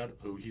Fouad Abiad,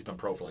 who he's been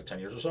pro for like 10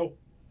 years or so.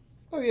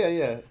 Oh,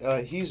 yeah.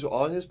 He's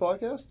on his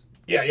podcast?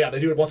 Yeah, they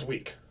do it once a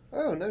week.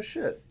 Oh, no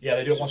shit. Yeah,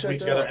 they do it once a week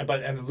together.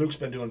 And Luke's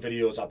been doing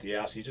videos out the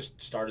ass. He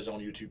just started his own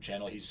YouTube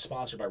channel. He's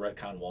sponsored by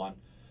Redcon One.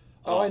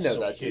 Oh, I know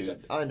that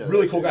dude. I know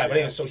really cool guy. But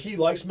anyway, so he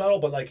likes metal,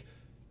 but like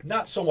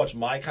not so much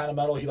my kind of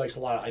metal. He likes a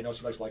lot of, I know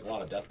he likes like a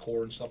lot of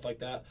deathcore and stuff like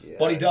that. Yeah.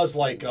 But he does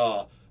like,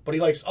 but he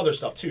likes other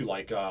stuff too.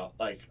 Like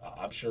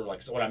I'm sure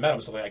like so when I met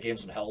him, stuff like I gave him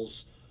some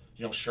Hell's,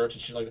 shirts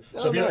and shit like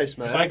that. So nice,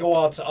 man. If I go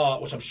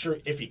out, which I'm sure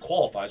if he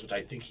qualifies, which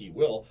I think he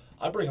will,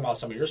 I bring him out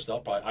some of your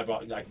stuff. But I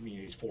brought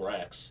these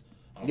 4X.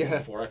 I don't give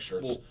him 4X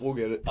shirts. We'll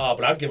get it.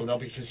 But I'd give him no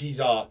because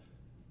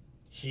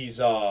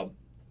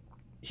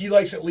he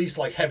likes at least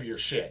like heavier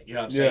shit. You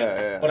know what I'm saying?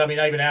 Yeah. But I mean,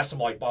 I even asked him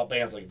like about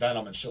bands like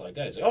Venom and shit like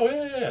that. He's like, oh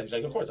yeah. He's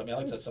like, of course. I mean, I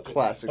like that stuff.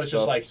 Classic but it's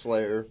stuff. Just like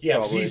Slayer. Yeah,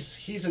 probably.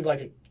 he's I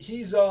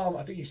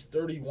think he's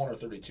 31 or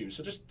 32,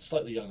 so just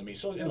slightly younger than me.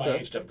 So in my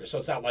age demographic. So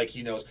it's not like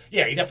he knows.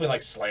 Yeah, he definitely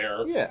likes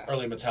Slayer. Yeah.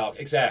 Early Metallica.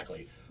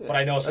 Exactly. Yeah. But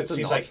I know it seems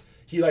enough. Like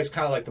he likes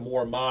kind of like the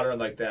more modern,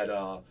 like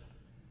that.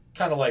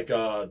 Kind of like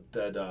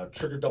that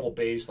trigger double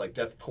bass, like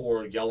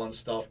deathcore yelling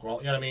stuff. You know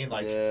what I mean?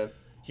 Like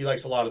he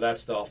likes a lot of that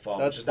stuff.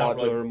 That's just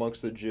popular not really,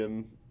 amongst the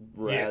gym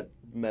rat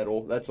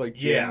metal. That's like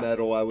gym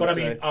metal. I would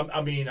say.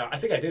 I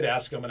think I did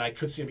ask him, and I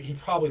could see him. He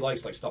probably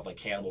likes like stuff like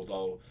Cannibal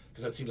though,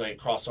 because that seems like a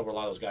crossover. A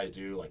lot of those guys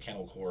do, like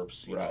Cannibal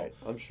Corpse. You know?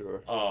 I'm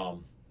sure.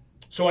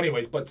 So,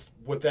 anyways, but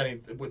with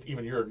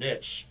even your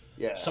niche,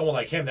 someone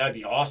like him, that'd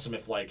be awesome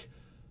if like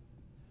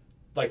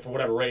for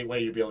whatever way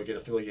you'd be able to get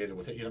affiliated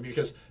with it. You know,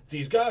 because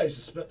these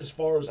guys, as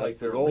far as like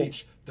their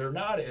reach, they're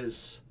not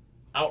as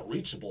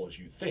outreachable as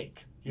you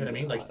think. You know what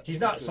I mean? Like he's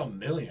not some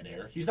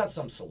millionaire. He's not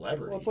some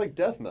celebrity. Well, it's like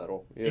death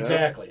metal.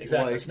 Exactly.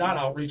 Like, it's not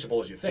outreachable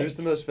as you think. Who's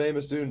the most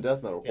famous dude in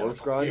death metal? Corpse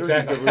Grinder.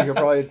 Exactly. We could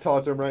probably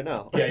talk to him right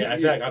now. Yeah,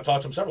 exactly. I've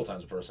talked to him several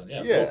times in person.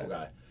 Yeah, local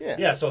guy.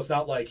 Yeah. So it's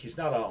not like he's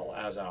not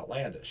as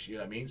outlandish. You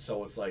know what I mean?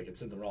 So it's like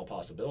it's in the realm of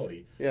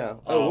possibility. Yeah.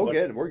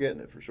 We're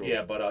getting it for sure.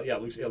 Yeah, but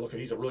look,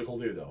 he's a really cool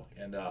dude though.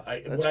 And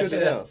when I say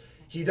that,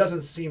 he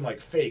doesn't seem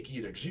like fake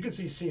either. Because you can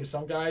see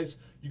some guys,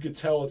 you could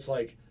tell it's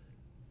like.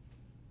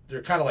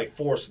 They're kind of like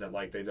forcing it,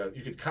 like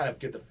you could kind of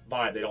get the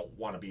vibe they don't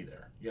want to be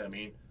there. You know what I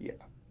mean? Yeah.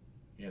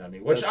 You know what I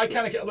mean? Which That's I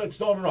kind of don't get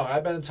me wrong.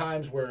 I've been in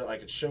times where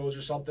like at shows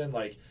or something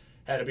like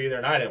had to be there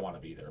and I didn't want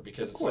to be there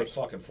because it's like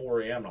fucking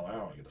 4 a.m. and I'm like, I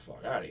don't want to get the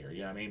fuck out of here. You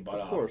know what I mean? But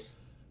of course,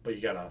 but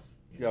you gotta.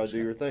 You gotta do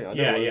your thing. I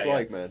know what it's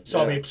like, man.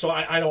 So I mean, so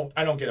I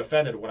don't get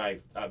offended when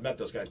I've met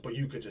those guys, but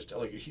you could just tell,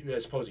 like, I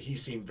suppose he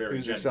seemed very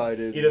He's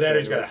excited. Either that or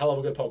he's got a hell of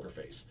a good poker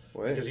face.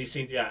 Wait. Because he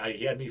seemed, he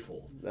had me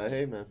fooled.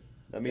 Hey, man,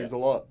 that means a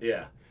lot.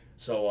 Yeah.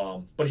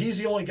 So, but he's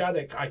the only guy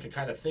that I can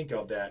kind of think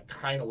of that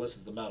kind of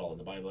listens to metal in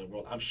the bodybuilding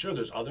world. I'm sure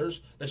there's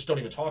others that just don't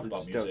even talk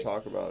about music. Don't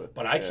talk about it.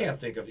 But I can't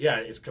think of,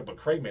 but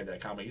Craig made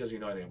that comment. He doesn't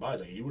even know anything about it.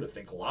 He's like, you would have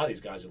think a lot of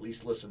these guys at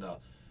least listen to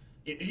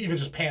even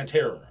just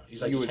Pantera.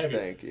 He's like, you just would heavy.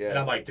 think, yeah. And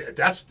I'm like,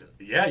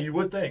 you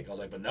would think. I was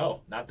like, but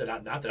no, not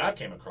that I've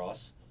came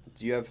across.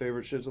 Do you have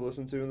favorite shit to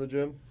listen to in the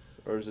gym,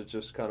 or is it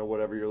just kind of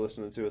whatever you're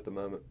listening to at the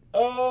moment? I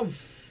don't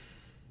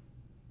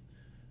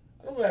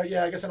know.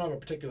 Yeah, I guess I don't have a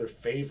particular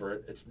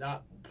favorite. It's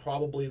not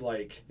probably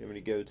like. You have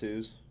any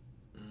go-tos?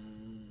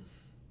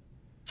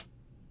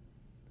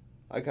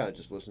 I kind of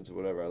just listen to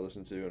whatever I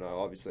listen to, and I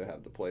obviously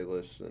have the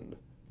playlists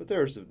But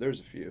there's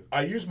a few.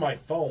 I use my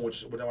phone,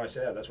 which when I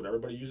say that, that's what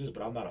everybody uses,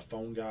 but I'm not a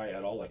phone guy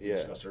at all, like we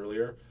discussed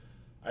earlier.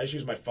 I just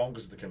use my phone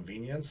because of the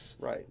convenience.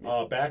 Right.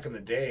 Back in the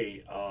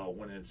day,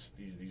 when it's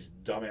these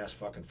dumbass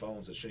fucking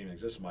phones that shouldn't even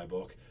exist in my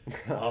book,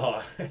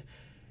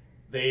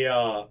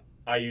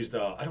 I used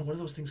I don't know what are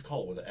those things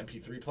called with the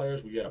MP3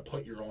 players where you had to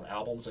put your own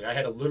albums. Like I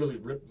had to literally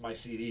rip my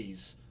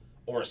CDs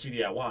or a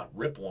CD I want,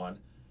 rip one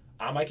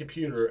on my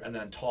computer and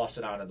then toss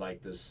it on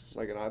like this.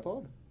 Like an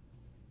iPod.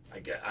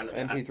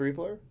 MP3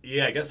 player?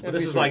 Yeah, I guess. But MP3.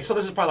 this is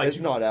probably like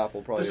it's not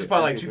Apple. Probably this is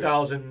probably like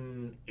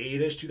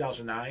 2008ish,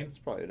 2009. It's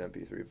probably an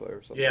MP3 player.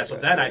 Or something yeah. Like so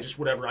that. then I just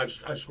grab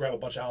a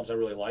bunch of albums I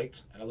really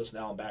liked and I listen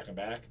to them back and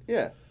back.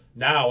 Yeah.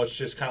 Now it's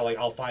just kind of like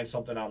I'll find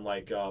something on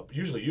like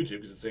usually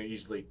YouTube because it's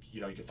easily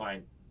you can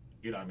find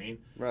what I mean.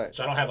 Right.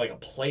 So I don't have like a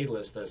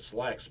playlist that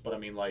selects, but I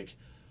mean like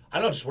I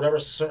don't know, just whatever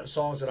certain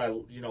songs that I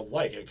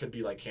like. It could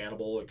be like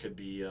Cannibal. It could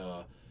be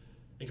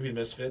the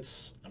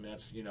Misfits. I mean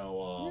that's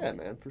yeah,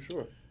 man, for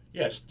sure.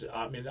 Yeah, just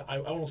I mean I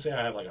won't say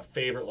I have like a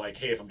favorite like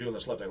hey if I'm doing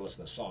this left I listen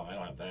to this song. I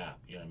don't have that.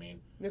 You know what I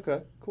mean?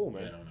 Okay, cool,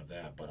 man. Yeah, I don't have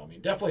that, but I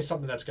mean definitely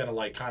something that's gonna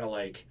like kind of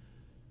like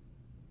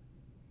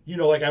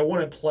like I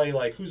wouldn't play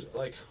like who's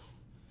like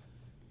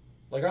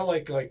I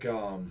like trying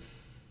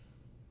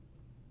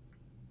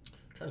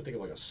to think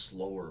of like a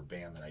slower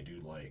band that I do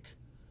like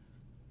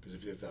because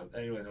if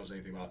anyone knows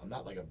anything about I'm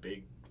not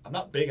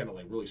big into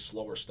like really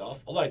slower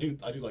stuff although I do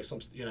like some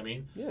you know what I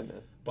mean yeah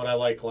man but I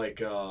like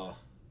who's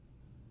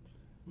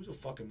a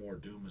fucking more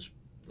doomish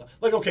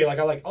like okay like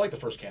I like the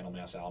first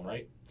Candlemass album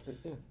right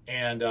yeah.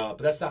 And but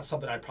that's not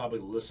something I'd probably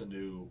listen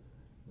to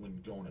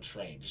when going to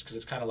train just because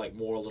it's kind of like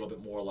a little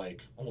bit more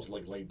like almost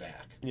like laid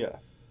back yeah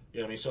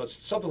you know what I mean so it's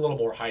something a little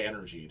more high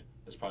energied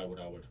is probably what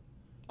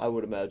I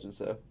would imagine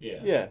so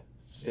yeah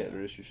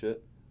standard issue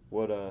shit.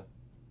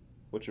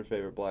 What's your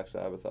favorite Black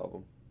Sabbath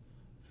album?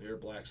 Favorite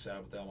Black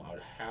Sabbath album, I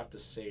would have to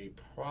say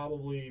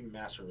probably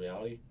Master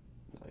Reality.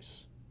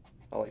 Nice.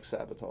 I like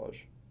Sabotage.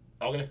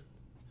 Okay.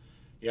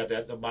 Yeah,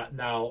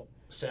 now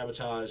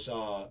Sabotage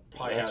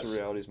probably Master has.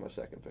 Reality is my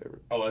second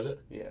favorite. Oh, is it?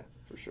 Yeah,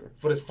 for sure.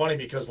 But it's funny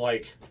because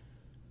like,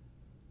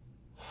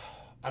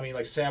 I mean,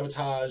 like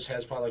Sabotage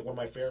has probably like one of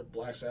my favorite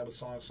Black Sabbath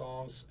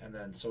songs, and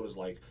then so does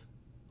like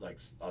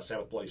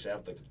Sabbath Bloody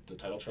Sabbath, like the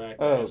title track.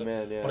 Oh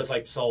man, yeah. But it's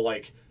like so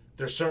like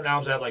there's certain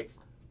albums that like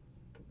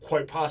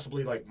quite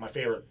possibly like my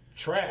favorite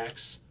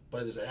tracks,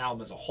 but as an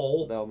album as a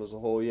whole. The album as a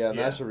whole, yeah.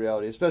 Master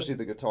Reality, especially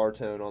the guitar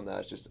tone on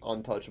that is just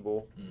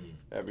untouchable.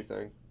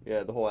 Everything,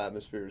 yeah. The whole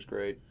atmosphere is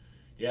great.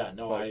 Yeah,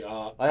 no, but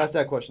I ask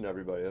that question to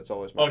everybody. That's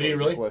always my do you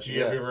really? question.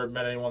 Have you ever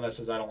met anyone that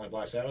says I don't like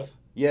Black Sabbath?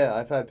 Yeah,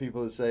 I've had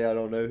people that say I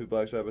don't know who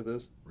Black Sabbath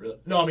is. Really?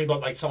 No, I mean, but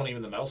like someone even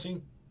in the metal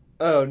scene.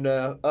 Oh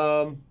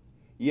no.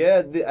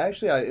 Yeah,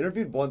 actually, I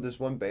interviewed this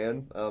one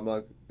band. Oh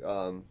man,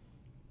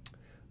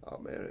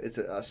 it's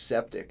a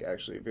Septic.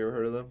 Actually, have you ever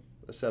heard of them?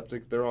 A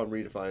Septic. They're on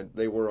Redefined.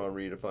 They were on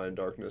Redefined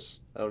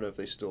Darkness. I don't know if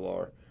they still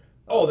are.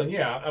 Oh, then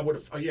yeah, I would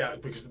have. Yeah,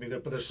 because I mean,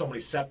 but there's so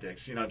many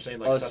septics. You know what I'm saying?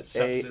 Like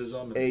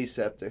sepsism. And...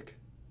 Aseptic.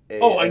 I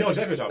know exactly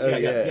what you're talking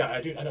about. Yeah, I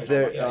do. I know what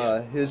you're talking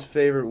about. His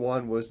favorite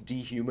one was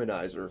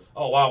Dehumanizer.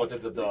 Oh wow, with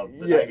the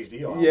 90s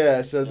deal.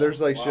 Yeah, so there's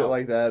like shit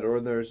like that,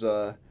 or there's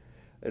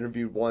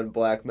interviewed one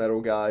black metal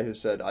guy who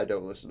said, I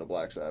don't listen to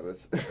Black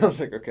Sabbath. I was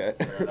like, okay.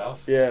 Fair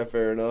enough. Yeah,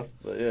 fair enough.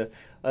 But yeah,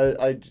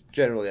 I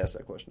generally ask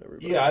that question to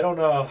everybody. Yeah, I don't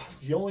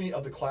the only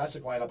of the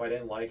classic lineup I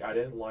didn't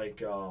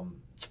like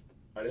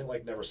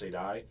Never Say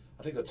Die.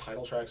 I think the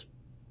title track's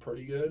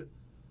pretty good,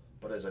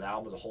 but as an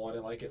album as a whole, I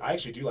didn't like it. I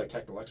actually do like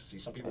Techno Ecstasy.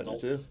 Some people don't.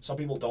 Too. Some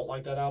people don't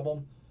like that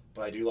album,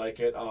 but I do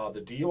like it.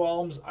 The Dio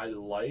albums I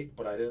like,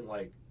 but I didn't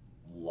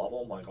love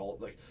them.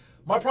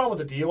 My problem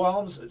with the Dio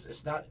albums,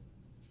 it's not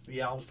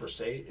the albums per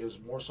se. It was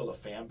more so the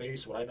fan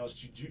base. What I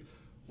noticed,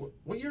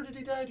 what year did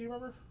he die? Do you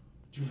remember?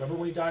 Do you remember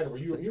when he died, or were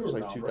you? I think it was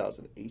like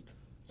 2008.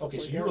 Okay,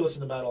 so you were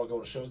listening to metal,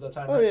 going to shows at that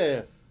time. Oh right?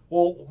 yeah.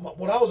 Well,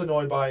 what I was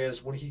annoyed by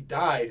is when he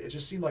died, it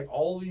just seemed like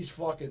all these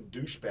fucking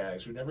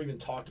douchebags who never even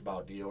talked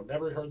about Dio,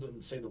 never heard them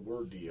say the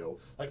word Dio.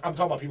 Like, I'm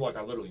talking about people like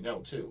I literally know,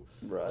 too.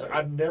 Right. It's like,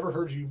 I've never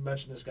heard you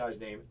mention this guy's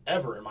name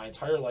ever in my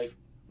entire life.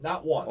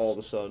 Not once. All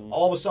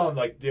of a sudden,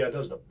 like, yeah,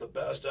 does the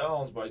best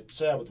albums by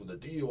Sabbath with the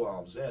Dio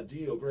albums. Yeah,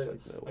 Dio, great.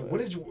 What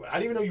did you... I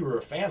didn't even know you were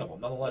a fan of them.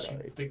 Nonetheless,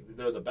 you think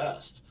they're the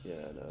best. Yeah,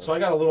 I know. So I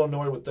got a little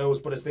annoyed with those,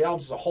 but as the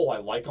albums as a whole, I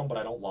like them, but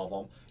I don't love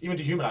them. Even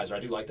Dehumanizer, I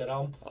do like that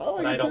album. I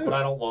like it too. But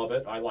I don't love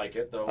it. I like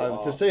it,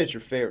 though. To say it's your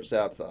favorite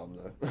Sabbath album,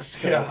 though.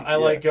 Yeah, I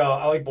like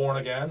Born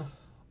Again.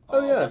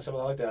 Oh, yeah. I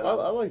like that.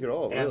 I like it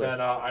all, really. And then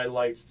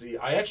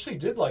I actually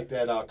did like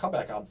that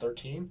Comeback album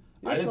 13.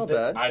 I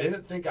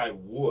didn't think I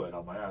would.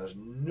 I'm like, there's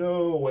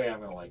no way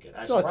I'm gonna like it.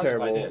 It's not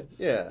terrible. I did.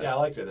 Yeah, I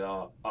liked it.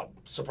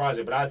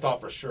 Surprising, but I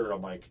thought for sure. I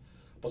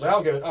was like,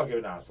 I'll give it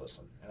an honest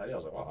listen. And I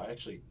was like, wow, I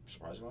actually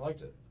surprisingly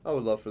liked it. I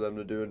would love for them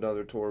to do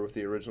another tour with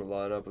the original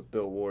lineup with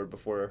Bill Ward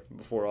before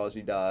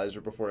Ozzy dies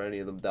or before any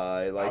of them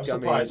die. Like, I'm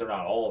surprised they're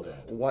not all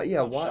dead. Why?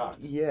 Yeah, I'm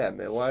shocked. Yeah,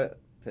 man. Why?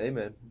 Hey,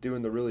 man,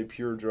 doing the really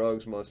pure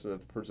drugs must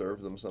have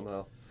preserved them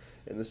somehow.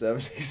 In the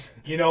 70s.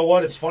 You know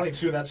what? It's funny,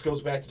 too, and that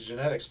goes back to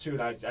genetics, too.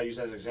 And I use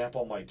that as an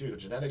example. I'm like, dude, if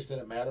genetics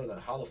didn't matter, then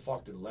how the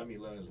fuck did Lemmy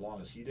live as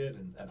long as he did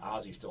and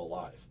Ozzy's still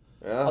alive?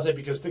 Yeah. I'll say,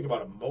 because think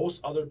about it.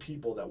 Most other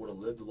people that would have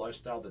lived the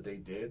lifestyle that they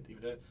did,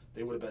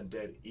 they would have been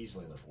dead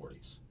easily in their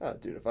 40s. Oh,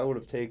 dude, if I would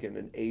have taken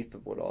an eighth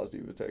of what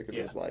Ozzy would take in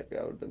his life,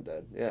 I would have been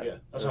dead. Yeah. Yeah,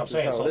 that's what I'm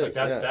saying. So I was like,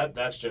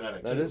 that's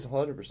genetic, That too. is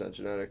 100%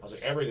 genetic. I was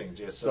like, everything.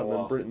 Yeah, so, something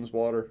in Britain's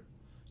water.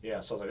 Yeah,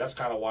 so I was like, that's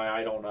kind of why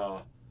I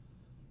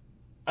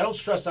don't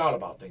stress out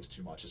about things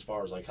too much as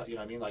far as, like, you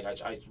know what I mean? Like, I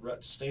try to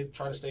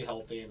stay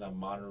healthy and I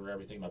monitor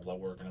everything, my blood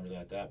work and everything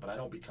like that, but I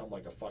don't become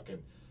like a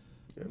fucking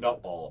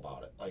nutball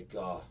about it. Like,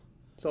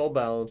 it's all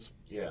balance.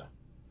 Yeah.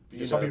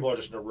 Because some people are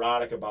just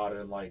neurotic about it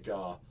and, like,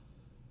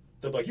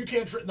 they're like, you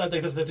can't drink, like,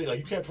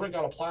 you can't drink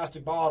out of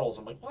plastic bottles.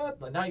 I'm like,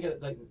 what? Like, now you get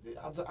it. Like,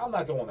 I'm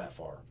not going that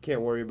far.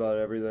 Can't worry about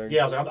everything.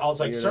 Yeah, I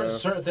was like,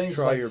 certain things.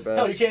 Try your best.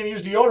 Hell, you can't even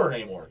use deodorant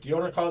anymore.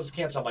 Deodorant causes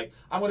cancer. I'm like,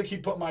 I'm going to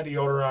keep putting my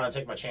deodorant on and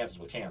take my chances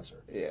with cancer.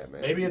 Yeah, man.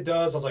 Maybe it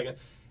does. I was like,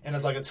 and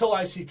it's like, until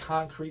I see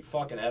concrete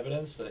fucking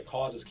evidence that it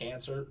causes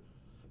cancer,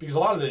 because a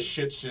lot of this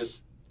shit's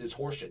just is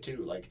horseshit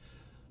too. Like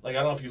I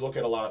don't know if you look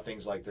at a lot of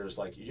things, like there's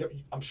like,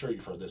 I'm sure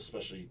you've heard this,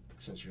 especially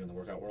since you're in the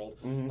workout world.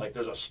 Mm-hmm. Like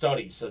there's a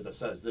study that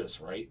says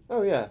this, right?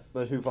 Oh yeah,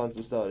 but who funds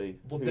the study?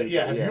 Well, have you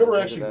ever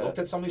actually looked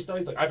at some of these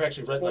studies? Like I've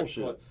actually read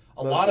bullshit. Like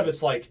a lot of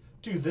it's like,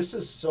 dude, this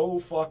is so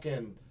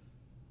fucking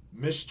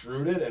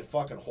misdrewed and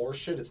fucking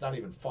horseshit. It's not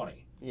even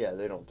funny. Yeah,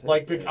 they don't take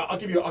like. I'll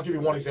give you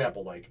one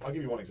example. Like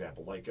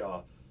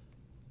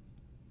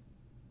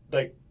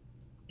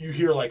you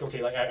hear like,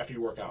 okay, like after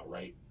you work out,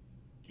 right?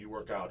 You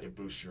work out, it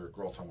boosts your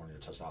growth hormone and your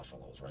testosterone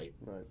levels, right?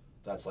 Right.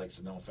 That's like it's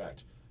a known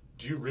fact.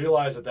 Do you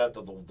realize that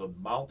the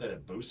amount that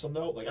it boosts them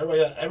though? Like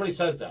everybody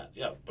says that,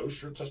 yeah,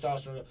 boost your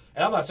testosterone.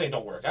 And I'm not saying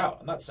don't work out.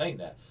 I'm not saying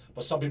that.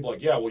 But some people are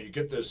like, yeah, well, you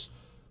get this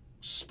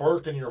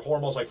spurt in your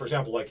hormones. Like for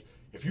example, like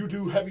if you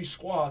do heavy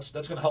squats,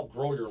 that's going to help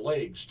grow your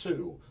legs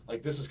too.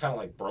 Like this is kind of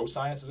like bro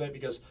science today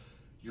because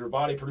your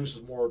body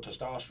produces more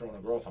testosterone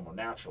and growth hormone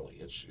naturally.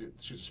 It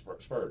shoots a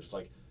spurge. It's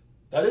like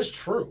that is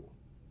true.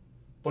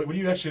 But when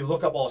you actually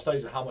look up all the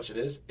studies and how much it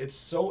is, it's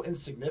so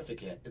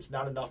insignificant. It's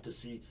not enough to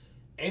see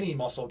any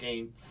muscle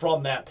gain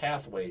from that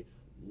pathway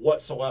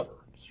whatsoever.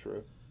 It's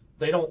true.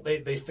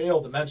 They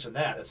fail to mention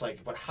that. It's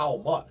like, but how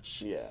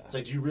much? Yeah. It's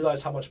like, do you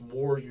realize how much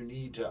more you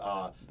need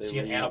to see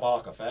an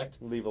anabolic effect?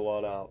 Leave a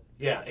lot out.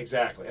 Yeah,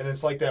 exactly. And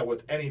it's like that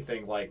with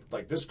anything. Like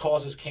this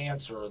causes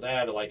cancer or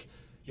that. Or like,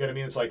 you know what I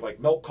mean? It's like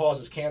milk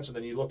causes cancer.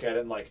 Then you look at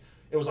it and like,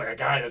 it was like a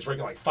guy that's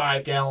drinking like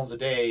 5 gallons a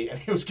day, and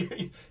he was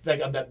getting like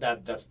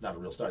that's not a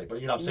real study, but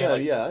you know what I'm saying? Yeah,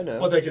 like, yeah, I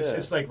know. But like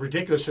it's like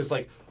ridiculous. It's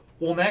like,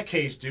 well, in that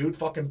case, dude,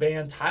 fucking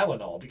ban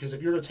Tylenol, because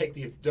if you were to take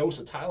the dose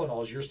of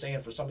Tylenol, as you're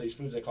saying, for some of these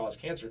foods that cause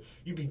cancer,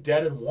 you'd be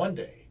dead in one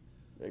day.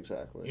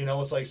 Exactly. You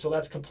know, it's like, so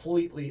that's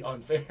completely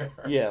unfair.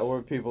 Yeah,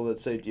 or people that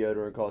say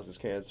deodorant causes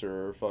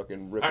cancer or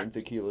fucking ripping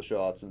tequila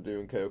shots and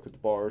doing coke at the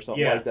bar or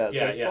something like that.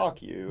 It's like,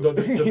 fuck you. The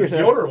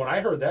deodorant, when I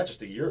heard that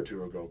just a year or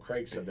two ago,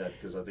 Craig said that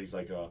because he's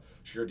like,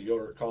 sure,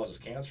 deodorant causes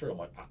cancer? I'm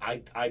like,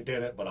 I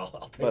didn't, but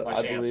I'll take my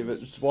chances. I believe it.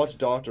 Just watch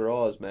Dr.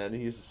 Oz, man.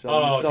 He's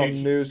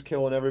some news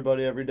killing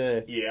everybody every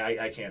day. Yeah,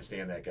 I can't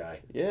stand that guy.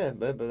 Yeah,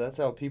 but that's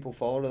how people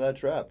fall into that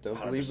trap. Don't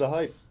 100%. Believe the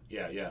hype.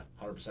 Yeah,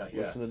 100%.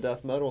 Yeah. Listen to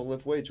death metal and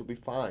lift weights, you'll be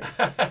fine.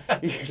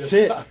 That's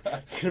it. You're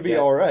gonna be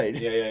all right.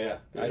 Yeah.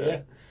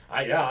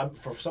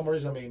 For some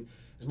reason, I mean,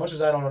 as much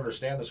as I don't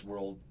understand this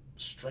world,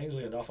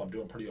 strangely enough, I'm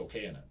doing pretty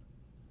okay in it.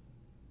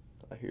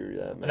 I hear you,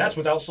 that man. And that's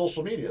without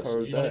social media, so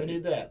you don't even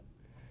need that.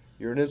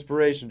 You're an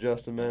inspiration,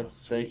 Justin, man.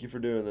 Thank you for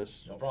doing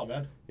this. No problem,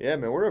 man. Yeah,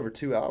 man. We're over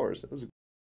 2 hours. That was a